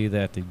going to be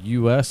that the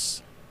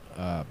U.S.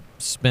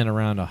 Spent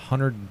around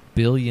 $100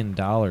 billion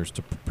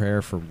to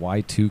prepare for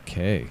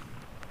Y2K.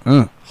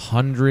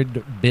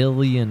 $100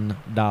 billion.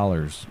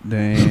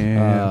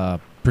 Damn.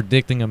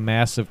 Predicting a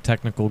massive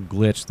technical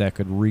glitch that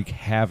could wreak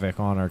havoc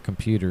on our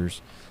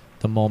computers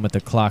the moment the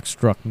clock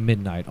struck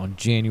midnight on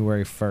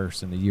January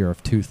 1st in the year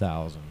of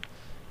 2000.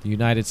 The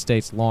United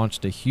States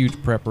launched a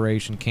huge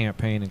preparation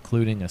campaign,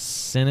 including a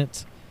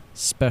Senate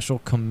Special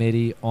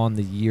Committee on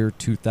the Year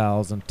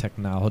 2000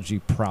 Technology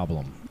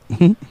Problem.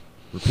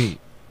 Repeat.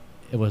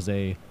 It was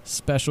a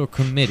special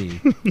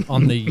committee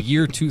on the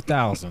year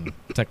 2000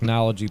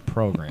 technology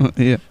program.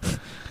 Yeah.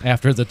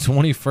 After the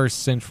 21st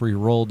century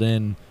rolled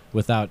in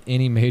without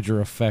any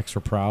major effects or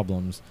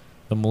problems,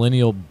 the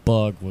millennial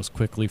bug was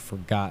quickly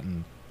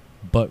forgotten.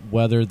 But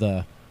whether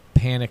the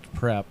panicked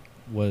prep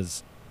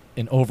was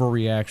an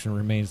overreaction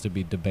remains to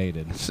be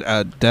debated.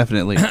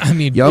 Definitely. I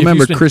mean, Y'all if you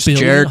remember spend Chris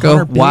billion,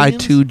 Jericho, 100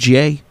 billions?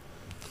 Y2J?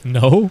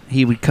 No,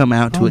 He would come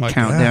out to Oh a my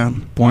countdown.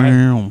 God.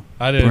 Brown.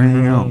 I didn't.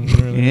 Brown.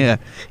 Yeah.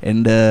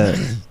 And,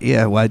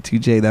 yeah,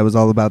 Y2J, that was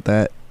all about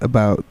that.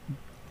 about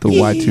the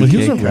Well, he was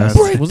Y2K a crowd.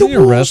 wrestler. Was he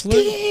a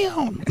wrestler?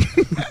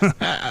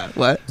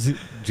 What? Was it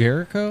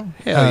Jericho?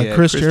 Hell yeah,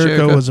 Chris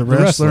Jericho was a The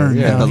wrestler, wrestler, and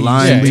yeah. now The he's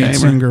Lion the lead Tamer.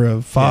 singer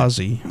of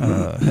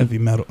Fozzy, heavy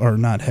metal, or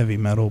not heavy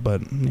metal,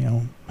 but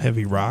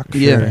heavy rock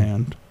Yeah.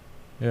 band.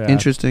 Yeah.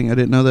 Interesting. I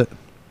didn't know that.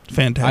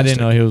 Fantastic. I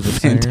didn't know he was a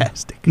singer.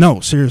 Fantastic. No,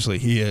 seriously,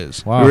 he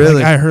is. Wow. Really?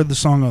 Like, I heard the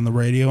song on the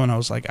radio, and I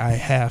was like, I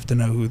have to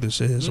know who this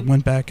is. I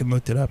went back and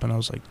looked it up, and I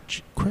was like,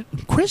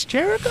 Chris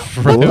Jericho?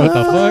 Right, what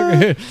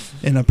the fuck?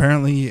 And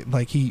apparently,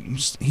 like,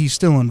 he's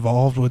still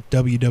involved with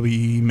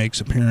WWE,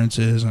 makes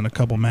appearances and a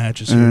couple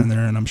matches here and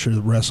there, and I'm sure the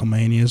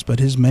WrestleManias. But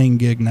his main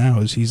gig now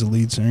is he's a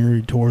lead singer.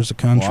 He tours the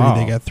country. Wow.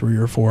 They got 3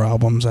 or 4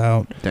 albums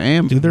out.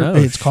 Damn. Dude, No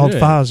it's called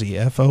shit. Fozzy,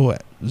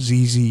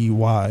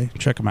 Fozzy.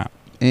 Check them out.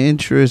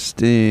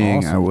 Interesting.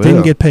 Awesome. I will.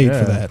 Didn't get paid Yeah.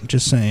 for that.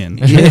 Just saying.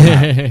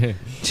 Yeah.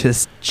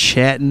 Just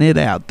chatting it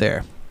out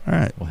there. All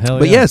right, Well, hell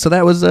But yeah, so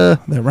that was that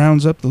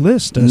rounds up the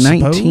list. I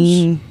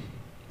 19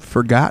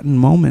 forgotten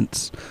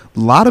moments. A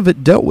lot of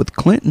it dealt with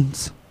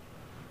Clintons.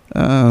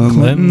 suppose. Clintons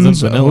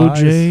Clintons, and Vanilla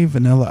OJ,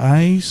 Vanilla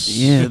Ice.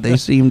 Yeah, they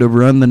seem to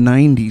run the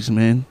 90s,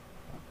 man.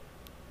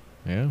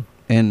 Yeah.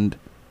 And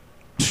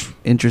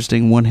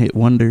interesting one-hit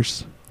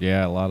wonders.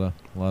 Yeah, a lot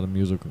of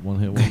music one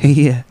hit one.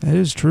 Yeah. That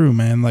is true,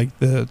 man. Like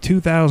the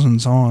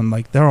 2000s on,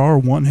 like there are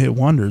one-hit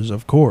wonders,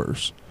 of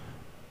course,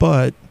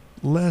 but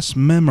less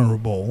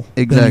memorable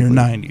Exactly. than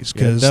your 90s.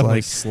 Because Definitely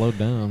like slowed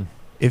down.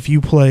 if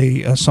you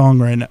play a song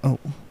right now,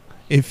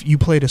 if you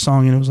played a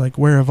song and it was like,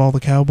 "Where have all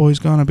the cowboys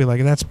gone?" I'd be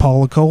like, "That's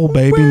Paula Cole,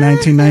 baby,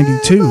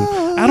 1992."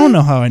 I don't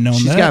know how I known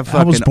She's that. got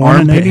I was fucking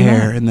born in armpit 89.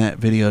 hair in that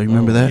video. You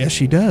remember that? Yes,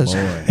 she does.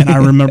 Boy. And I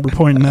remember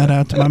pointing that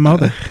out to my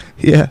mother.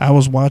 Yeah. I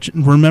was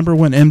watching. Remember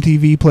when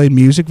MTV played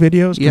music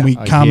videos? Yeah. Can we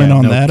Oh, comment yeah,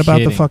 on no that about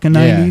the kidding. fucking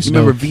Yeah. 90s? You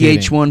remember No kidding.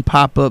 VH1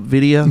 pop-up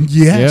video?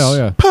 Yes. Yeah, oh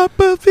yeah.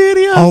 Pop-up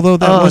video. Although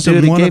that Oh, wasn't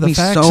dude, it one of gave the me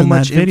facts so in that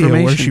much video where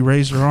information. she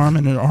raised her arm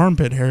and her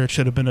armpit hair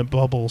should have been a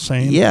bubble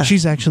saying Yeah.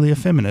 she's actually a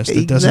feminist that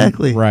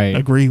Exactly. Right.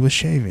 doesn't agree with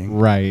shaving.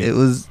 Right.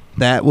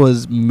 That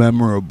was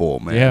memorable,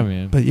 man. Yeah,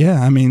 man. But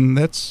yeah, I mean,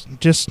 that's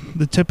just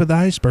the tip of the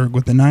iceberg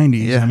with the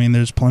 90s. Yeah. I mean,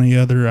 there's plenty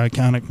of other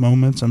iconic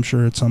moments I'm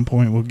sure at some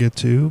point we'll get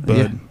to.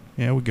 But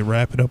yeah, we could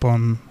wrap it up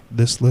on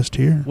this list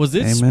here. Was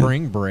it Amen.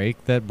 Spring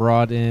Break that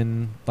brought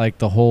in like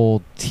the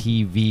whole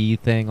TV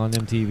thing on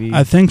MTV?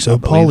 I think so. I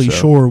believe Pauly so.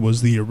 Shore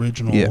was the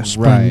original Yeah.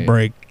 Spring Right.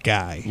 Break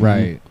guy.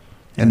 right.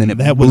 And then it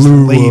that was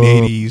blew late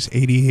up. 80s,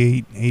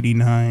 88,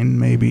 89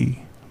 maybe.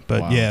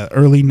 But Wow. yeah,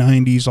 early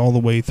 90s all the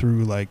way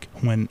through like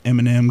when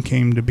Eminem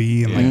came to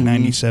be in like Mhm.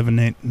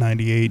 97,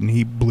 98 and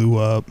he blew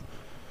up.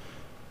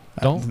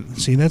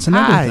 See, that's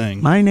another Hi,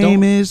 thing. my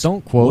name is...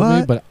 Don't quote me,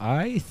 what? but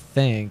I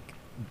think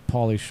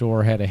Pauly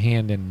Shore had a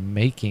hand in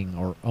making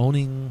or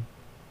owning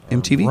or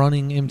MTV?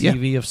 running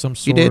MTV of some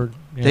He sort. did.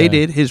 Yeah. They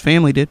did. His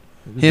family did.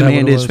 Is Him that what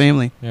and it his was?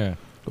 family. Yeah.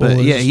 But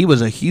Well, yeah, his- he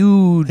was a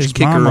huge His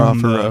kicker mom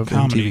offer owned the of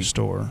Comedy MTV.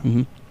 Store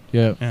hmm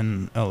Yeah.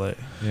 in L.A.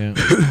 Yeah.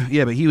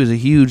 Yeah, but he was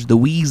the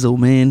weasel,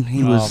 man.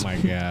 He was oh my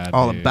god.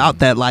 all dude. about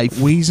that life.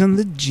 Wheezing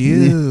the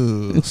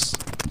juice.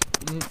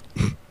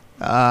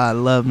 I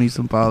love me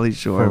some Pauly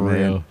Shore, For man.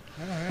 real.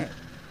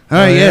 All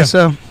right, Oh, yeah. yeah.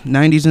 So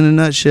 90s in a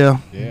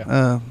nutshell.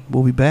 Yeah.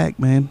 We'll be back,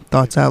 man.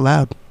 Thoughts out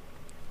loud.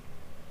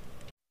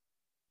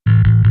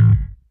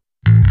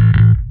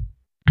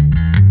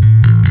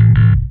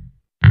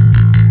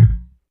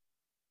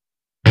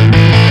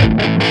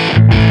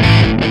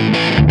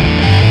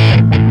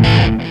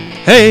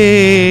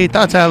 Hey,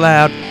 Thoughts Out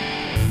Loud.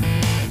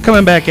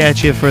 Coming back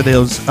at you for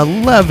those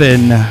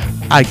 11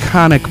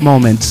 iconic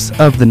moments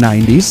of the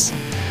 90s.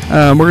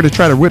 We're going to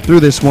try to whip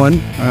through this one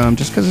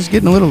just because it's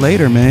getting a little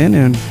later, man.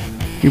 And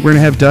we're going to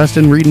have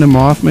Dustin reading them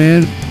off,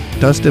 man.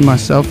 Dustin,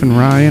 myself, and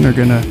Ryan are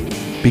going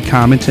to be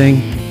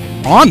commenting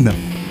on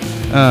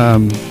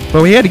them.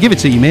 But we had to give it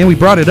to you, man. We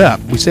brought it up.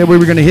 We said we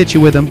were going to hit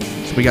you with them,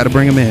 so we got to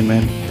bring them in,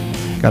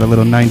 man. Got a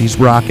little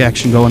 90s rock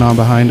action going on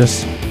behind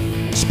us.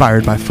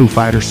 Inspired by Foo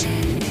Fighters.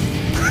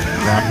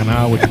 Rocking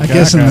out with I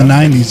guess in the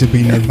 90s it'd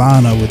be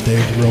Nirvana with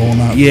Dave Grohl,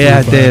 not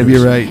Yeah, Foo Dave, Fighters.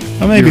 you're right.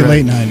 Or maybe You're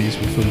right. late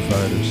 90s with Foo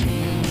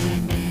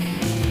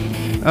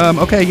Fighters.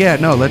 Okay, yeah,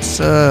 no,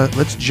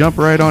 let's jump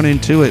right on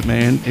into it,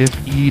 man, if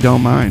you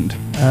don't mind.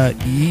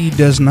 Ye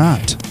does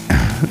not.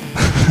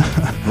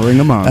 Bring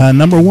them on.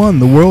 Number 1,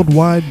 the World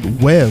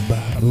Wide Web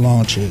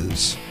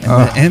launches.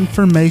 And the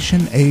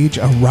information age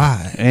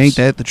arrives. Ain't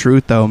that the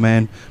truth, though,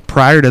 man?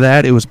 Prior to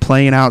that, it was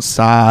playing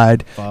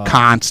outside,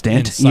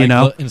 constant, you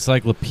know.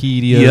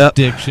 Encyclopedias, Yep.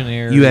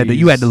 dictionaries.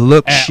 You had to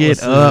look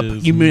shit up.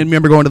 atlases, You and-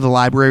 remember going to the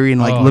library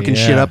and like Oh, looking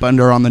shit yeah. up on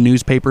the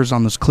newspapers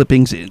on those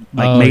clippings. It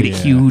Oh, made it yeah.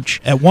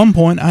 huge. At one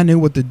point, I knew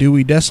what the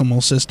Dewey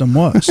Decimal System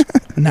was.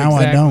 Now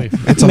I don't.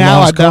 Exactly. It's a Now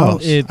lost I don't.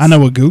 cause. It's- I know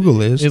what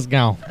Google is. It's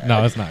gone.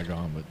 No, it's not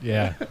gone, but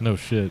yeah, no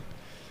shit.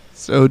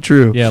 So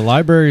true. Yeah,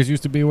 libraries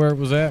used to be where it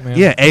was at, man.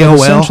 Yeah, But AOL.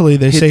 essentially,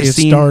 they hit say the it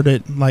scene.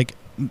 started like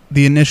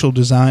the initial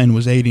design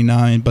was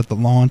 89, but the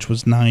launch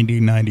was 90,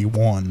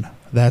 91.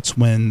 That's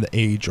when the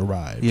age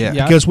arrived. Yeah.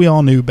 Yeah. Because we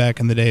all knew back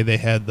in the day they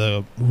had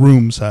the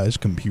room-sized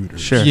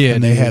computers. Sure. Yeah,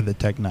 And they dude. had the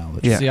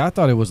technology. Yeah. See, I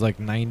thought it was like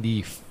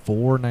 94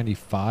 94,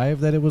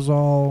 95 that it was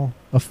all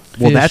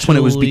officially. Well, that's when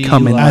it was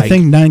becoming, I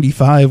think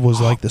 95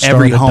 was like the start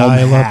every of home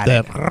dial-up, had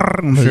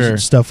that Sure.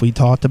 stuff we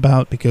talked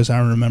about, because I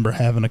remember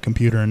having a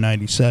computer in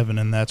 97,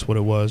 and that's what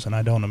it was, and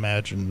I don't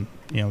imagine,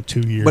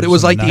 2 years. But it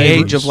was in like the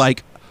 90s. age of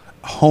like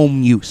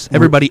home use.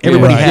 Everybody Right.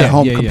 had a Yeah,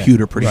 home yeah, yeah.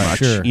 computer pretty Right. much,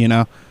 Sure.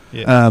 Yeah.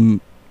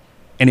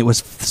 And it was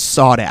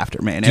sought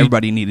after, man. Dude.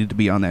 Everybody needed to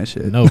be on that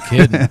shit. No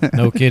kidding.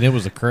 No kidding. It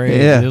was a craze.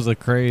 Yeah. It was a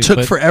craze. Took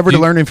But forever do to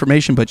you- learn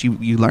information, but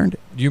you learned it.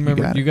 Do you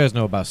remember? got You it. guys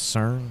know about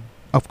CERN?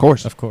 Of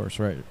course. Of course,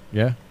 right?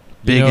 Yeah.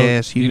 Big you know,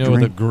 ass, huge You know, ring.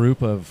 the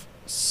group of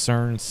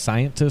CERN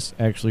scientists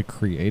actually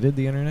created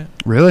the internet.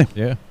 Really?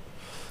 Yeah.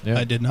 Yeah.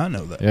 I did not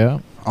know that. Yeah.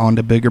 On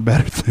to bigger,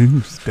 better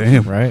things.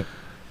 Damn. Right.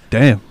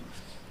 Damn.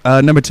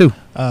 Number 2.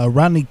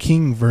 Rodney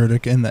King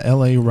verdict in the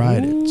L.A.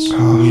 riots.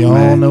 Ooh. We Oh, all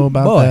man. know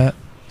about Boy. that.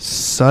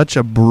 Such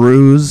a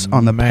bruise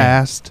on the Man.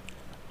 past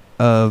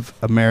of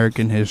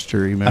American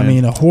history, man. I mean,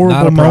 a Not horrible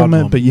a proud moment,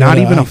 moment. but yet not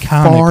an even a iconic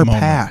far moment.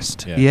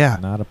 past. Yeah.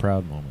 Not a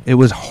proud moment. It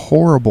was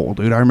horrible,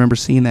 dude. I remember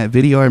seeing that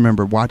video. I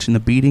remember watching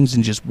the beatings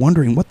and just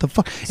wondering what the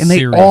fuck. And they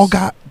Serious. all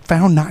got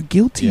found not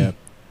guilty. Yeah.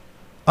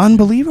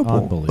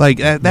 Unbelievable. Like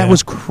that Yeah.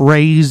 was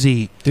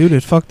crazy. Dude,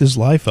 it fucked his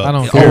life up. I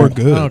don't Or care.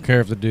 good. I don't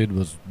care if the dude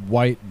was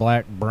white,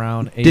 black,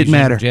 brown, Asian, Didn't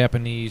matter.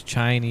 Japanese,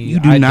 Chinese. You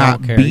do I not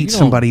don't care. beat You don't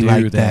somebody do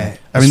like that.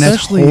 I mean,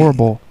 Especially- that's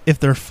horrible. If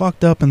they're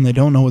fucked up and they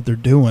don't know what they're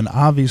doing,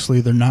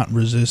 obviously they're not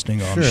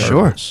resisting on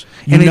Sure. purpose.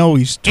 You And it- know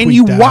he's tweaked And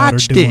you out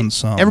watched or doing it.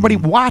 something. Everybody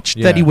watched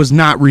that Yeah. he was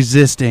not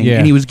resisting, Yeah.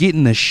 and he was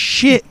getting the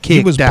shit kicked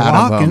He was out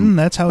of blocking. him.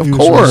 That's how Of he was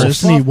course.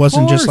 resisting. He Of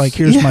wasn't just course. like,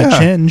 here's my Yeah.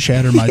 chin,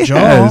 shatter my jaw.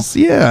 Yes,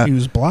 yeah. He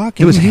was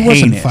blocking. It was he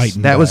wasn't heinous.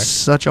 fighting That was back.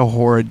 such a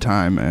horrid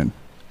time, man.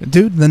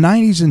 Dude, the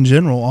 90s in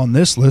general on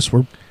this list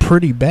were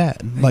pretty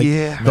bad. Like,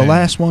 Yeah. the Man.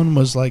 last one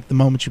was like the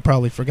moment you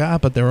probably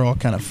forgot, but they were all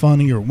kind of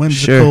funny or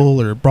whimsical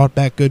or brought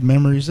back good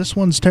memories. This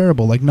one's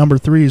terrible. Like, number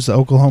 3 is the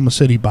Oklahoma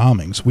City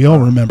bombings. We all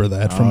remember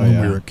that from Oh, when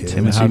yeah. we were kids.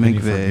 Timothy How can you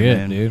McVeigh, forget,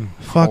 man. dude?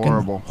 Fucking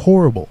Horrible.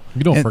 horrible.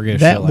 You don't And forget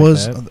that shit like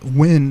was that.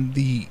 when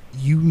the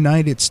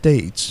United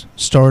States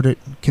started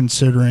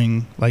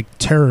considering like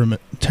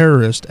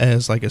terrorist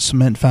as like a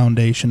cement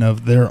foundation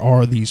of there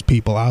are these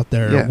people out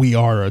there. Yeah. We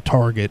are a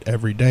target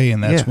every day,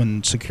 and that's Yeah.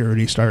 when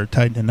security started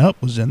tightening up.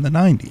 Was in the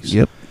 90s.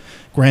 Yep.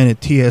 Granted,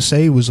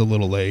 TSA was a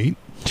little late,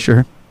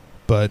 Sure.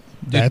 but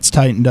that's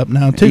tightened up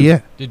now too. Yeah.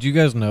 Did you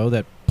guys know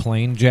that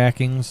plane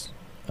jackings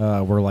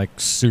were like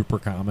super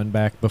common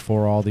back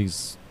before all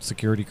these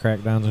security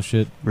crackdowns and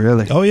shit?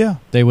 Really. Oh yeah.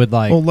 They would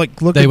like Well,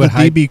 like look they at the would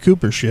hide- DB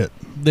Cooper shit.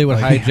 they would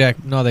like-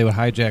 hijack. No, they would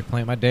hijack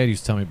plane. My dad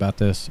used to tell me about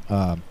this.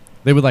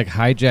 They would like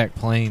hijack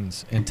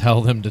planes and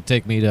tell them to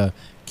take me to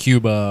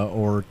Cuba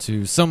or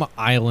to some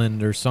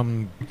island or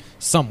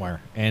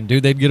somewhere. And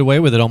dude, they'd get away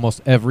with it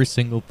almost every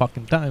single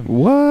fucking time.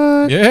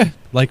 What? Yeah,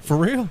 like for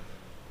real.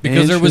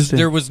 Because Interesting.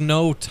 there was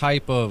no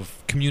type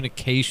of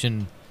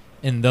communication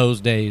in those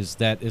days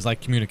that is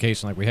like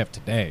communication like we have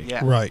today.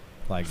 Yeah. Right.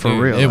 Like For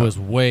dude, real, it though. was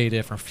way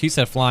different. He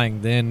said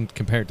flying then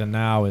compared to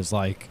now is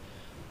like,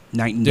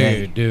 Night and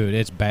day. dude,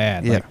 it's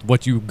bad. Yeah. Like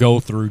what you go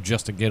through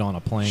just to get on a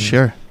plane.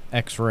 Sure.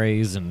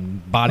 X-rays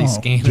and body Oh,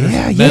 scanners.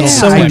 Yeah, and yeah. metal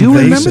so I do invasive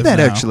remember that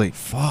now. actually.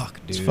 Fuck,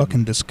 dude. It's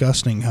fucking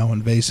disgusting how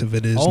invasive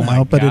it is Oh my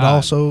now. But it God.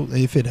 also,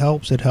 if it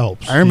helps, it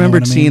helps. I remember You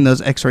know what seeing mean?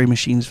 those X-ray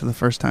machines for the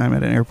first time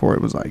at an airport.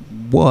 It was like,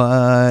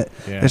 what?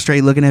 Yeah. They're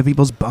straight looking at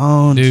people's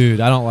bones. Dude,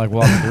 I don't like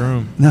walking through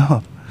them.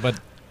 No. But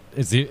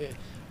it's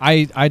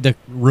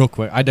real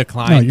quick. I No,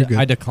 declined. you're good.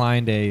 I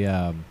declined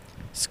a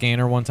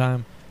scanner one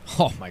time.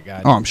 Oh my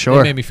god. Oh, I'm sure.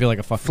 They made me feel like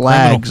a fucking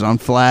Flags criminal. on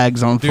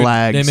flags on Dude,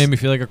 flags. They made me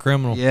feel like a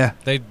criminal. Yeah.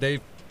 They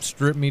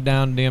stripped me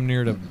down damn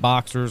near to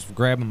boxers,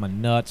 grabbing my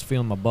nuts,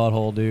 feeling my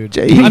butthole, dude.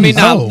 Jeez. I mean,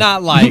 Oh.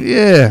 not like.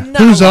 Yeah. not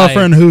Who's like-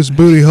 offering whose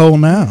booty hole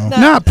now?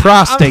 Not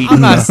prostate.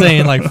 I'm not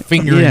saying like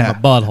fingering Yeah. my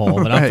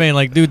butthole, but I'm Right. saying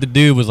like, dude, the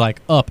dude was like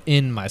up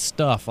in my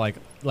stuff, like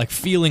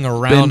feeling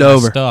around Bend my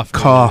over. stuff,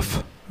 dude.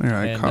 Cough. All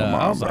right, And come I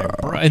on, was like,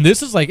 bro. bro. And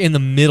this is like in the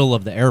middle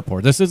of the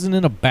airport. This isn't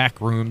in a back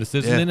room. This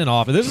isn't Yeah. in an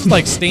office. This is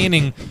like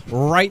standing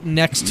right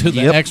next to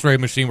the Yep. X-ray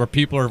machine where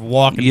people are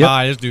walking Yep.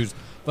 by. This dude's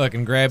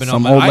fucking grabbing Some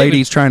on my old I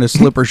lady's trying to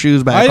slip her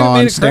shoes I back even made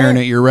on, a staring crack.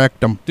 at your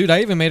rectum. Dude,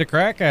 I even made a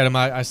crack at him.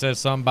 I said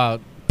something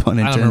about. Pun I don't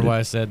intended. remember what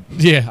I said.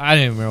 Yeah, I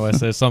didn't remember what I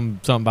said.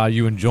 Something about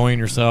you enjoying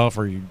yourself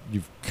or you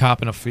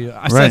copping a feel.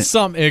 I said Right.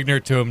 something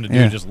ignorant to him. The dude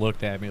Yeah. just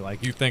looked at me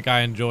like, "You think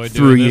I enjoy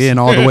Threw doing this?" you in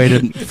all the way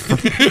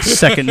to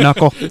second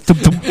knuckle.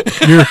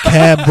 Your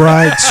cab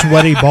bride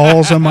sweaty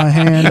balls in my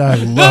hand. I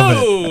love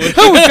it.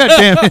 No! Oh,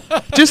 goddamn it.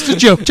 Just a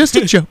joke. Just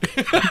a joke.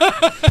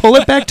 Pull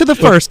it back to the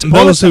first. Pull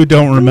Those it- who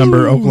don't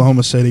remember,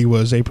 Oklahoma City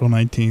was April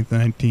 19th,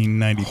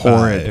 1995.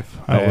 Horrid.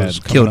 I Bad. was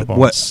coming Killed up on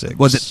what? 6.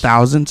 Was it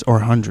thousands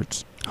or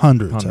hundreds?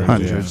 Hundreds. Hundreds. I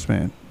think. Hundreds,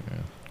 man. Yeah.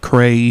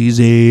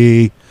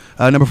 Crazy.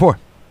 Number 4.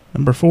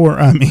 Number 4,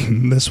 I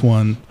mean, this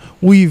one,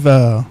 we've,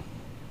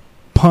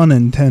 pun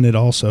intended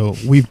also,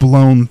 we've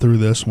blown through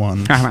this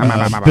one.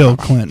 Bill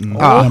Clinton.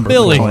 Oh, number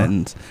Billy. 4.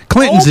 Clintons.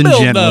 Clintons Oh, in Bill,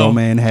 general, though.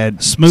 man,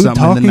 had Smooth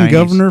something in the talking 90s.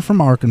 governor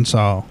from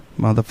Arkansas.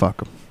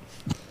 Motherfucker.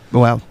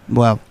 Well,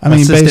 I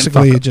mean, assistant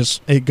basically,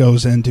 fuck-up. it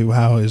goes into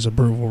how his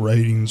approval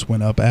ratings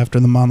went up after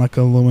the Monica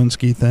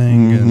Lewinsky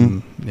thing,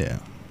 and yeah.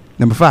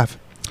 Number 5.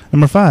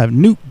 Number 5,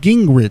 Newt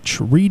Gingrich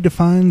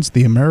redefines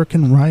the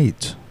American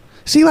right.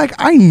 See, like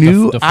I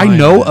know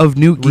that. of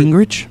Newt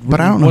Gingrich, but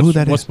I don't know who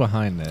that What's is.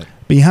 behind that?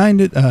 Behind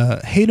it,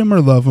 hate him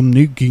or love him,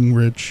 Newt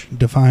Gingrich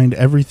defined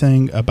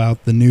everything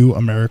about the new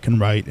American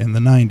right in the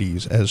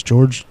 90s. As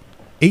George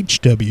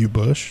H.W.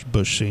 Bush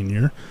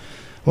Sr.,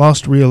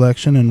 lost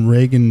re-election and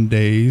Reagan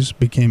days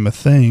became a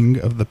thing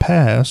of the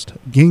past,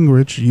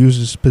 Gingrich used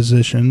his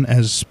position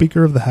as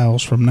Speaker of the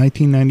House from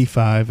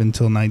 1995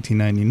 until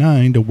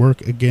 1999 to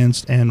work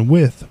against and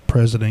with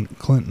President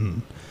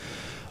Clinton.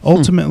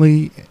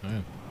 Ultimately,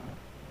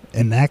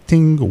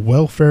 enacting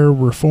welfare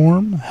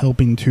reform,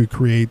 helping to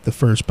create the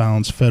first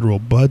balanced federal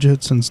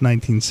budget since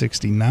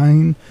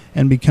 1969,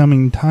 and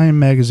becoming Time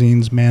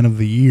Magazine's Man of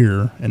the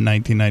Year in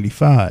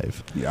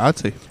 1995. Yeah, I'd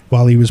say.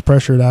 While he was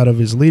pressured out of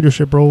his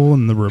leadership role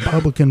in the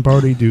Republican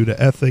Party due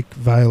to ethic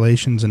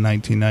violations in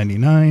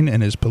 1999,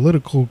 and his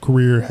political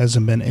career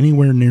hasn't been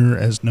anywhere near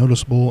as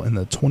noticeable in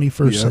the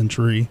 21st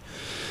century,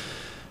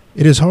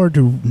 it is hard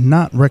to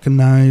not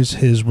recognize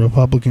his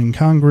Republican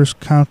Congress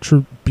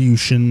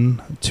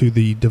contribution to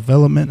the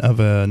development of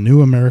a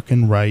new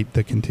American right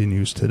that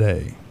continues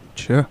today.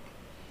 Sure.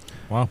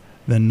 Wow.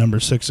 Then number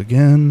 6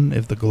 again,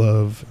 if the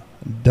glove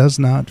does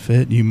not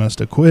fit, you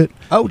must acquit.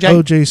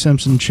 O.J.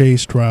 Simpson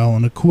chase trial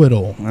and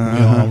acquittal. We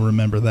all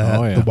remember that.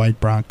 Oh, yeah. The white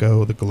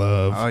Bronco, the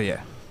glove. Oh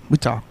yeah. We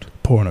talked.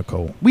 Poor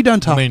Nicole. We done I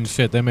talked. mean,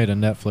 shit, they made a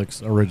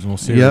Netflix original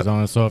series Yep.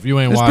 on it, so if you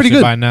ain't It's watched pretty it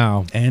good. by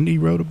now. And he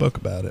wrote a book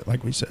about it,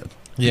 like we said.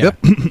 Yeah.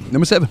 Yep.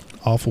 Number 7.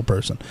 Awful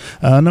person.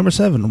 Number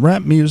 7,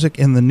 rap music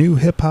and the new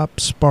hip-hop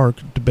spark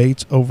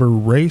debates over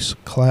race,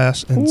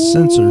 class, and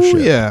censorship.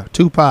 Yeah.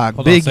 Tupac,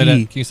 Hold on, say that.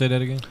 Biggie. Can you say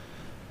that again?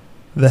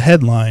 The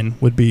headline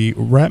would be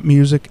rap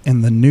music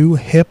and the new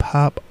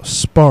hip-hop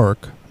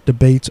spark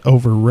debates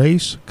over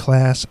race,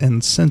 class,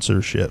 and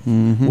censorship.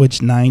 Mhm.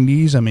 Which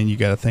 90s? I mean, you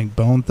got to think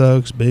Bone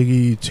Thugs,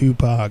 Biggie,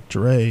 Tupac,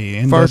 Dre,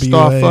 NWA. First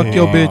off, fuck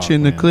your bitch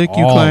in the man, clique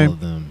you all claim. of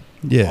them.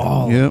 Yeah.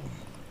 All Yep.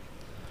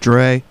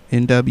 Dre,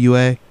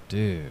 NWA.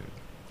 Dude.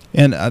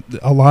 And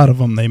a lot of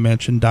them, they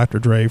mentioned Dr.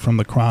 Dre from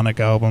the Chronic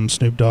album,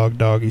 Snoop Dogg,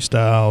 Doggy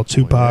Style,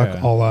 Tupac,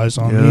 yeah. All Eyes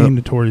on Yep. Me,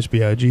 Notorious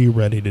B.I.G.,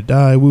 Ready to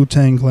Die,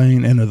 Wu-Tang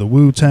Clan, Enter the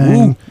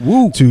Wu-Tang,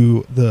 Woo.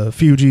 to the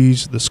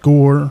Fugees, The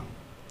Score.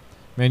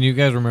 Man, you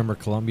guys remember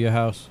Columbia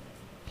House?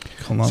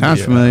 Columbia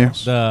Sounds familiar.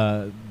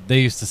 House. They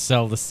used to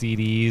sell the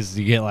CDs.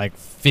 You get like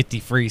 50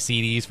 free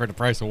CDs for the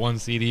price of one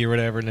CD or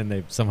whatever, and then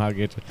they somehow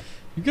get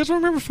you guys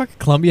remember fucking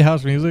Columbia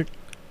House music?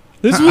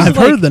 This was I've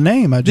heard the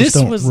name, I just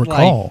this don't was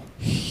recall.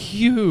 like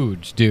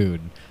huge,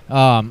 dude.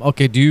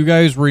 Okay, do you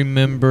guys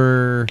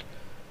remember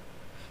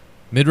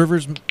Mid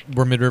Rivers,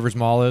 where Mid Rivers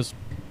Mall is?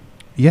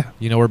 Yeah,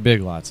 You know where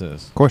Big Lots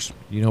is? of course.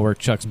 You know where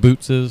Chuck's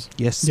Boots is?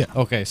 Yes. Yeah.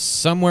 Okay,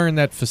 somewhere in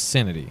that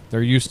vicinity,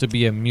 there used to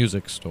be a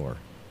music store.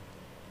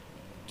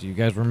 Do you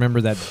guys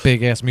remember that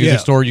big-ass music Yeah,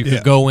 store? You yeah.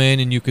 could go in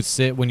and you could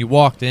sit. When you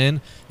walked in,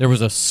 there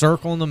was a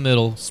circle in the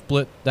middle,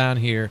 split down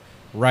here,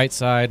 right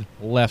side,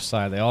 left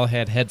side. They all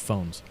had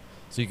headphones.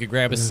 So you could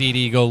grab a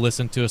CD, go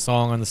listen to a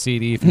song on the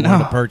CD if you wanted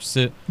No. to purchase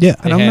it. Yeah.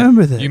 I don't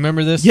remember that. You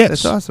remember this? Yes.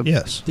 That's awesome.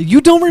 Yes.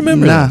 You don't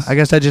remember Nah, this? I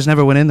guess I just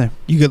never went in there.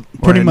 You could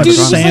Or pretty in much Dude, it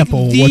was like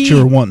sample the- what you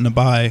were wanting to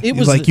buy. It It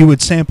was was like the- you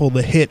would sample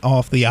the hit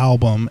off the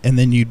album, and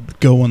then you'd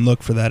go and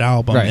look for that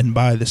album Right. and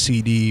buy the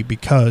CD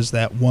because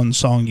that one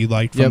song you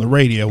liked from Yep. the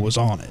radio was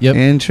on it. Yep.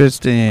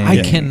 Interesting.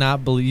 I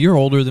cannot believe you're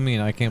older than me,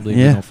 and I can't believe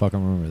you Yeah. don't fucking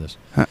remember this.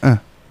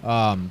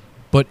 Uh-uh.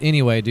 But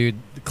anyway, dude,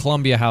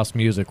 Columbia House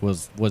Music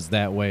was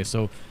that way.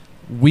 So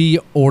we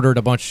ordered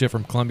a bunch of shit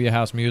from Columbia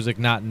House Music,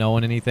 not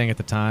knowing anything at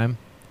the time.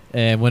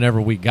 And whenever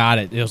we got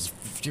it, it was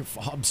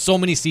so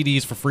many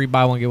CDs for free,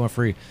 buy one get one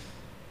free.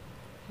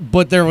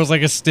 But there was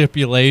like a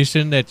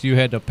stipulation that you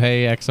had to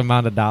pay X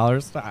amount of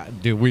dollars.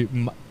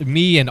 Dude,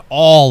 me and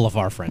all of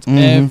our friends,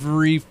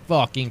 every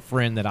fucking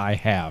friend that I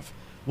have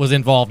was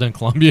involved in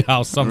Columbia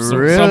House some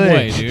Really?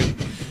 way, dude.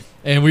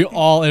 And we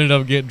all ended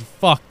up getting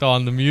fucked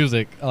on the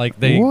music. Like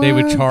they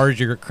would What? charge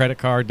your credit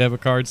card, debit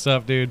card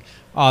stuff, dude.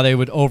 Oh, they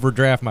would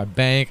overdraft my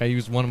bank. I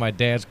used one of my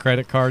dad's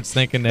credit cards,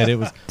 thinking that it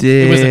was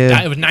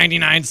Damn. it was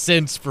 99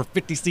 cents for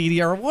 50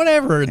 CD or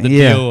whatever the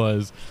Yeah. deal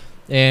was.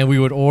 And we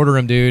would order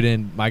them, dude.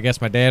 And I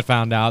guess my dad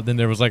found out. Then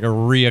there was like a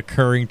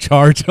reoccurring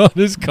charge on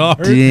his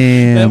card.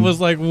 Damn. That was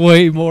like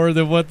way more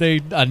than what they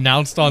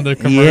announced on the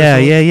commercial.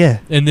 Yeah.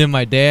 And then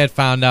my dad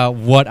found out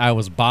what I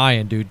was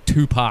buying, dude.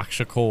 Tupac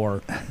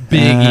Shakur,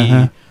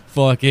 Biggie,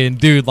 fucking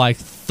dude, like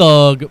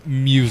thug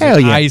music. Hell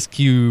yeah. Ice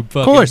Cube,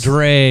 fucking course.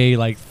 Dre,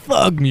 like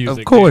thug music.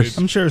 Of course. dude.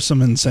 I'm sure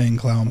some insane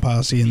clown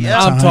posse in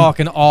that I'm time.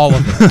 talking all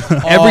of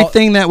it.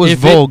 Everything that was if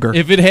vulgar.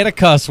 if it had a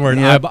cuss word,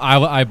 Yep.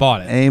 I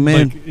bought it.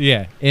 Amen. Like, yeah.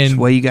 That's And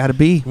the way you got to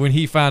be. when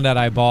he found out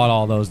I bought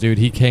all those, dude,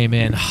 he came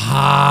in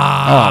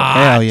hot.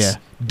 Oh, hell yeah.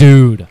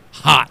 Dude,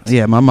 hot.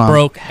 Yeah, my mom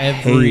broke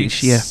every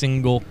hates-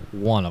 single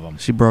one of them.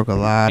 She broke a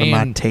lot of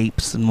my And-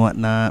 tapes and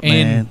whatnot,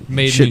 and man.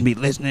 made Shouldn't me-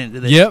 be listening to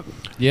this.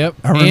 Yep.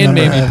 I And remember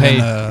made me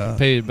having,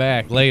 pay it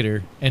back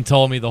later and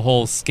told me the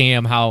whole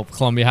scam how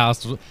Columbia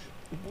House was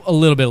a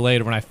little bit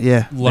later when I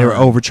Yeah, they were learned.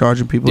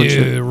 overcharging people and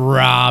Dude, shit.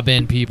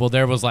 robbing people.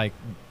 There was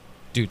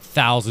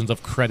thousands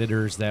of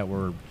creditors that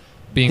were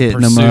being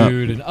Hitting 'em up.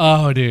 pursued.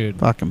 And dude,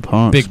 Fucking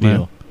punks, big man.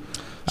 deal.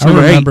 I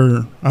Number 8.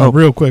 remember, Oh.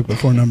 real quick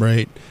before number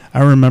 8, I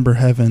remember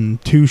having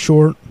Too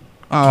Short,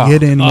 Oh,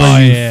 Get In Oh,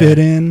 Where You yeah. Fit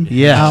In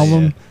Yes.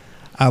 album. Yeah.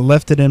 I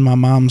left it in my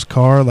mom's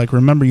car. Like,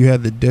 remember you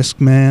had the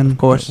Discman? Of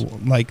course.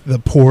 Like the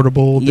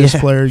portable Yeah, disc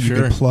player you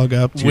sure. could plug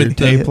up to With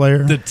your tape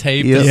player. The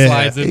tape Yeah. that Yeah,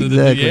 slides into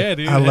exactly. the yeah,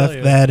 dude. I hell left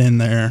yeah. that in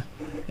there,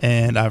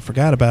 and I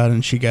forgot about it,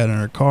 and she got in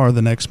her car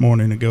the next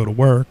morning to go to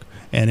work,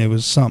 and it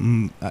was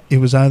something, it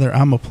was either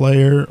I'm a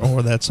Player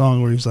or that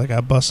song where he's like,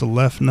 I bust a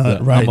left nut,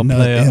 Yeah, right I'm a nut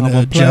player, in I'm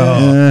a a player. jaw.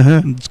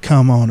 Uh-huh. Just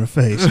come on her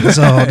face. It's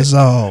all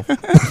dissolve.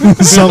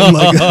 Something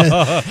like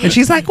that. And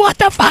she's like, what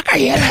the fuck are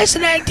you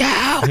listening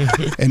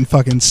to? And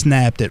fucking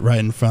snapped it right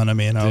in front of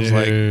me, and I was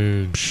like,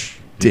 Dude.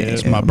 Damn.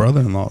 it's my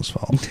brother-in-law's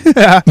fault.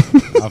 I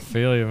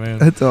feel you, man.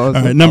 That's awesome.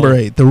 All right, number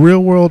 8. The Real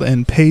World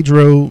and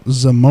Pedro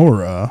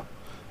Zamora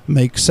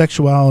make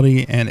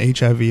sexuality and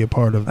HIV a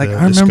part of Like, the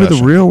I remember discussion.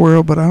 The Real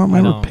World, but I don't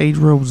remember don't.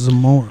 Pedro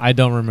Zamora. I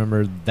don't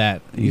remember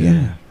that either.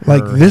 Yeah.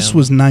 Like, Her, this him.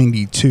 was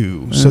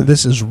 92, so Yeah.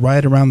 this is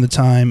right around the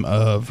time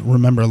of,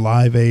 remember,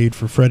 Live Aid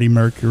for Freddie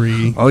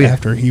Mercury Oh, yeah.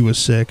 after he was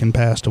sick and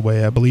passed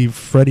away. I believe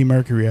Freddie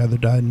Mercury either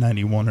died in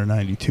 91 or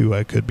 92.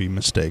 I could be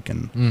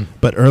mistaken. Mm.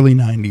 But early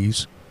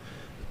 90s.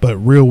 But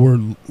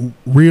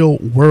Real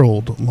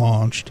World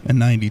launched in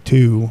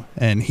 92,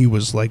 and he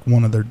was like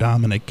one of their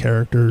dominant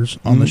characters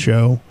on the Mhm.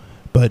 show,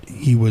 but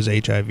he was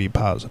HIV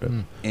positive.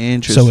 Mm.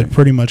 Interesting. So it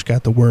pretty much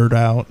got the word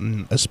out,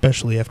 and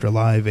especially after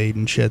Live Aid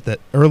and shit, that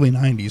early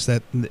 90s,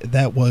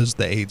 that was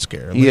the AIDS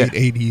scare. Late Yeah.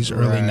 80s,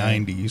 early Right.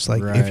 90s.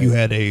 Like, if Right. you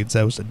had AIDS,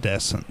 that was a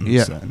death sentence.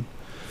 Yeah. Then.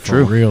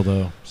 True. For real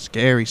though.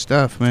 Scary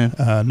stuff, man.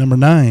 Number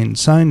 9,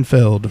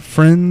 Seinfeld.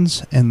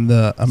 Friends and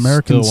the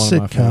American Still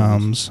one of my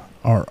sitcoms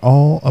are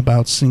all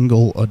about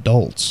single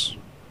adults.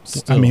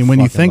 Still I mean, when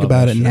you fucking think love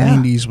about that it, shit.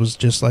 90s was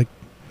just like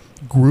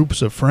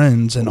groups of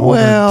friends and all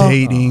Well, their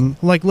dating.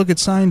 Like, look at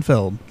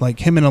Seinfeld. Like,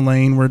 him and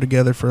Elaine were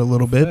together for a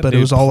little bit, That but it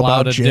dude was all plowed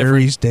about a different-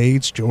 Jerry's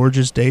dates,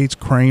 George's dates,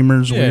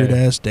 Kramer's Yeah.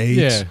 weird-ass dates.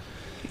 Yeah.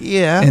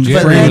 Yeah, And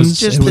but Friends, that's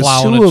just it the was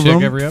plowing two a of chick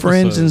them, every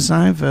Friends and episode.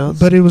 Seinfeld.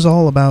 But it was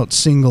all about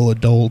single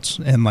adults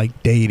and,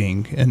 like,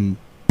 dating and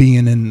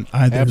being in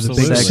either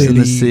Absolutely. the big Sex city. in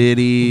the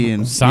City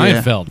and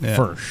Seinfeld Yeah.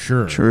 for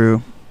sure. Yeah,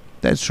 true.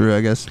 That's true, I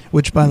guess.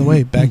 Which, by the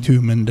way, back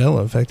to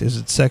Mandela Effect, is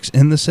it Sex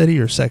in the City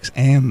or Sex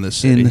and the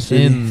City? In the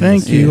City. In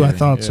Thank the you. I City,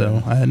 thought yeah.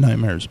 so. I had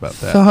nightmares about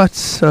that. Thought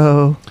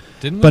so.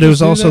 Didn't we But it was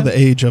just do also that? the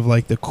age of,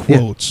 like, the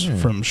quotes Yeah.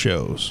 from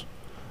shows.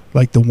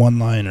 Like the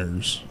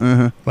one-liners.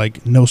 Uh-huh.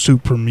 Like, no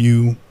soup from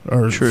you,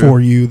 or True. for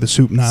you, the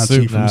soup Nazi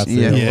Soup from... Nazi.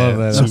 Yeah. I love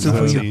that soup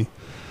episode.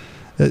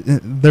 Nazi.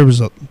 There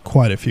was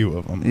quite a few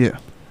of them. Yeah.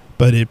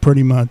 But it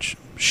pretty much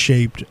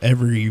shaped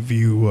every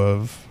view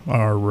of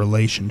our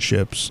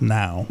relationships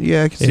now.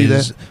 Yeah, I can see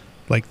Is that.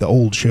 like the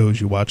old shows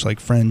you watch, like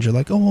Friends, you're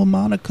like, oh,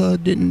 Monica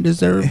didn't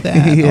deserve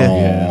that.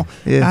 Yeah. Oh,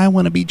 Yeah. I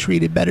want to be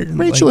treated better than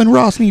Rachel like, and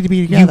Ross need to be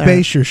you together.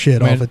 base your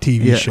shit Man, off a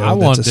TV yeah, show I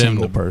want that's a them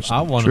single to, person.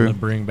 I want True. them to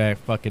bring back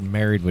fucking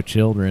Married with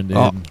Children, dude.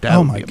 Oh, that Oh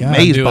would my be God.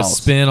 amazeballs. Do a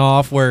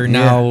spin-off where Yeah.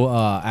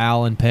 now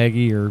Al and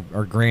Peggy are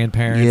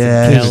grandparents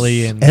Yes. and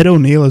Kelly and Ed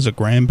O'Neill as a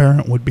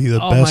grandparent would be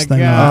the Oh best my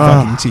thing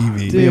God. on fucking TV.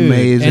 Dude. Be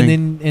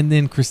amazing. And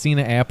then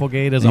Christina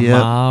Applegate as a Yep.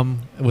 mom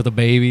with a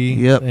baby.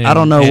 Yep. And, I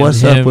don't know and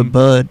what's up him with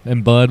Bud.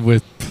 and Bud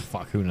with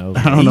fuck who knows.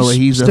 I don't know what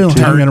he's still up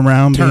to. hanging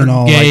around being Turn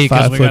all gay like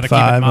 'cause we gotta keep it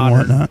 5'5" and modern.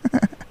 whatnot.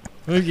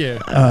 Oh,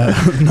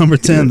 yeah. Number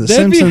 10, The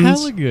That'd be Simpsons.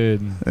 hella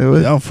good. It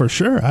was- Oh, for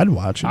sure, I'd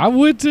watch it. I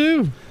would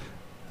too.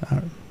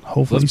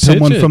 Hopefully, let's pitch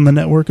someone it. from the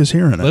network is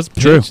hearing it. Let's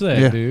True. pitch that,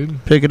 Yeah.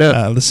 dude. Pick it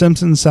up. The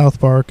Simpsons, South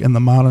Park, and the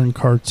modern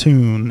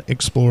cartoon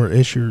explore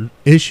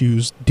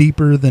issues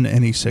deeper than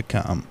any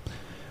sitcom.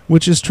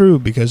 Which is true,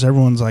 because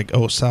everyone's like,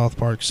 oh, South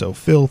Park's so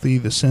filthy,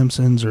 the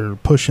Simpsons are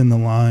pushing the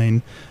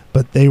line,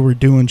 but they were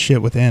doing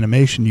shit with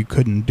animation you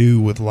couldn't do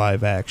with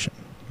live action.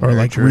 Or Very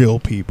like true. real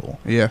people.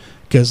 Yeah.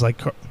 Because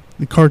like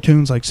the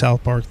cartoons like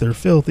South Park, they're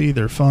filthy,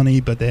 they're funny,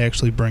 but they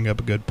actually bring up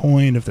a good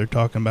point. If they're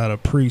talking about a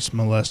priest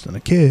molesting a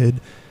kid,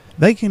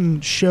 they can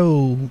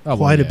show Oh,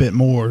 quite a yeah. bit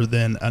more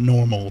than a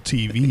normal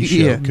TV show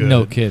Yeah. could.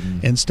 No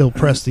kidding. And still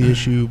press the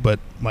issue, but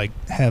like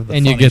have the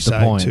And funny you get the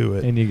side point. to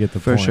it. And you get the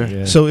For point. sure.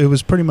 Yeah. So it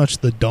was pretty much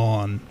the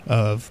dawn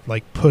of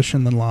like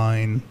pushing the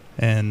line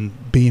and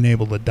being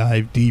able to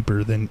dive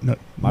deeper than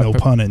My no pa-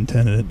 pun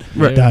intended,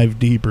 Right. dive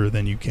deeper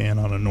than you can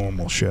on a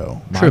normal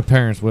show. my True.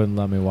 parents wouldn't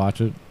let me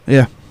watch it.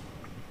 Yeah.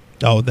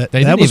 Oh, that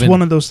They that didn't was even-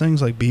 one of those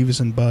things like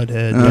Beavis and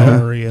Butthead, Uh-huh.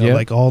 Daria, Yep.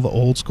 like all the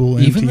old school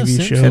Even the MTV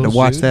Simpsons. shows. Had to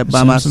watch dude. that The by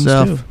Simpsons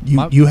myself. too. You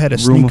My- you had to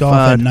sneak off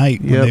Roomified. at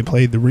night when Yep. they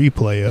played the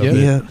replay of Yep. it.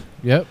 Yeah.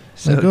 Yep.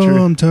 So like, true.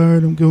 oh, I'm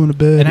tired. I'm going to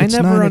bed. And I It's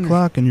never 9 under-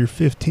 o'clock and you're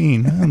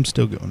 15. I'm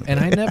still going to bed. And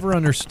I never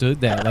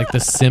understood that. Like The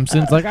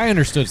Simpsons. Like I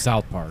understood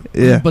South Park.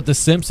 Yeah. But The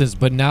Simpsons.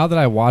 But now that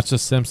I watch The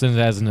Simpsons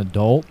as an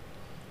adult,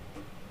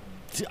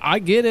 I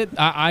get it.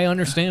 I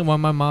understand why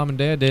my mom and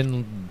dad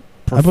didn't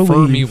prefer me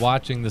believe-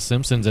 watching The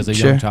Simpsons as a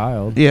Sure. young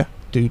child. Yeah.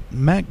 Dude,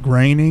 Matt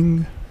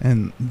Groening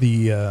and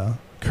the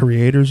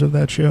creators of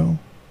that show,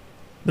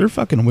 they're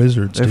fucking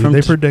wizards, They're dude. from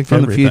They predict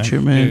from everything. the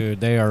future, man.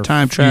 Dude, they are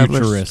Time travelers.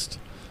 futurist.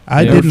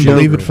 I They're didn't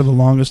believe it jokers. for the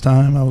longest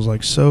time. I was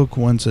like, so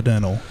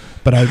coincidental.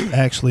 But I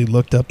actually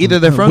looked up. Either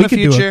they're from we the could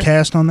do future, a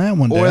cast on that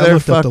one day. or I they're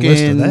looked up the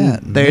list of fucking-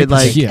 that. and they're they like-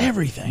 predict Yeah.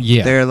 everything.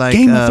 Yeah. They're like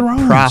Game of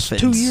Thrones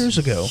prophets 2 years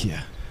ago.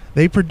 Yeah.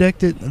 They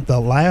predicted the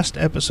last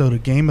episode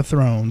of Game of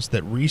Thrones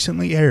that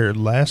recently aired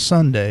last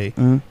Sunday.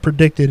 Mhm.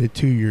 Predicted it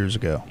 2 years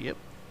ago.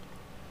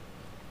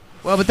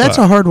 Well, but that's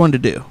Fuck. a hard one to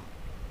do.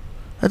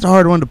 That's a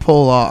hard one to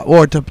pull off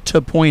or to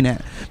point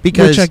at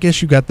because Which I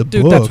guess you got the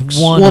Dude, books. that's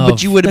one Well, of,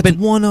 but you would have that's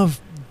been- one of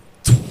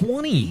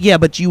 20. yeah,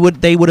 but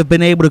they would have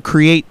been able to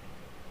create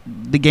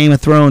the Game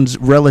of Thrones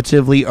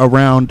relatively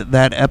around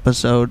that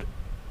episode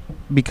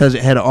because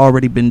it had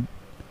already been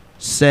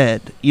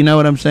said. You know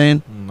what I'm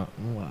saying? No,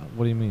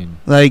 what do you mean?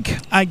 Like,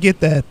 I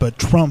get that, but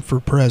Trump for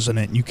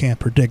president, you can't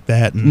predict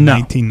that in No.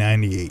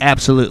 1998.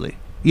 absolutely.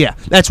 Yeah,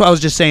 that's why I was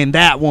just saying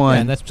that one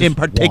and that's just in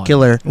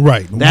particular.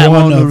 Right. That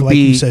one of, would like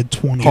be- you said,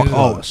 20 Oh,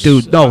 plus.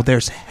 dude, no,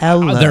 there's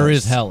hella. There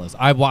is hellas.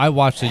 I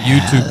watched a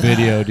YouTube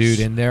video, dude,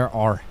 and there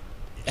are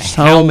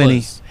So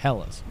many.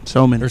 hellas.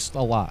 So many. There's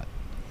a lot.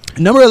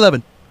 Number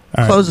 11.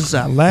 All right. Close us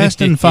out.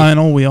 Last and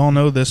final, we all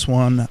know this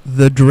one,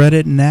 the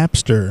dreaded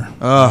Napster.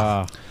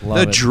 Ugh. Love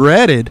The it.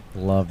 dreaded.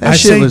 Love That I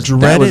shit say was- that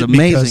dreaded was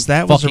amazing. because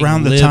that was Fucking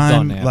around the lived on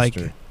time, Napster.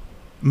 like,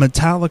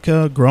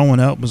 Metallica growing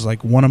up was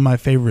like one of my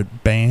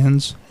favorite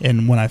bands,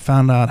 and when I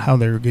found out how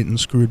they were getting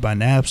screwed by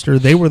Napster,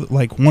 they were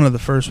like one of the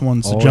first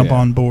ones to Oh, jump yeah.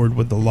 on board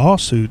with the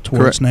lawsuit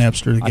towards Correct.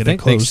 Napster to I get it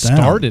think they closed down.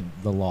 started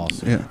the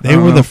lawsuit. Yeah. They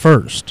were Uh-huh. the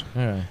first,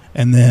 Yeah.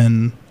 and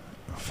then,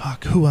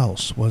 fuck, who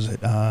else was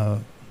it?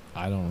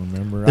 I don't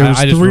remember. There was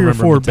I just 3 or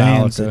remember 4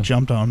 bands Metallica. that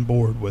jumped on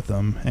board with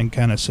them and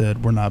kind of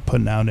said, "We're not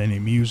putting out any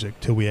music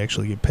till we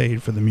actually get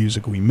paid for the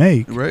music we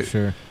make." Right.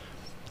 Sure.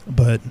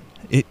 But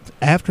it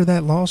after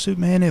that lawsuit,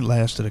 man, it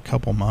lasted a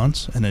couple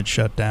months and it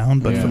shut down.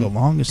 But Yeah. for the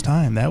longest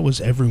time, that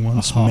was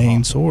everyone's Oh.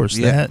 main source.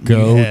 Yeah. That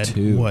Go you had,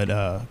 to. what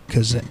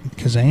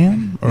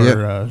Kazam or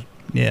Yeah.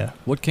 yeah,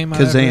 What came out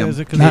Kazam. after? Is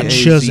it not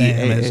Kazam? Shazam as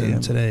in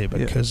K-A-Z-A-M. today, but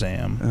Yeah.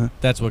 Kazam.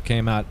 That's what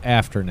came out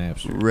after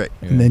Napster. Right.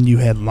 Yeah. And then you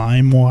had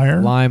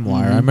LimeWire. LimeWire.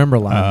 Mhm. I remember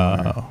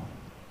LimeWire.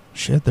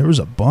 Shit, there was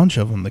a bunch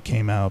of them that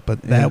came out, but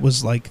Yeah. that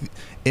was like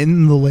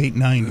in the late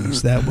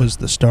 90s. That was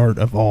the start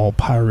of all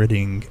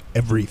pirating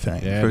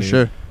everything. Yeah, For dude.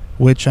 sure.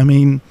 Which, I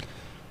mean,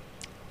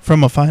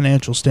 from a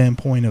financial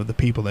standpoint of the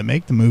people that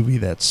make the movie,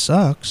 that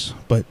sucks.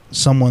 But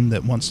someone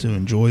that wants to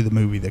enjoy the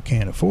movie that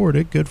can't afford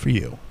it, good for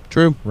you.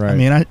 True. Right. I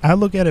mean, I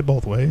look at it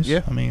both ways.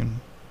 Yeah. I mean,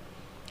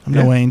 I'm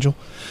no angel.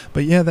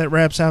 But yeah, that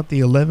wraps out the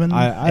 11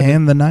 I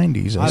and the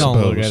 90s, I I don't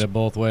suppose. look at it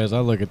both ways. I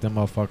look at them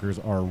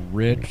motherfuckers are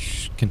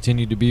rich,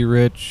 continue to be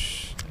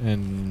rich,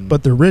 and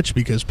But they're rich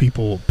because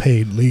people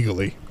paid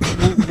legally.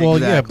 well,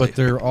 yeah, Exactly. but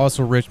they're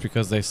also rich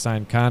because they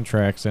signed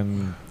contracts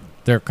and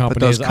their company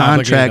those is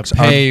obligated contracts to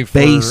pay are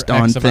based for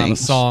on X amount things.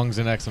 of songs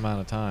in X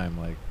amount of time.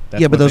 Like that's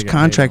Yeah, but what they those get paid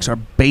contracts on.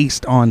 are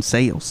based on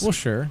sales. Well,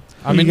 sure.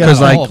 I Well, mean, you because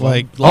gotta all of them.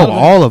 like- A lot of them-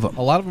 all of them.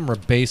 A lot of them are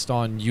based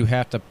on you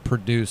have to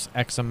produce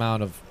X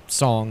amount of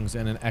songs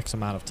in an X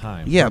amount of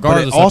time. Yeah, but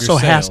it Regardless of your also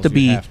has sales, to you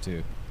be have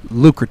to.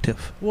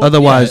 Lucrative. Well,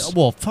 Otherwise, yeah,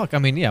 well, fuck. I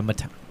mean, yeah.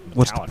 what's the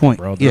Metallica, point?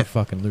 bro? They're Yeah.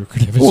 fucking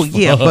lucrative. Well, as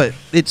yeah, fuck. but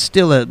it's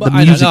still the But I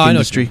know- music no, I know what you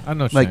industry. mean. I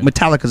know what you're Like saying.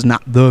 Metallica's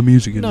not the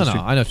music No, industry.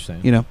 no, I know what you're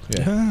saying. You know.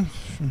 Yeah.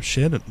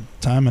 Shit, at the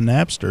time of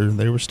Napster,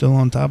 they were still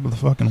on top of the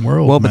fucking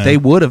world. Well, but man. they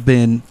would have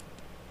been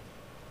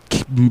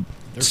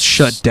They're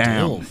shut still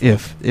down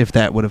fucking- if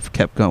that would have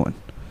kept going.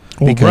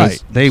 Well, because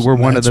right. they were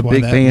one of That's the why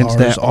big bands Lars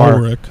that are-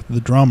 Ulrich, the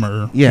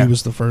drummer, Yeah. he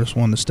was the first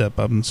one to step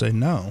up and say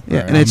no. Yeah,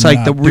 Right. and it's I'm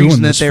like the not doing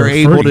reason that this they're for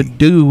able to free.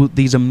 do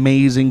these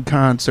amazing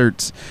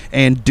concerts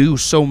and do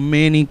so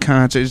many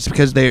concerts is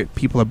because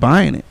people are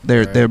buying it.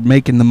 Right. They're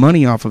making the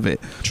money off of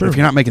it. True. But if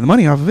you're not making the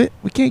money off of it,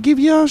 we can't give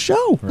you a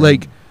show. Right.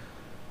 Like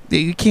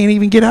you can't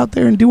even get out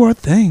there and do our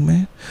thing,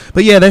 man.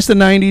 But yeah, that's the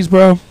 90s,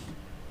 bro.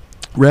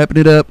 Wrapping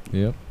it up,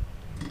 Yep.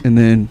 and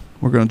then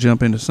we're gonna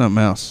jump into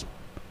something else.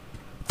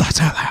 Thoughts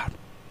out loud.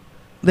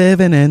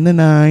 Living in the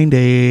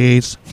 90s.